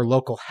conference for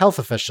local health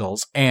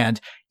officials,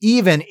 and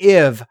even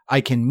if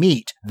I can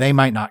meet, they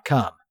might not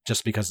come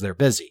just because they're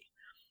busy.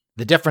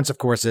 The difference, of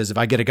course, is if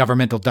I get a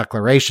governmental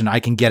declaration,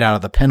 I can get out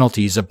of the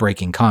penalties of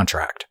breaking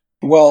contract.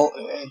 Well,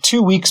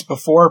 2 weeks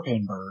before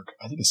Pinburg,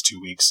 I think it's 2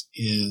 weeks,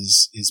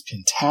 is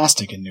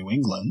Pintastic in New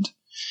England.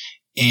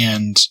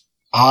 And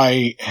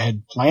I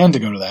had planned to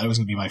go to that. It was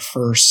going to be my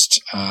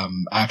first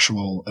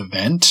actual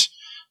event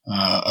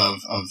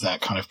of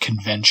that kind of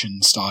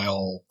convention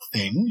style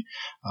thing,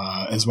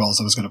 as well as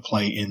I was going to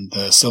play in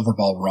the Silver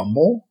Ball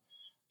Rumble.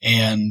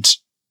 And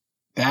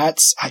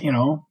that's,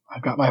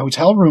 I've got my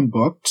hotel room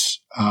booked.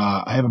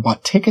 I haven't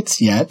bought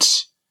tickets yet.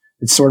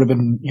 It's sort of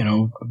been,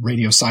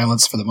 radio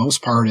silence for the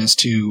most part as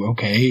to,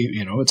 okay,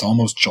 it's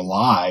almost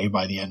July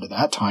by the end of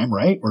that time,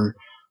 right? We're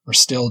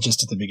still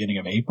just at the beginning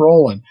of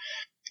April. And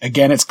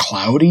again, it's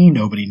cloudy.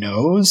 Nobody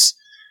knows,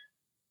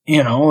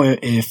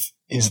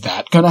 is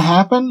that going to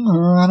happen?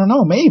 I don't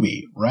know,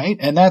 maybe, right?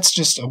 And that's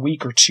just a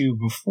week or two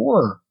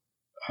before,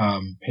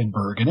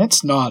 Pinburg. And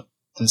it's not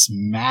this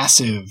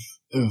massive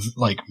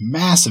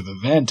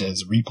event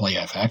as Replay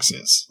FX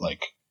is.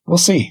 Like, we'll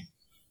see.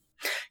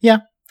 Yeah.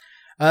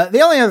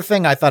 The only other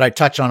thing I thought I'd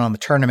touch on the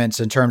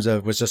tournaments in terms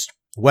of was just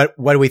what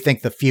do we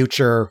think the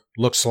future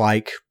looks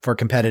like for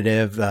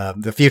competitive,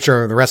 the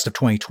future of the rest of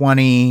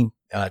 2020,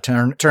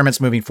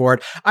 tournaments moving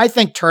forward. I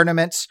think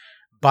tournaments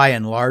by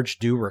and large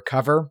do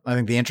recover. I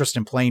think the interest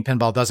in playing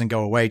pinball doesn't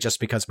go away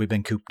just because we've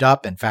been cooped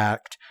up. In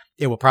fact,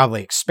 it will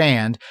probably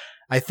expand.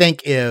 I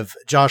think if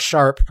Josh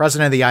Sharp,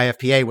 president of the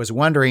IFPA, was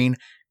wondering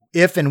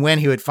if and when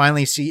he would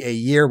finally see a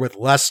year with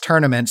less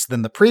tournaments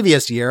than the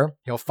previous year,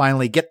 he'll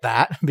finally get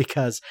that,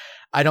 because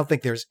I don't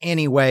think there's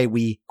any way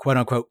we quote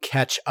unquote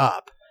catch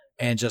up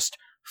and just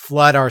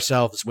flood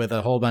ourselves with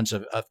a whole bunch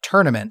of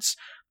tournaments,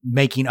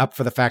 making up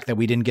for the fact that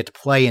we didn't get to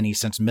play any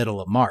since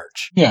middle of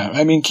March. Yeah.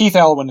 I mean, Keith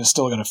Alwyn is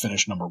still going to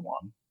finish number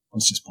one.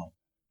 That's his point.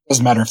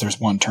 Doesn't matter if there's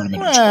one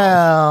tournament or 12.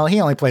 Well, he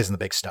only plays in the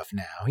big stuff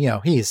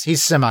now.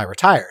 He's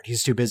semi-retired.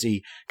 He's too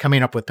busy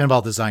coming up with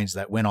pinball designs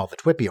that win all the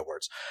TWIPY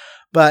awards.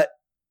 But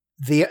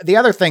the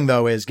other thing,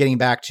 though, is getting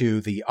back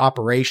to the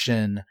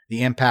operation,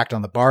 the impact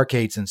on the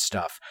barcades and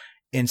stuff.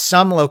 In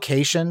some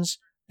locations,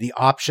 the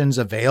options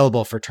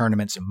available for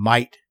tournaments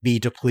might be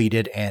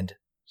depleted, and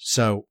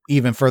so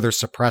even further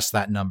suppress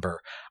that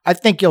number. I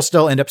think you'll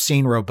still end up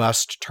seeing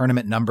robust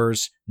tournament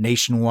numbers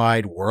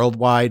nationwide,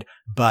 worldwide,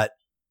 but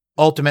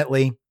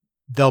ultimately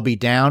they'll be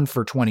down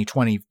for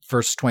 2020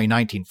 versus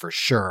 2019 for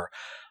sure.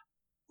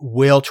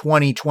 Will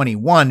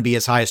 2021 be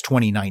as high as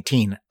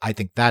 2019? I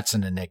think that's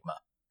an enigma,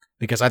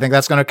 because I think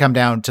that's going to come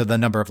down to the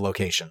number of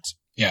locations.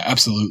 Yeah,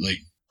 absolutely.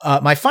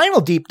 My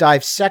final deep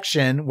dive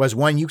section was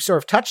one you sort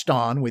of touched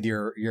on with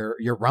your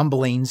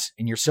rumblings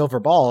and your silver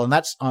ball, and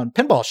that's on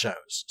pinball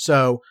shows.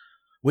 So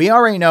we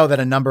already know that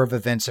a number of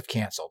events have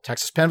canceled.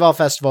 Texas Pinball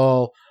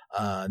Festival,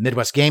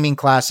 Midwest Gaming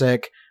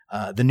Classic,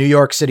 the New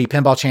York City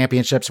Pinball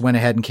Championships went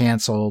ahead and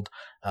canceled.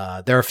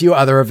 There are a few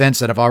other events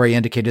that have already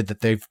indicated that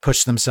they've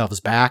pushed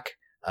themselves back,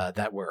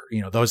 that were,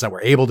 those that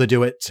were able to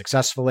do it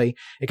successfully.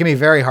 It can be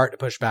very hard to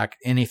push back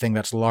anything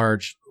that's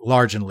large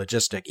and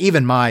logistic.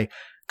 Even my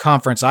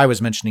conference I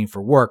was mentioning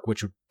for work,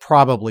 which would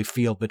probably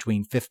field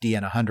between 50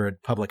 and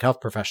 100 public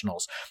health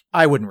professionals,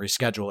 I wouldn't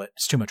reschedule it.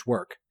 It's too much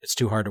work. It's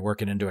too hard to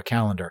work it into a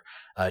calendar.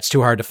 It's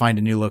too hard to find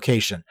a new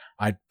location.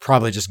 I'd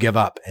probably just give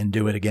up and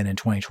do it again in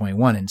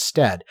 2021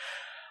 instead.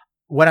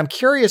 What I'm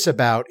curious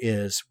about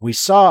is we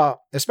saw,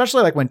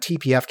 especially like when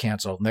TPF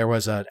canceled, there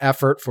was an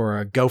effort for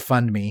a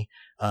GoFundMe.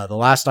 The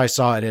last I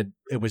saw it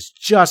was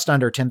just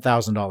under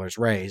 $10,000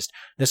 raised.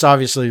 This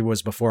obviously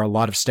was before a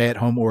lot of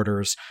stay-at-home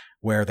orders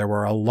where there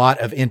were a lot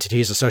of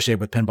entities associated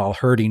with pinball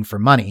hurting for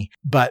money.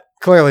 But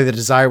clearly the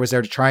desire was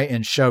there to try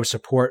and show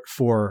support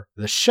for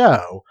the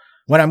show.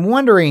 What I'm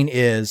wondering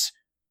is,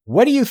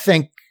 what do you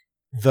think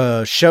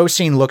the show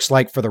scene looks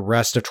like for the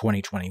rest of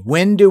 2020?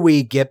 When do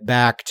we get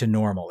back to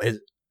normal?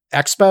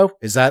 Expo?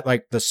 Is that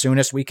like the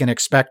soonest we can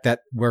expect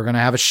that we're going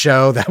to have a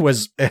show that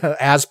was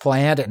as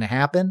planned and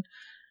happen?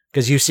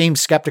 Because you seem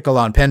skeptical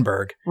on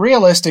Pinburg.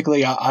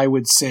 Realistically, I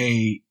would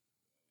say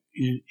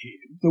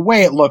the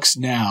way it looks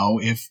now,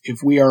 if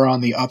we are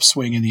on the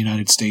upswing in the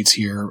United States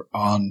here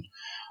on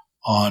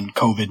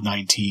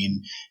COVID-19,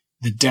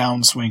 the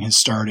downswing has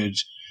started.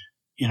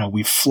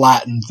 We've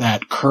flattened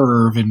that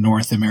curve in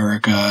North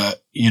America.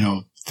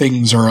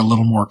 Things are a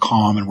little more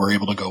calm and we're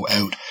able to go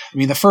out. I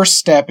mean, the first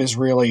step is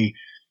really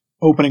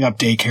opening up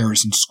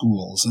daycares and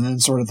schools. And then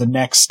sort of the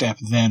next step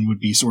then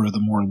would be sort of the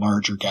more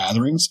larger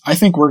gatherings. I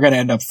think we're going to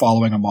end up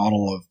following a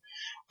model of,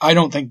 I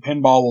don't think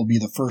pinball will be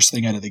the first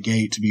thing out of the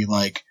gate to be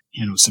like,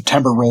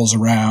 September rolls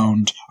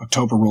around,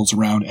 October rolls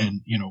around,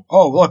 and,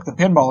 oh, look, the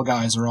pinball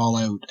guys are all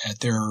out at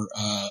their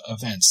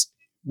events.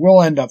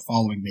 We'll end up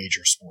following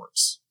major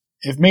sports.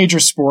 If major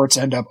sports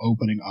end up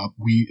opening up,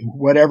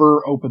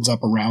 whatever opens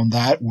up around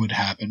that would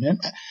happen. And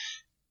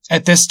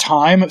at this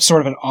time,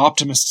 sort of an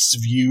optimist's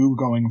view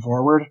going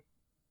forward,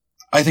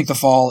 I think the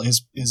fall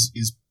is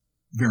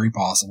very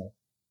possible.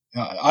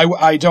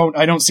 I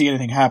don't see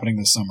anything happening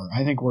this summer.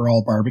 I think we're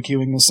all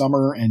barbecuing this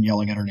summer and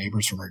yelling at our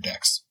neighbors from our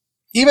decks.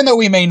 Even though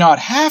we may not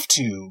have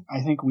to,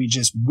 I think we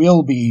just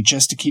will be,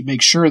 just to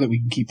make sure that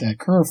we can keep that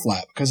curve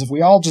flat. Because if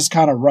we all just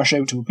kind of rush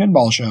out to a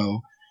pinball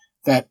show,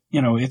 that,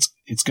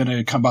 it's going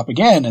to come up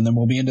again, and then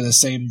we'll be into the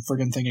same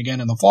friggin' thing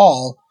again in the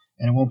fall,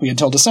 and it won't be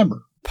until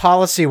December.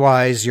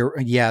 Policy-wise,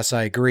 yes,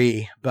 I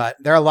agree. But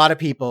there are a lot of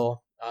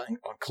people,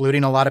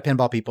 including a lot of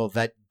pinball people,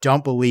 that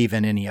don't believe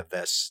in any of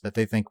this, that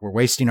they think we're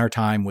wasting our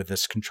time with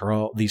these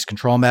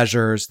control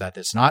measures, that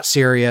it's not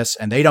serious,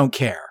 and they don't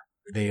care.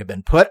 They have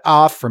been put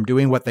off from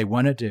doing what they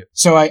want to do.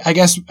 So I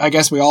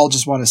guess we all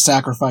just want to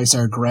sacrifice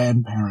our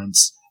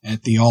grandparents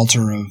at the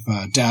altar of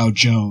Dow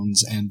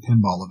Jones and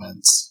pinball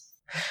events.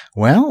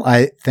 Well,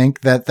 I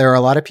think that there are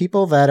a lot of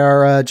people that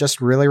are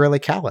just really, really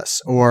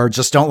callous or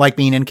just don't like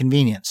being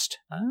inconvenienced.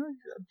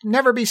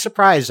 Never be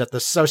surprised at the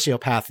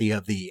sociopathy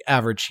of the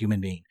average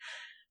human being.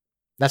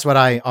 That's what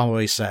I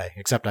always say,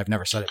 except I've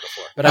never said it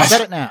before. But I've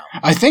said it now.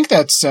 I think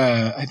that's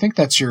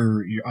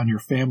your on your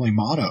family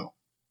motto.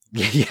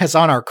 Yes,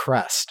 on our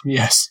crest.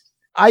 Yes.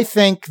 I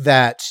think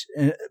that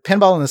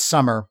pinball in the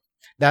summer,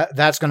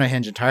 that's going to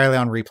hinge entirely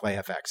on Replay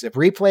FX. If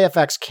Replay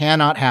FX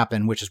cannot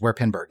happen, which is where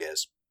Pinburg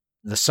is,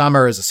 the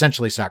summer is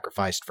essentially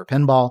sacrificed for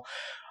pinball.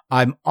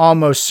 I'm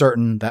almost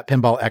certain that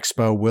Pinball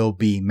Expo will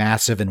be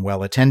massive and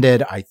well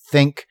attended. I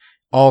think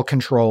all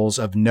controls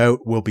of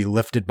note will be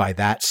lifted by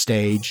that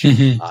stage.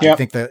 Mm-hmm. Yep. I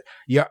think that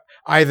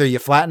either you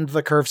flattened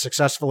the curve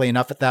successfully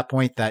enough at that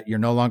point that you're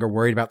no longer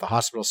worried about the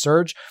hospital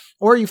surge,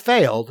 or you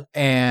failed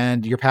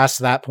and you're past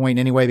that point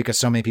anyway because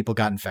so many people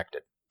got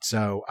infected.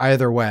 So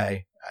either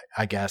way,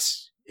 I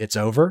guess it's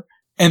over.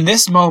 And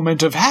this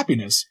moment of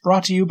happiness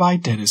brought to you by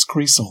Dennis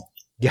Creasel.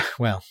 Yeah,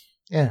 well,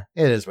 yeah,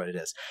 it is what it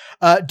is.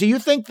 Do you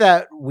think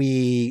that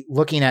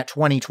looking at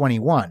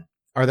 2021,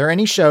 are there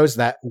any shows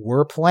that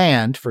were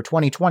planned for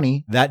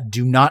 2020 that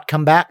do not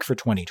come back for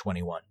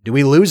 2021? Do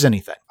we lose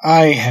anything?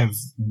 I have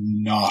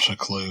not a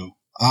clue.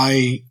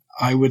 I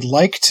would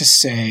like to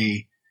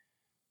say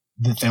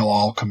that they'll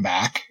all come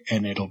back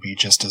and it'll be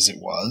just as it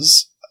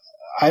was.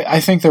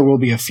 I think there will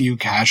be a few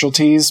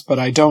casualties, but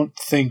I don't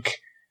think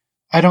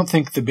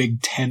the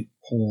big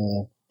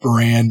tentpole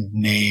brand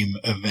name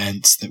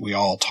events that we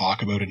all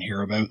talk about and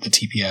hear about, the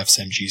TPFs,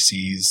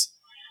 MGCs,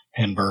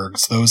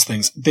 Pinburgs, those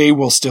things, they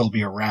will still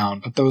be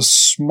around. But those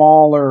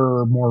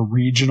smaller, more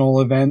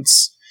regional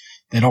events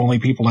that only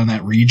people in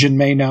that region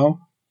may know.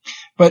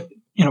 But,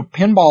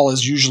 pinball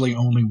is usually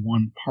only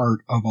one part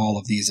of all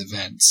of these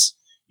events.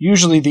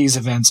 Usually these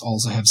events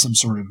also have some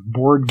sort of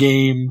board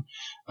game,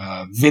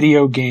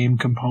 video game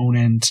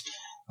component,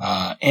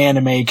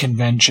 anime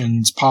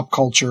conventions, pop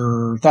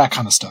culture, that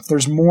kind of stuff.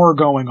 There's more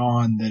going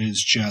on that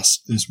is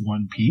just this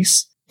one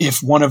piece. If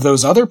one of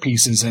those other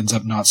pieces ends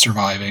up not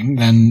surviving,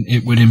 then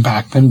it would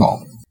impact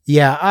pinball.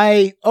 Yeah,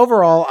 I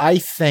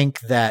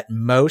think that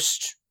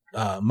most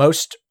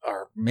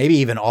or maybe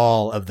even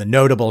all of the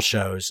notable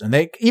shows,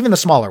 and even the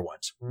smaller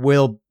ones,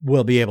 will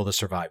be able to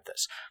survive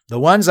this. The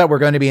ones that were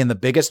going to be in the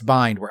biggest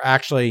bind were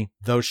actually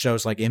those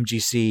shows like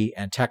MGC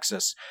and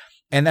Texas.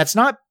 And that's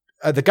not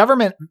the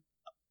government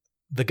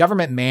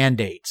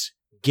mandates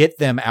get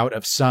them out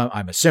of some,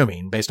 I'm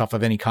assuming, based off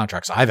of any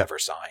contracts I've ever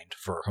signed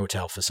for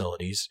hotel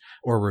facilities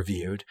or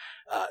reviewed,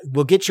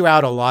 will get you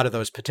out a lot of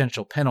those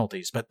potential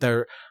penalties. But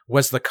there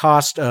was the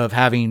cost of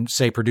having,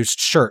 say, produced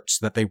shirts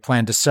that they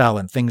plan to sell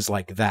and things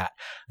like that.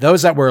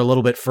 Those that were a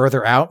little bit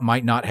further out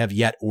might not have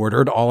yet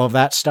ordered all of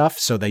that stuff,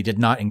 so they did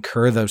not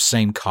incur those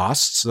same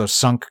costs, those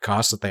sunk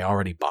costs that they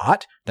already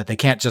bought, that they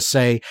can't just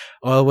say,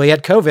 oh, we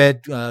had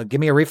COVID, give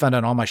me a refund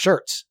on all my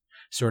shirts,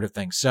 sort of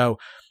thing. So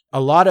a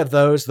lot of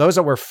those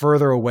that were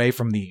further away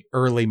from the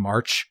early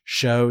March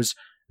shows,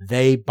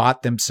 they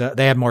bought themselves,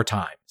 they had more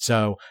time.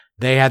 So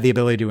they had the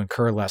ability to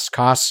incur less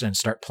costs and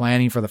start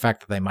planning for the fact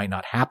that they might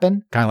not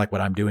happen, kind of like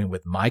what I'm doing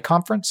with my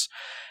conference.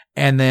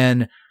 And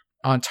then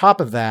on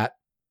top of that,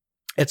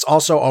 it's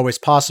also always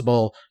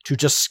possible to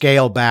just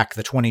scale back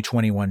the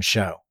 2021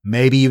 show.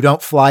 Maybe you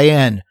don't fly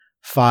in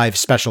 5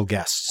 special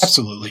guests.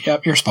 Absolutely.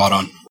 Yep, you're spot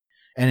on.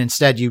 And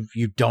instead you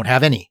don't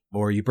have any,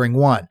 or you bring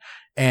one.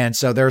 And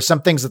so there are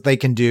some things that they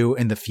can do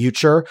in the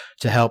future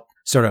to help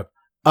sort of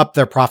up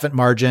their profit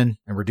margin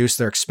and reduce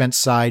their expense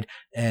side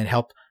and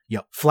help,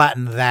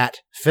 flatten that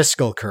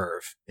fiscal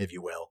curve, if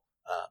you will,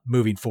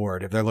 moving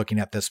forward, if they're looking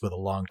at this with a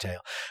long tail.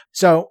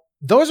 So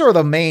those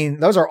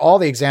are all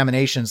the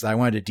examinations that I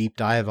wanted to deep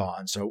dive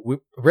on. So we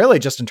really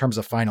just in terms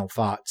of final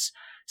thoughts.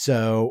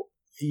 So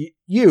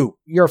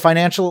you're a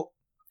financial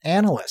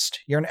analyst.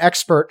 You're an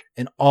expert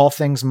in all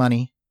things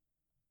money.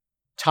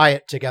 Tie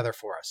it together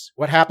for us.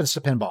 What happens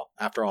to pinball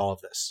after all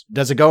of this?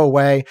 Does it go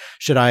away?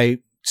 Should I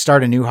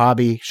start a new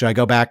hobby? Should I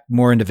go back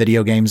more into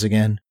video games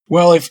again?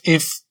 Well,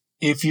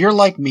 if you're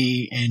like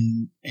me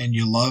and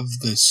you love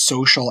the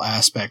social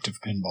aspect of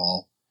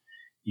pinball,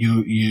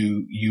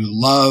 you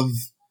love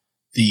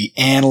the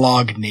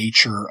analog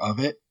nature of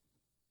it,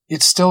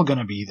 it's still going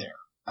to be there.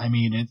 I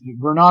mean,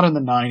 we're not in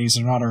the 90s.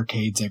 There are not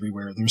arcades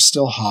everywhere. There's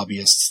still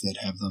hobbyists that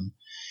have them.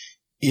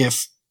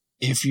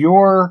 If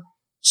you're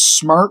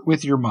smart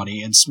with your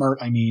money, and smart,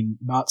 I mean,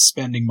 not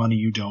spending money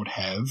you don't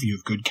have. You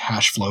have good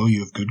cash flow. You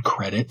have good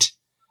credit.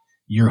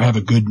 You have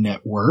a good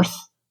net worth,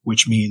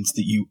 which means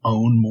that you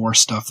own more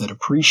stuff that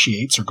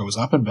appreciates or goes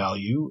up in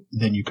value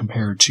than you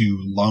compare to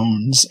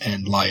loans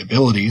and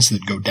liabilities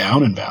that go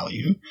down in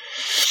value.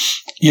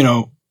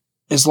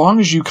 As long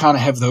as you kind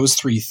of have those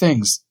 3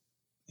 things,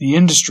 the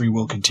industry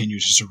will continue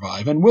to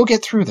survive, and we'll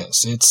get through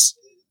this.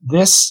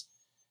 This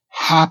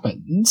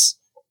happens.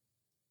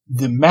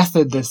 The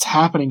method that's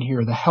happening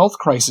here, the health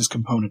crisis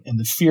component and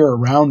the fear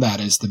around that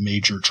is the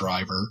major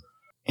driver.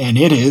 And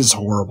it is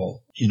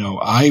horrible.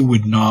 I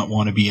would not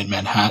want to be in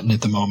Manhattan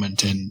at the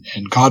moment, and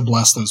God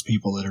bless those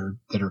people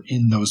that are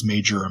in those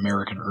major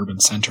American urban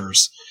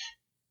centers.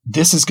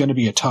 This is going to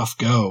be a tough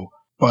go,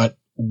 but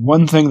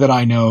one thing that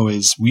I know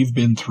is we've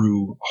been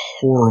through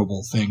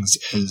horrible things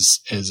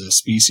as a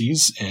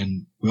species,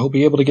 and we'll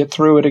be able to get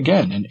through it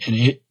again. And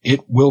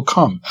it will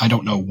come. I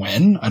don't know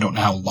when. I don't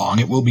know how long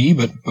it will be,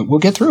 but we'll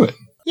get through it.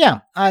 Yeah,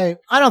 I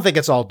don't think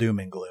it's all doom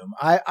and gloom.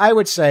 I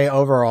would say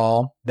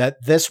overall that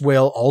this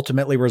will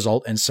ultimately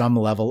result in some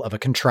level of a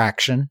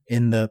contraction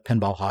in the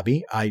pinball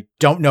hobby. I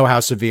don't know how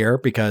severe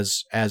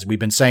because, as we've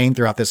been saying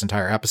throughout this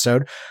entire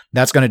episode,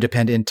 that's going to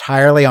depend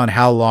entirely on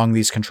how long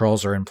these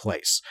controls are in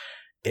place.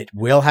 It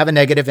will have a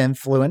negative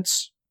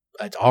influence.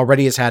 It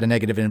already has had a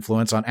negative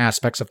influence on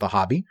aspects of the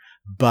hobby,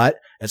 but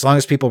as long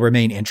as people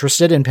remain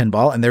interested in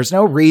pinball, and there's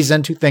no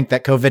reason to think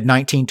that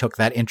COVID-19 took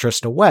that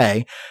interest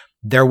away,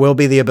 there will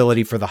be the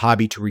ability for the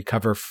hobby to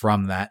recover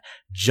from that,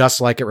 just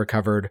like it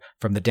recovered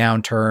from the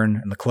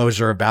downturn and the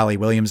closure of Bally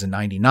Williams in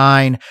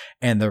 99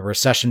 and the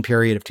recession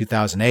period of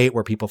 2008,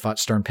 where people thought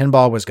Stern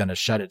Pinball was going to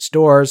shut its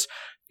doors.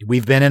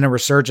 We've been in a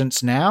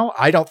resurgence now.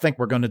 I don't think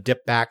we're going to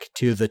dip back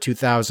to the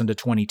 2000 to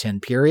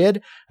 2010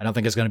 period. I don't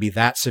think it's going to be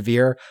that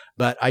severe,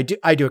 but I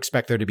do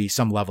expect there to be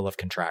some level of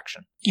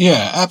contraction.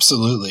 Yeah,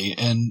 absolutely.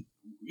 And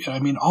I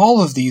mean,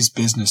 all of these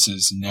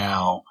businesses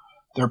now,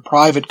 they're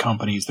private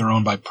companies. They're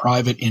owned by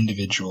private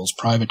individuals,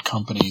 private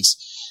companies.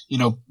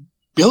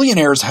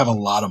 Billionaires have a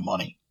lot of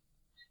money,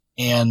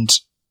 and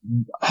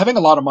having a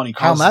lot of money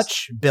causes— How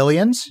much?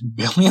 Billions?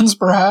 Billions,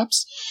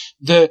 perhaps.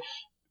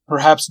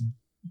 Perhaps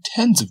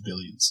tens of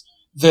billions.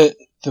 The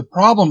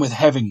problem with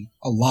having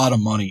a lot of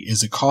money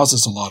is it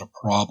causes a lot of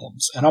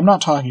problems. And I'm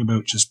not talking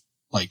about just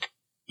like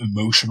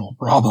emotional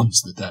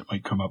problems that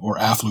might come up, or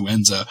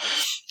affluenza.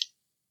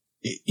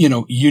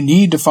 You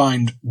need to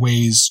find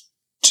ways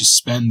to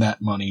spend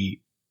that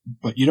money,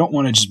 but you don't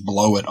want to just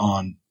blow it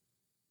on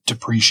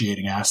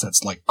depreciating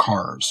assets like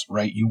cars,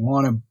 right? You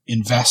want to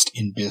invest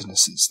in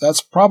businesses.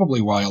 That's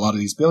probably why a lot of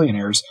these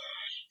billionaires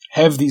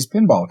have these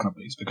pinball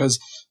companies, because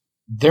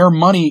their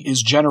money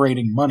is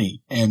generating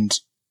money, and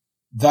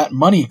that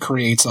money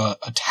creates a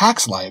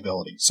tax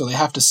liability. So they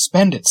have to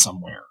spend it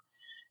somewhere.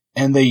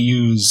 And they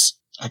use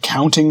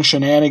accounting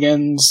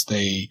shenanigans.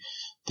 They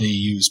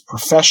use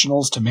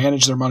professionals to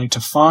manage their money, to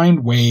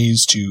find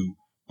ways to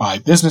buy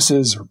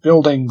businesses or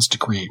buildings, to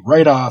create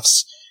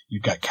write-offs.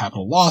 You've got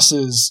capital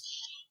losses.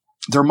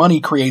 Their money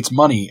creates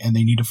money, and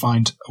they need to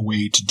find a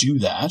way to do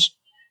that.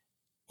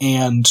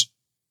 And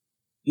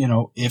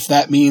if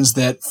that means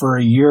that for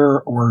a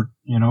year or,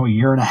 a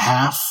year and a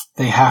half,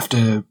 they have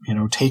to,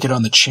 take it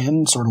on the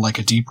chin, sort of like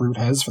a Deep Root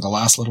has for the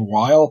last little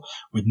while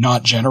with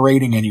not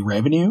generating any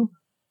revenue,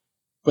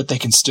 but they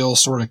can still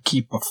sort of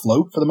keep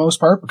afloat for the most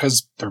part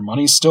because their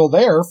money's still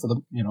there for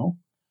the,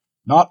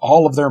 not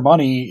all of their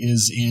money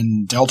is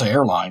in Delta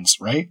Airlines,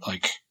 right?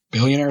 Like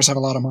billionaires have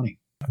a lot of money.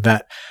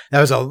 That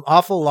was an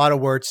awful lot of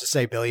words to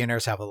say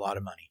billionaires have a lot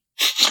of money.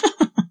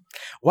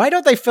 Why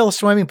don't they fill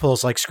swimming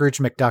pools like Scrooge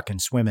McDuck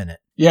and swim in it?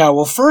 Yeah,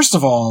 well, first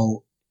of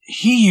all,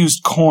 he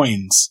used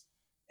coins.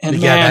 And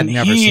yeah, man, that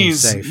never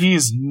seems safe.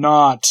 He's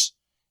not.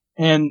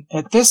 And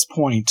at this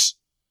point,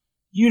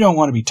 you don't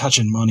want to be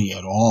touching money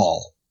at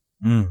all.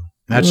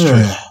 That's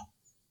true.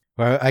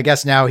 Well, I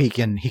guess now he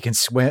can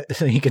swim.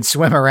 He can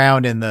swim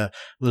around in the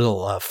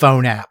little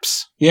phone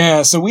apps.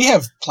 Yeah, so we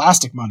have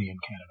plastic money in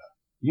Canada.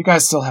 You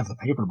guys still have the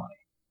paper money.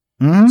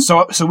 Mm-hmm.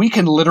 So we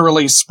can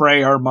literally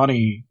spray our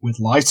money with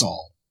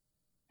Lysol.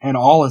 And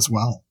all is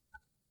well.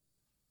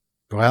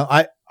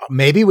 Well,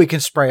 maybe we can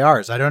spray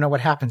ours. I don't know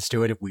what happens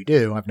to it if we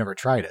do. I've never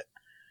tried it.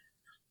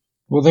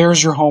 Well,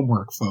 there's your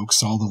homework,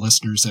 folks, all the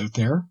listeners out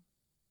there.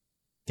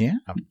 Yeah.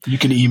 You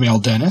can email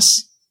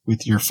Dennis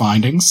with your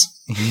findings.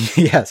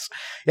 Yes.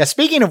 Yeah.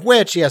 Speaking of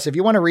which, yes, if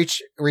you want to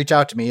reach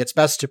out to me, it's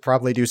best to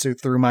probably do so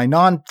through my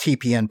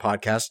non-TPN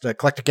podcast,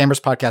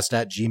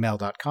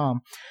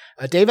 eclecticgamerspodcast@gmail.com.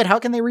 David, how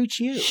can they reach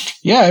you?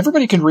 Yeah,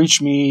 everybody can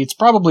reach me. It's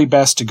probably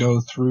best to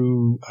go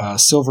through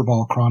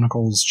Silverball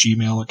Chronicles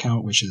Gmail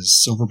account, which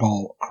is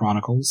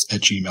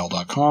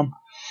silverballchronicles@gmail.com.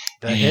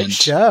 The hit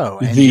show.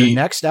 And your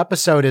next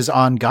episode is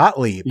on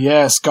Gottlieb.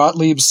 Yes,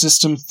 Gottlieb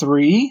System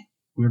 3.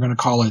 We're going to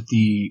call it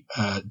the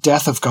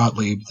Death of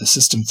Gottlieb, the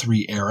System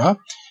 3 era.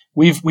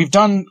 We've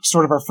done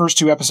sort of our first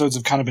two episodes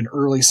of kind of an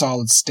early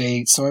solid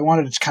state, so I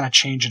wanted to kind of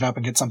change it up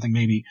and get something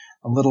maybe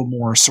a little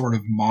more sort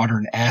of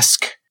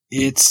modern-esque.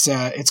 It's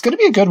going to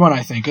be a good one,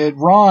 I think.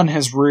 Ron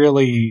has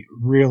really,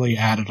 really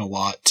added a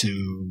lot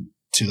to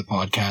the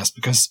podcast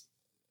because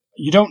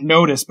you don't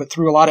notice, but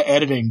through a lot of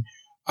editing,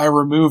 I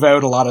remove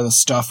out a lot of the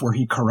stuff where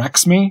he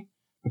corrects me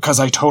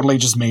because I totally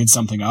just made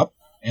something up,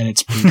 and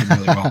it's proven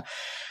really well.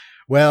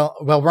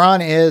 Well,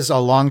 Ron is a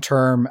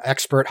long-term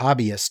expert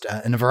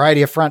hobbyist in a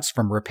variety of fronts,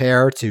 from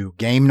repair to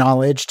game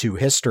knowledge to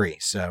history.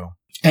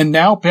 And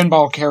now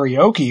pinball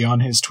karaoke on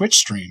his Twitch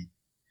stream.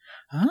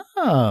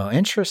 Oh,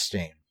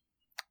 interesting.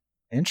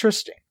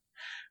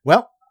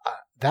 Well,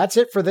 that's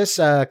it for this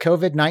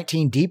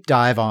COVID-19 deep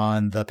dive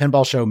on the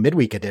Pinball Show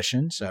Midweek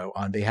edition. So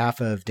on behalf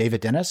of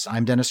David Dennis,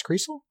 I'm Dennis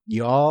Kriesel.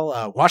 You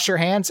all wash your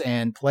hands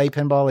and play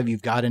pinball if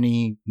you've got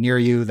any near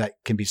you that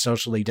can be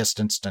socially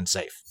distanced and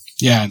safe.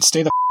 Yeah, and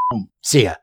stay the home. See ya.